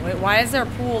only. Wait, why is there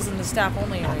pools in the staff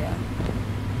only area?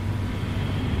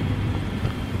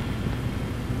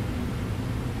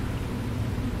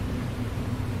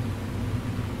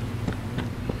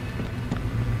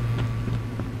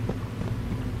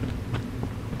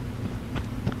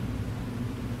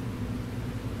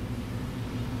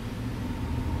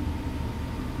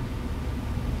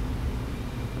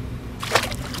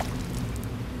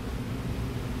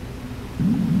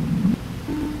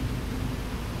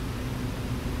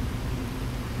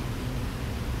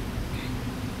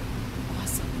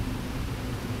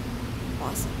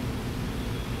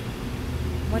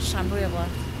 How much time do we have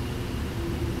left?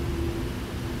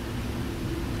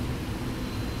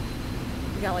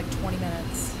 We got like 20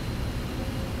 minutes.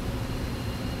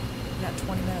 We got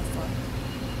 20 minutes left.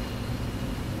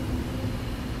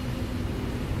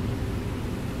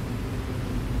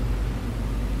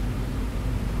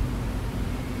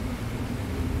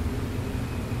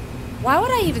 Why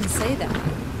would I even say that?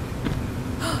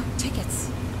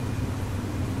 Tickets.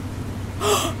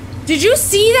 Did you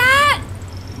see that?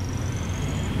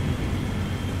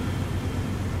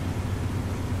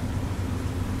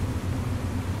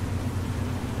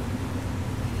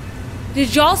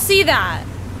 Did y'all see that?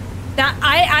 That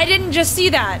I didn't just see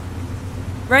that.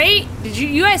 Right? Did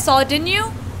you guys saw it, didn't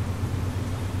you?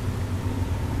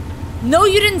 No,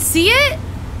 you didn't see it?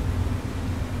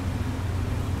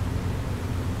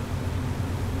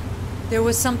 There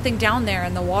was something down there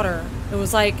in the water. It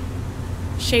was like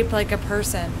shaped like a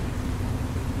person.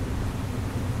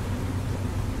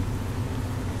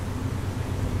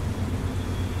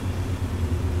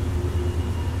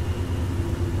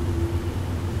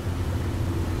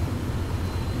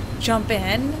 Jump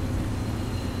in.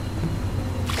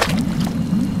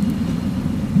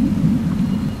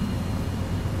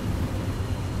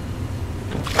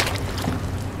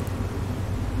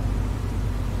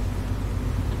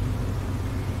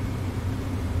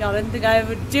 Y'all didn't think I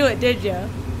would do it, did you?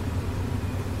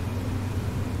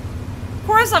 Of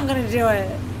course I'm gonna do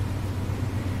it.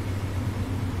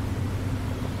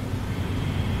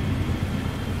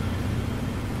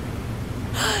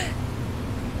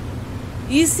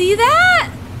 You see that?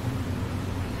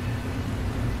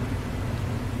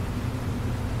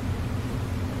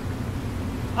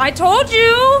 I told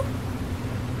you.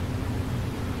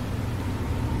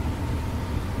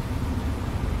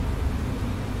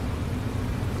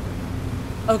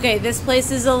 Okay, this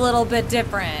place is a little bit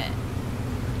different.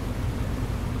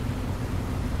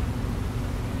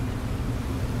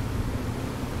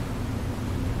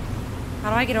 How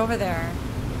do I get over there?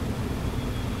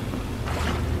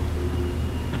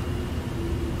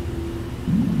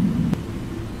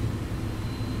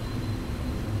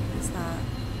 What's that?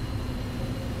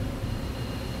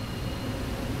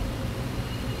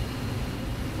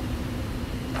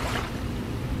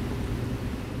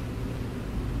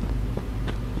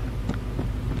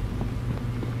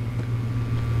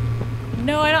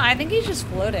 No, I don't. I think he's just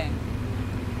floating.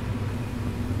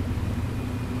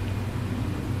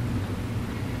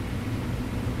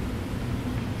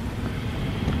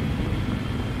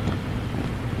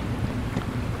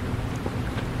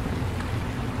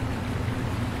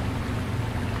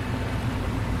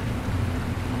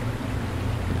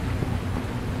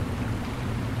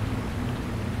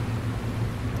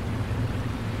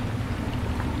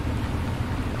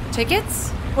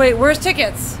 Tickets? Wait, where's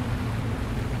tickets?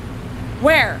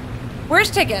 Where? Where's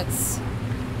tickets?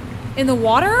 In the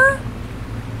water?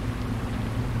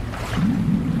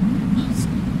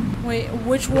 Wait,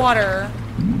 which water?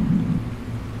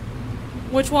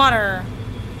 Which water?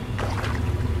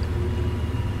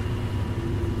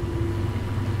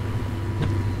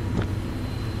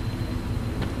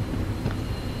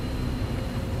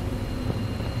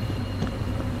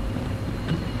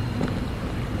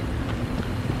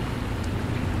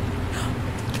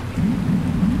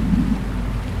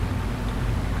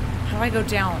 How do I go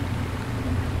down?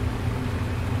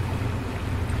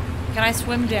 Can I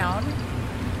swim down?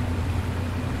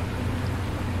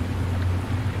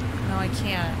 No, I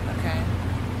can't. Okay.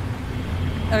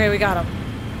 Okay, we got him.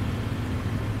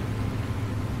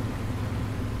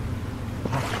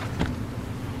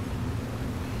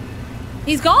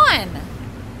 He's gone!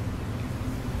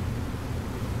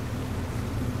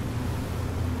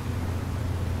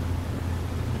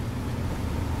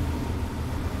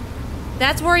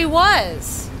 That's where he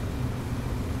was.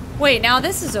 Wait, now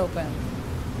this is open.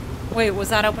 Wait, was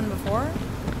that open before?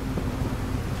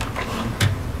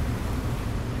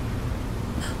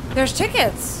 There's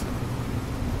tickets.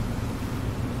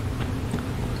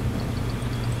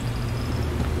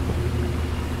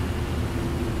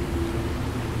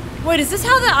 Wait, is this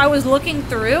how that I was looking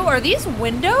through? Are these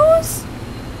windows?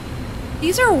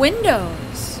 These are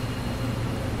windows.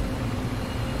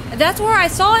 That's where I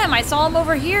saw him. I saw him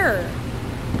over here.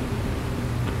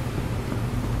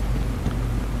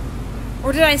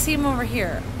 Or did I see him over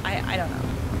here? I don't know.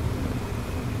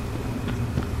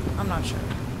 I'm not sure.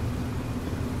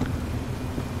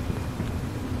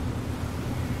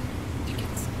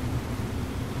 Tickets.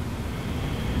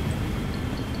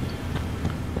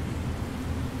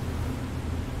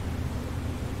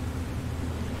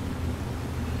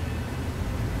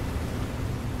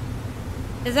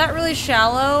 Is that really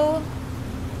shallow?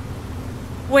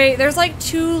 Wait, there's like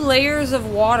 2 layers of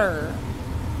water.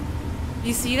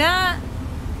 You see that?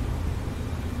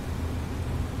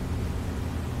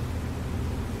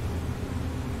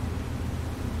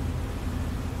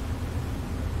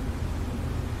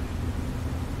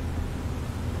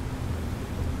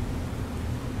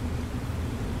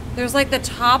 There's like the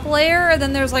top layer, and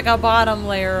then there's like a bottom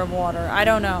layer of water. I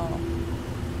don't know.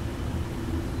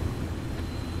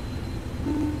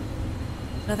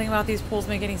 Nothing about these pools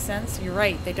make any sense. You're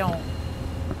right, they don't.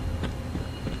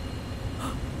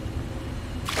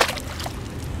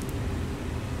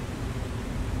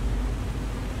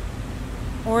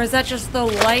 Or is that just the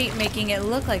light making it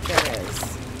look like there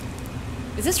is?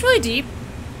 Is this really deep?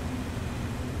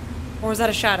 Or is that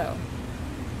a shadow?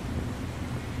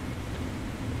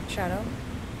 Shadow?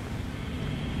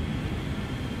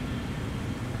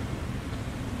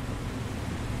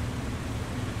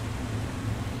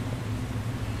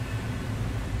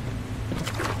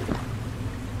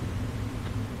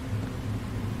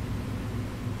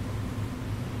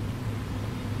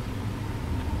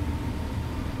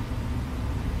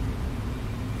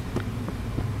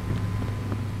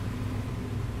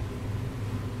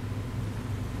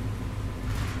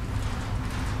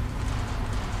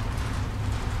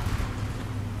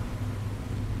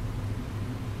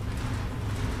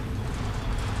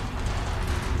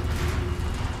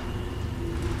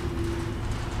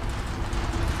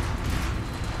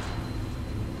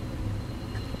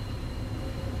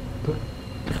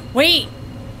 Wait!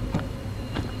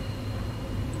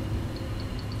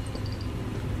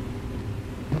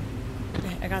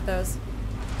 Okay, I got those.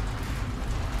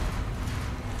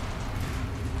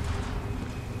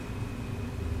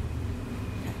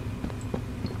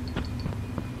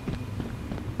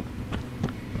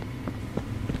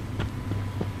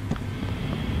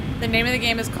 The name of the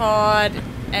game is called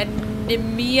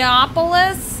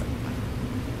Anemoiapolis.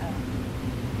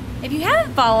 If you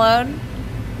haven't followed,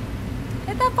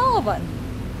 hit that follow button.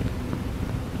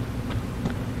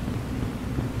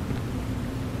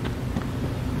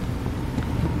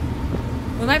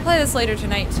 We might play this later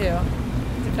tonight too,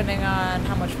 depending on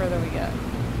how much further we get.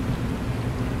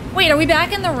 Wait, are we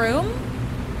back in the room?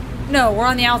 No, we're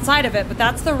on the outside of it, but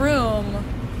that's the room,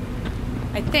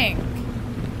 I think.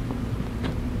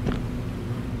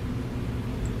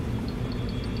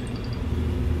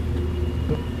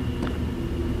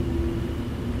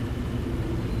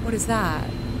 What is that?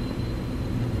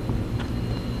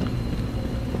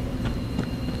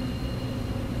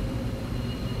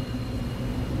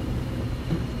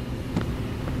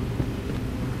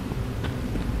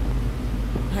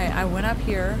 Okay, I went up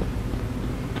here.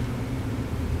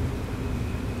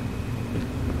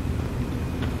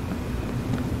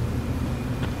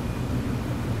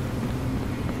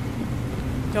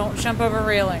 Don't jump over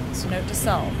railings. Note to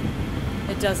self.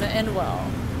 It doesn't end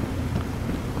well.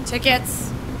 Tickets.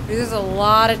 There's a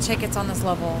lot of tickets on this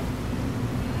level.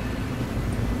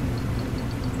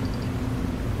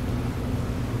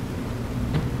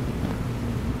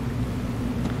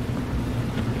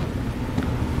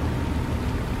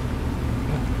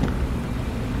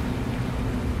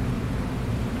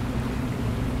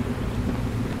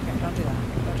 Okay, don't do that.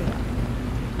 Don't do that.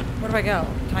 Where do I go?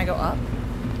 Can I go up?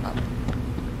 Up.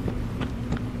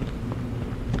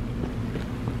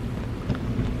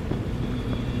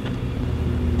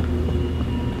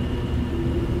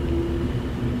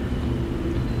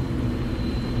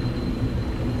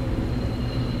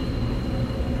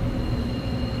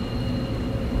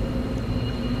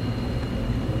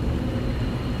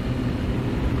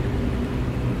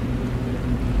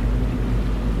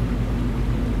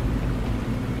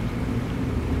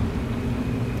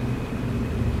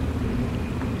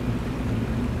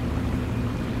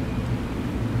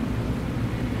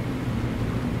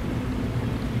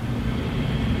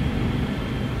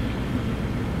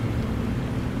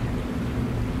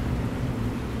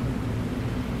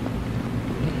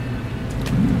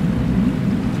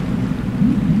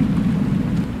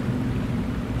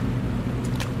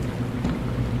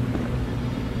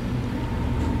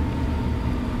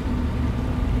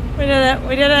 We did it.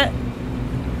 We did it.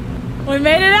 We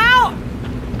made it out.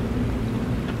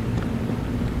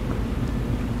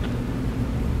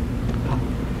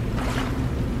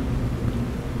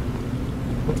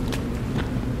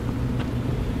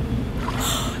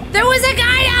 There was a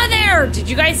guy down there. Did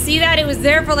you guys see that? It was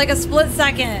there for like a split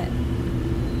second.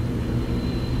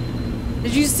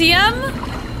 Did you see him?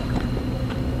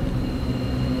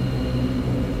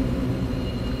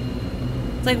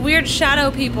 It's like weird shadow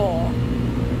people.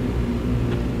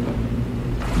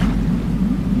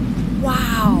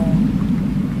 Wow.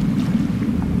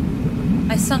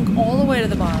 I sunk all the way to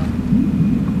the bottom.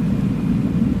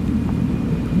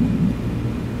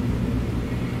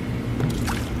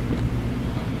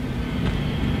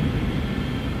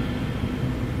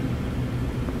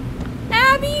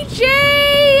 Abby J!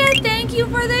 Thank you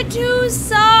for the 2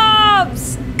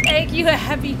 subs! Thank you,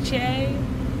 Abby J.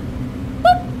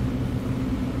 Boop.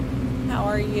 How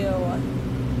are you?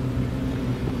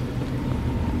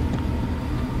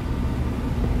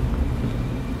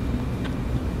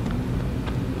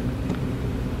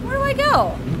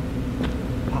 Go.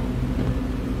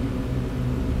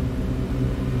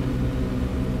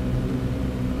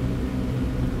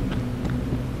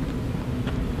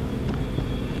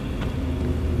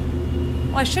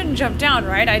 Well, I shouldn't jump down,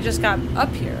 right? I just got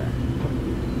up here.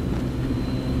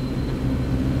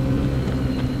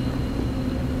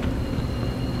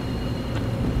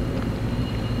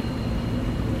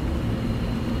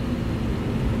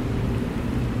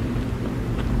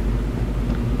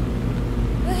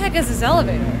 Is this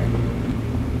elevator?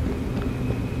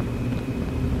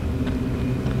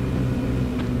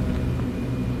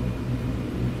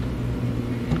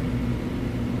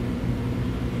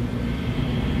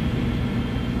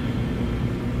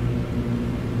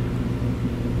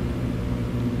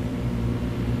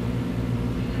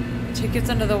 Tickets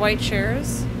under the white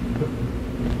chairs?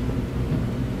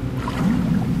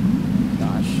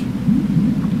 Gosh.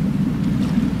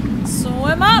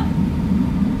 Swim up!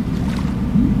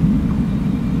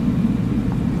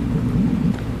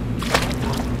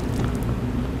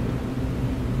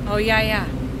 yeah, yeah.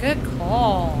 Good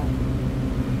call.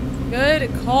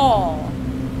 Good call.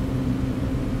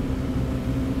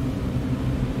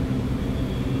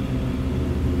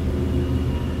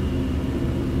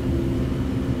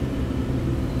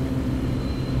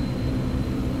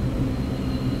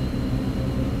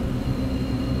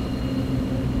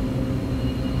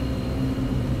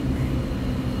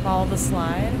 Follow the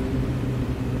slide.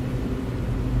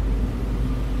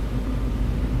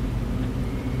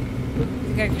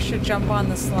 I think I should jump on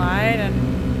the slide and...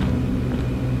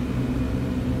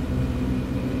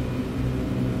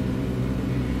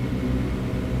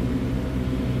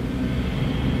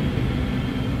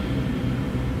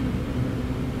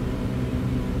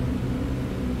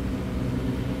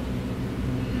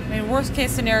 I mean, worst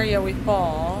case scenario, we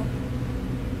fall.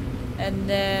 And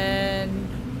then...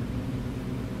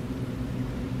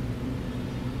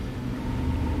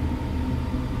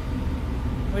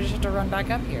 we just have to run back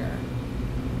up here.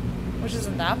 Which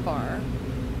isn't that far.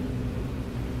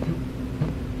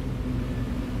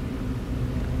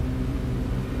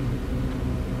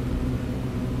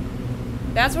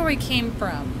 That's where we came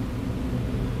from.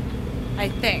 I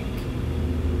think.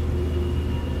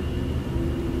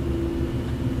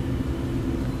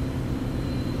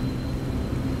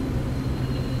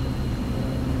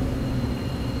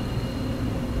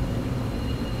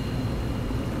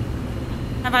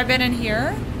 Have I been in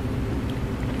here?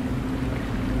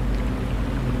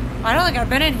 I don't think I've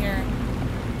been in here.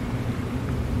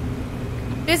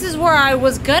 This is where I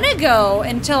was gonna go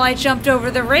until I jumped over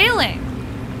the railing.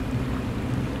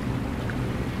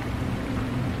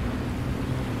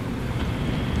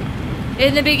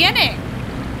 In the beginning.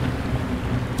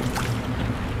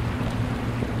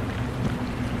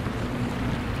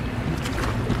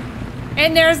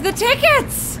 And there's the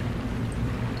tickets!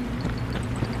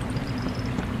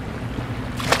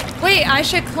 Wait, I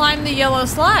should climb the yellow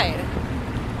slide.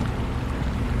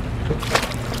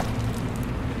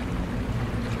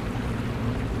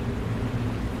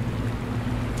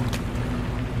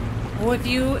 Well, if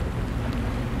you...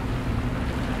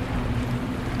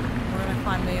 we're gonna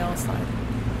climb the yellow slide.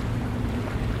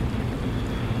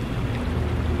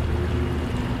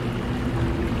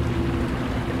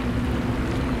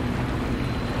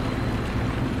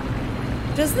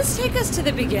 Does this take us to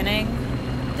the beginning?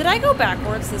 Did I go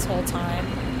backwards this whole time?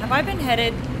 Have I been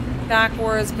headed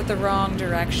backwards but the wrong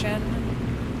direction?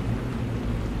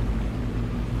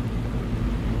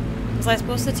 Was I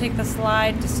supposed to take the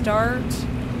slide to start?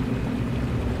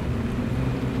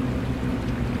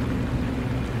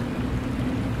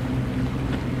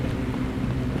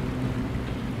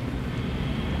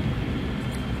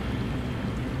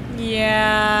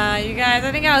 Yeah, you guys,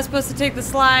 I think I was supposed to take the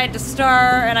slide to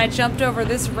start and I jumped over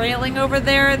this railing over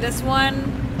there, this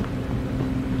one.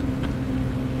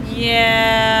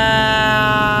 Yeah,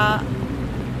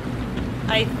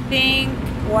 I think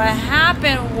what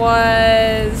happened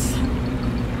was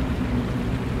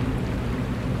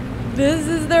this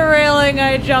is the railing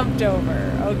I jumped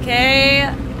over, okay?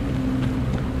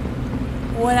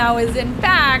 When I was in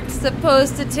fact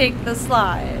supposed to take the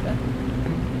slide.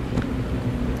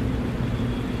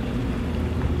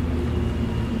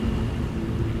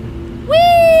 Whee!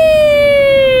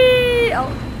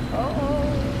 Oh, oh,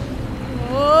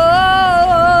 oh.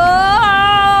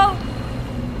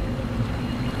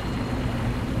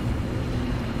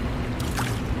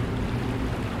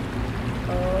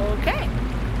 Okay.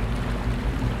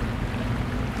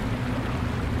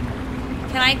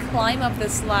 Can I climb up the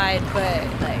slide, but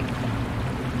like...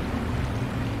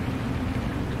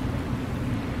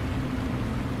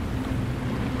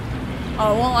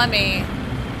 oh, it won't let me.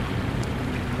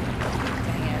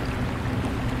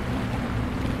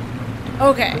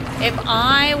 Okay, if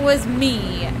I was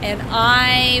me and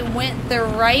I went the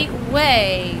right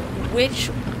way, which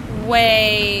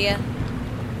way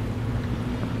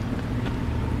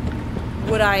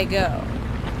would I go?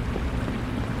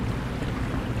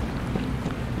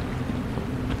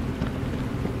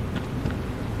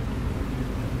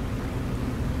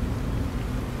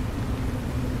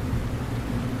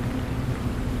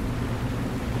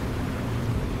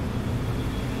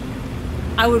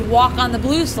 I would walk on the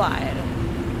blue slide.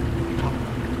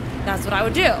 That's what I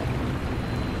would do.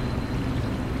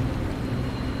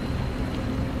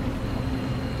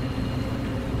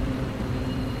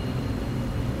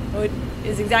 Which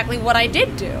is exactly what I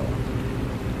did do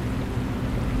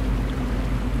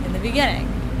in the beginning.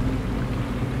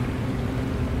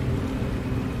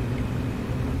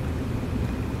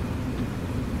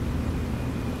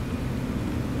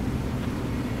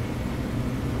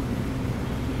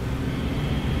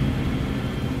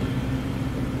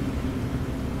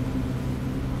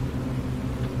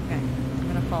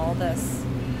 this.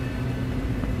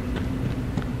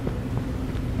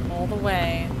 All the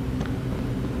way.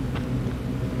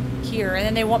 Here, and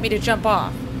then they want me to jump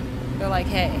off. They're like,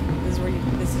 hey, this is where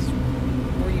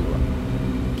you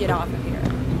get off of here.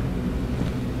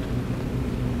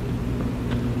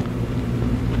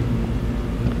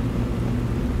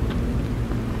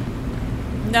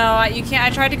 No, you can't. I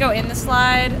tried to go in the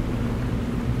slide.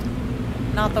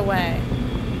 Not the way.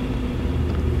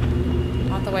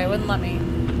 Not the way. It wouldn't let me.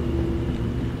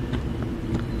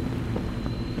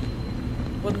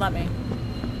 Wouldn't let me.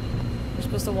 You're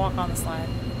supposed to walk on the slide.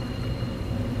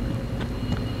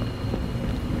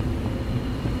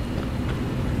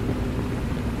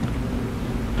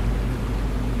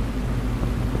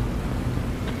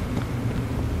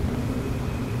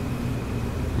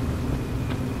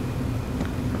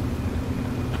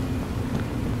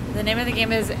 The name of the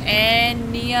game is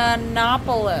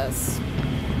Anemoiapolis.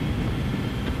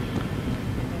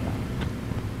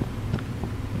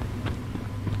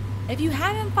 If you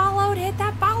haven't followed, hit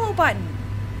that follow button.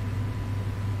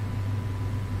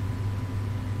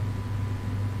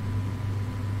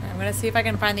 I'm gonna see if I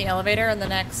can find the elevator in the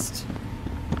next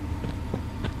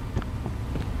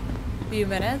few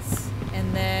minutes,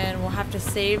 and then we'll have to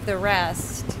save the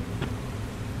rest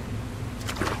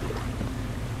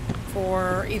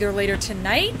for either later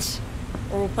tonight,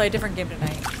 or we'll play a different game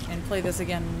tonight and play this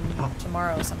again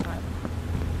tomorrow sometime.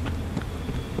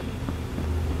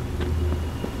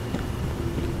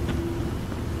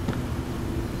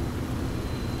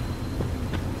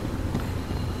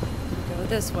 Go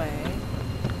this way.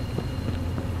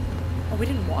 Oh, we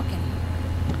didn't walk anywhere.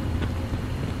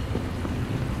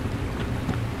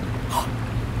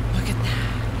 Look at that.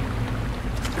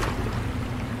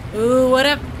 Ooh, what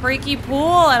a freaky pool.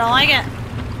 I don't like it.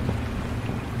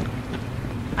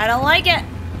 I don't like it.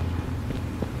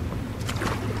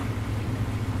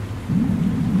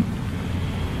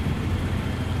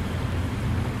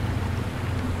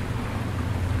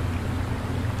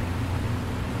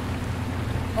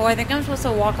 Oh, I think I'm supposed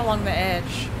to walk along the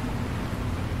edge.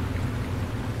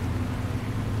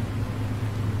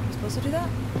 Am I supposed to do that?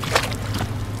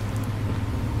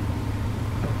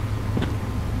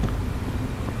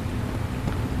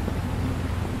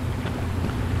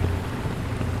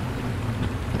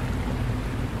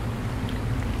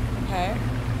 Okay.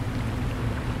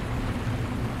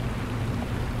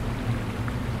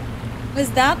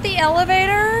 Was that the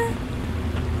elevator?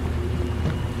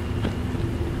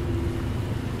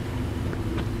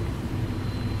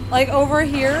 Like over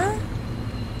here?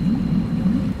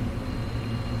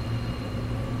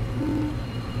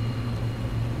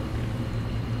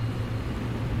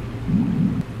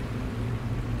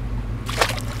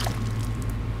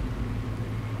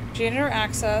 Janitor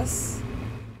access.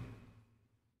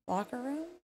 Locker room?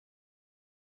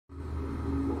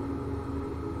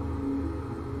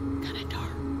 Kinda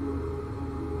dark.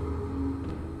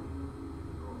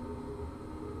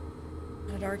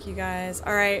 Kinda dark, you guys.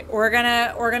 Alright, we're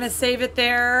gonna save it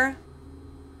there.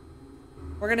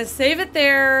 We're gonna save it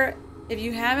there. If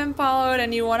you haven't followed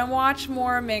and you wanna watch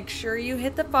more, make sure you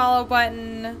hit the follow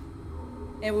button.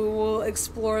 And we will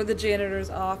explore the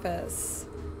janitor's office.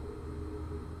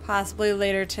 Possibly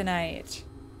later tonight.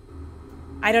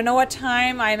 I don't know what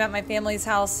time. I'm at my family's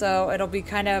house, so it'll be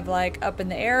kind of like up in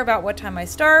the air about what time I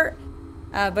start.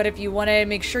 But if you want to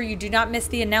make sure you do not miss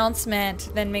the announcement,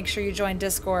 then make sure you join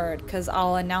Discord, because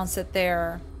I'll announce it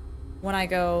there when I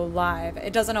go live.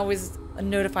 It doesn't always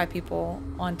notify people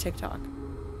on TikTok.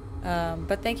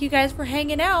 But thank you guys for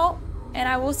hanging out, and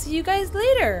I will see you guys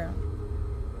later.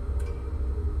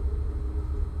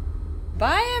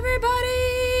 Bye,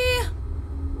 everybody!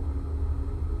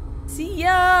 See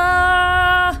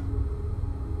ya!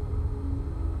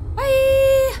 Bye!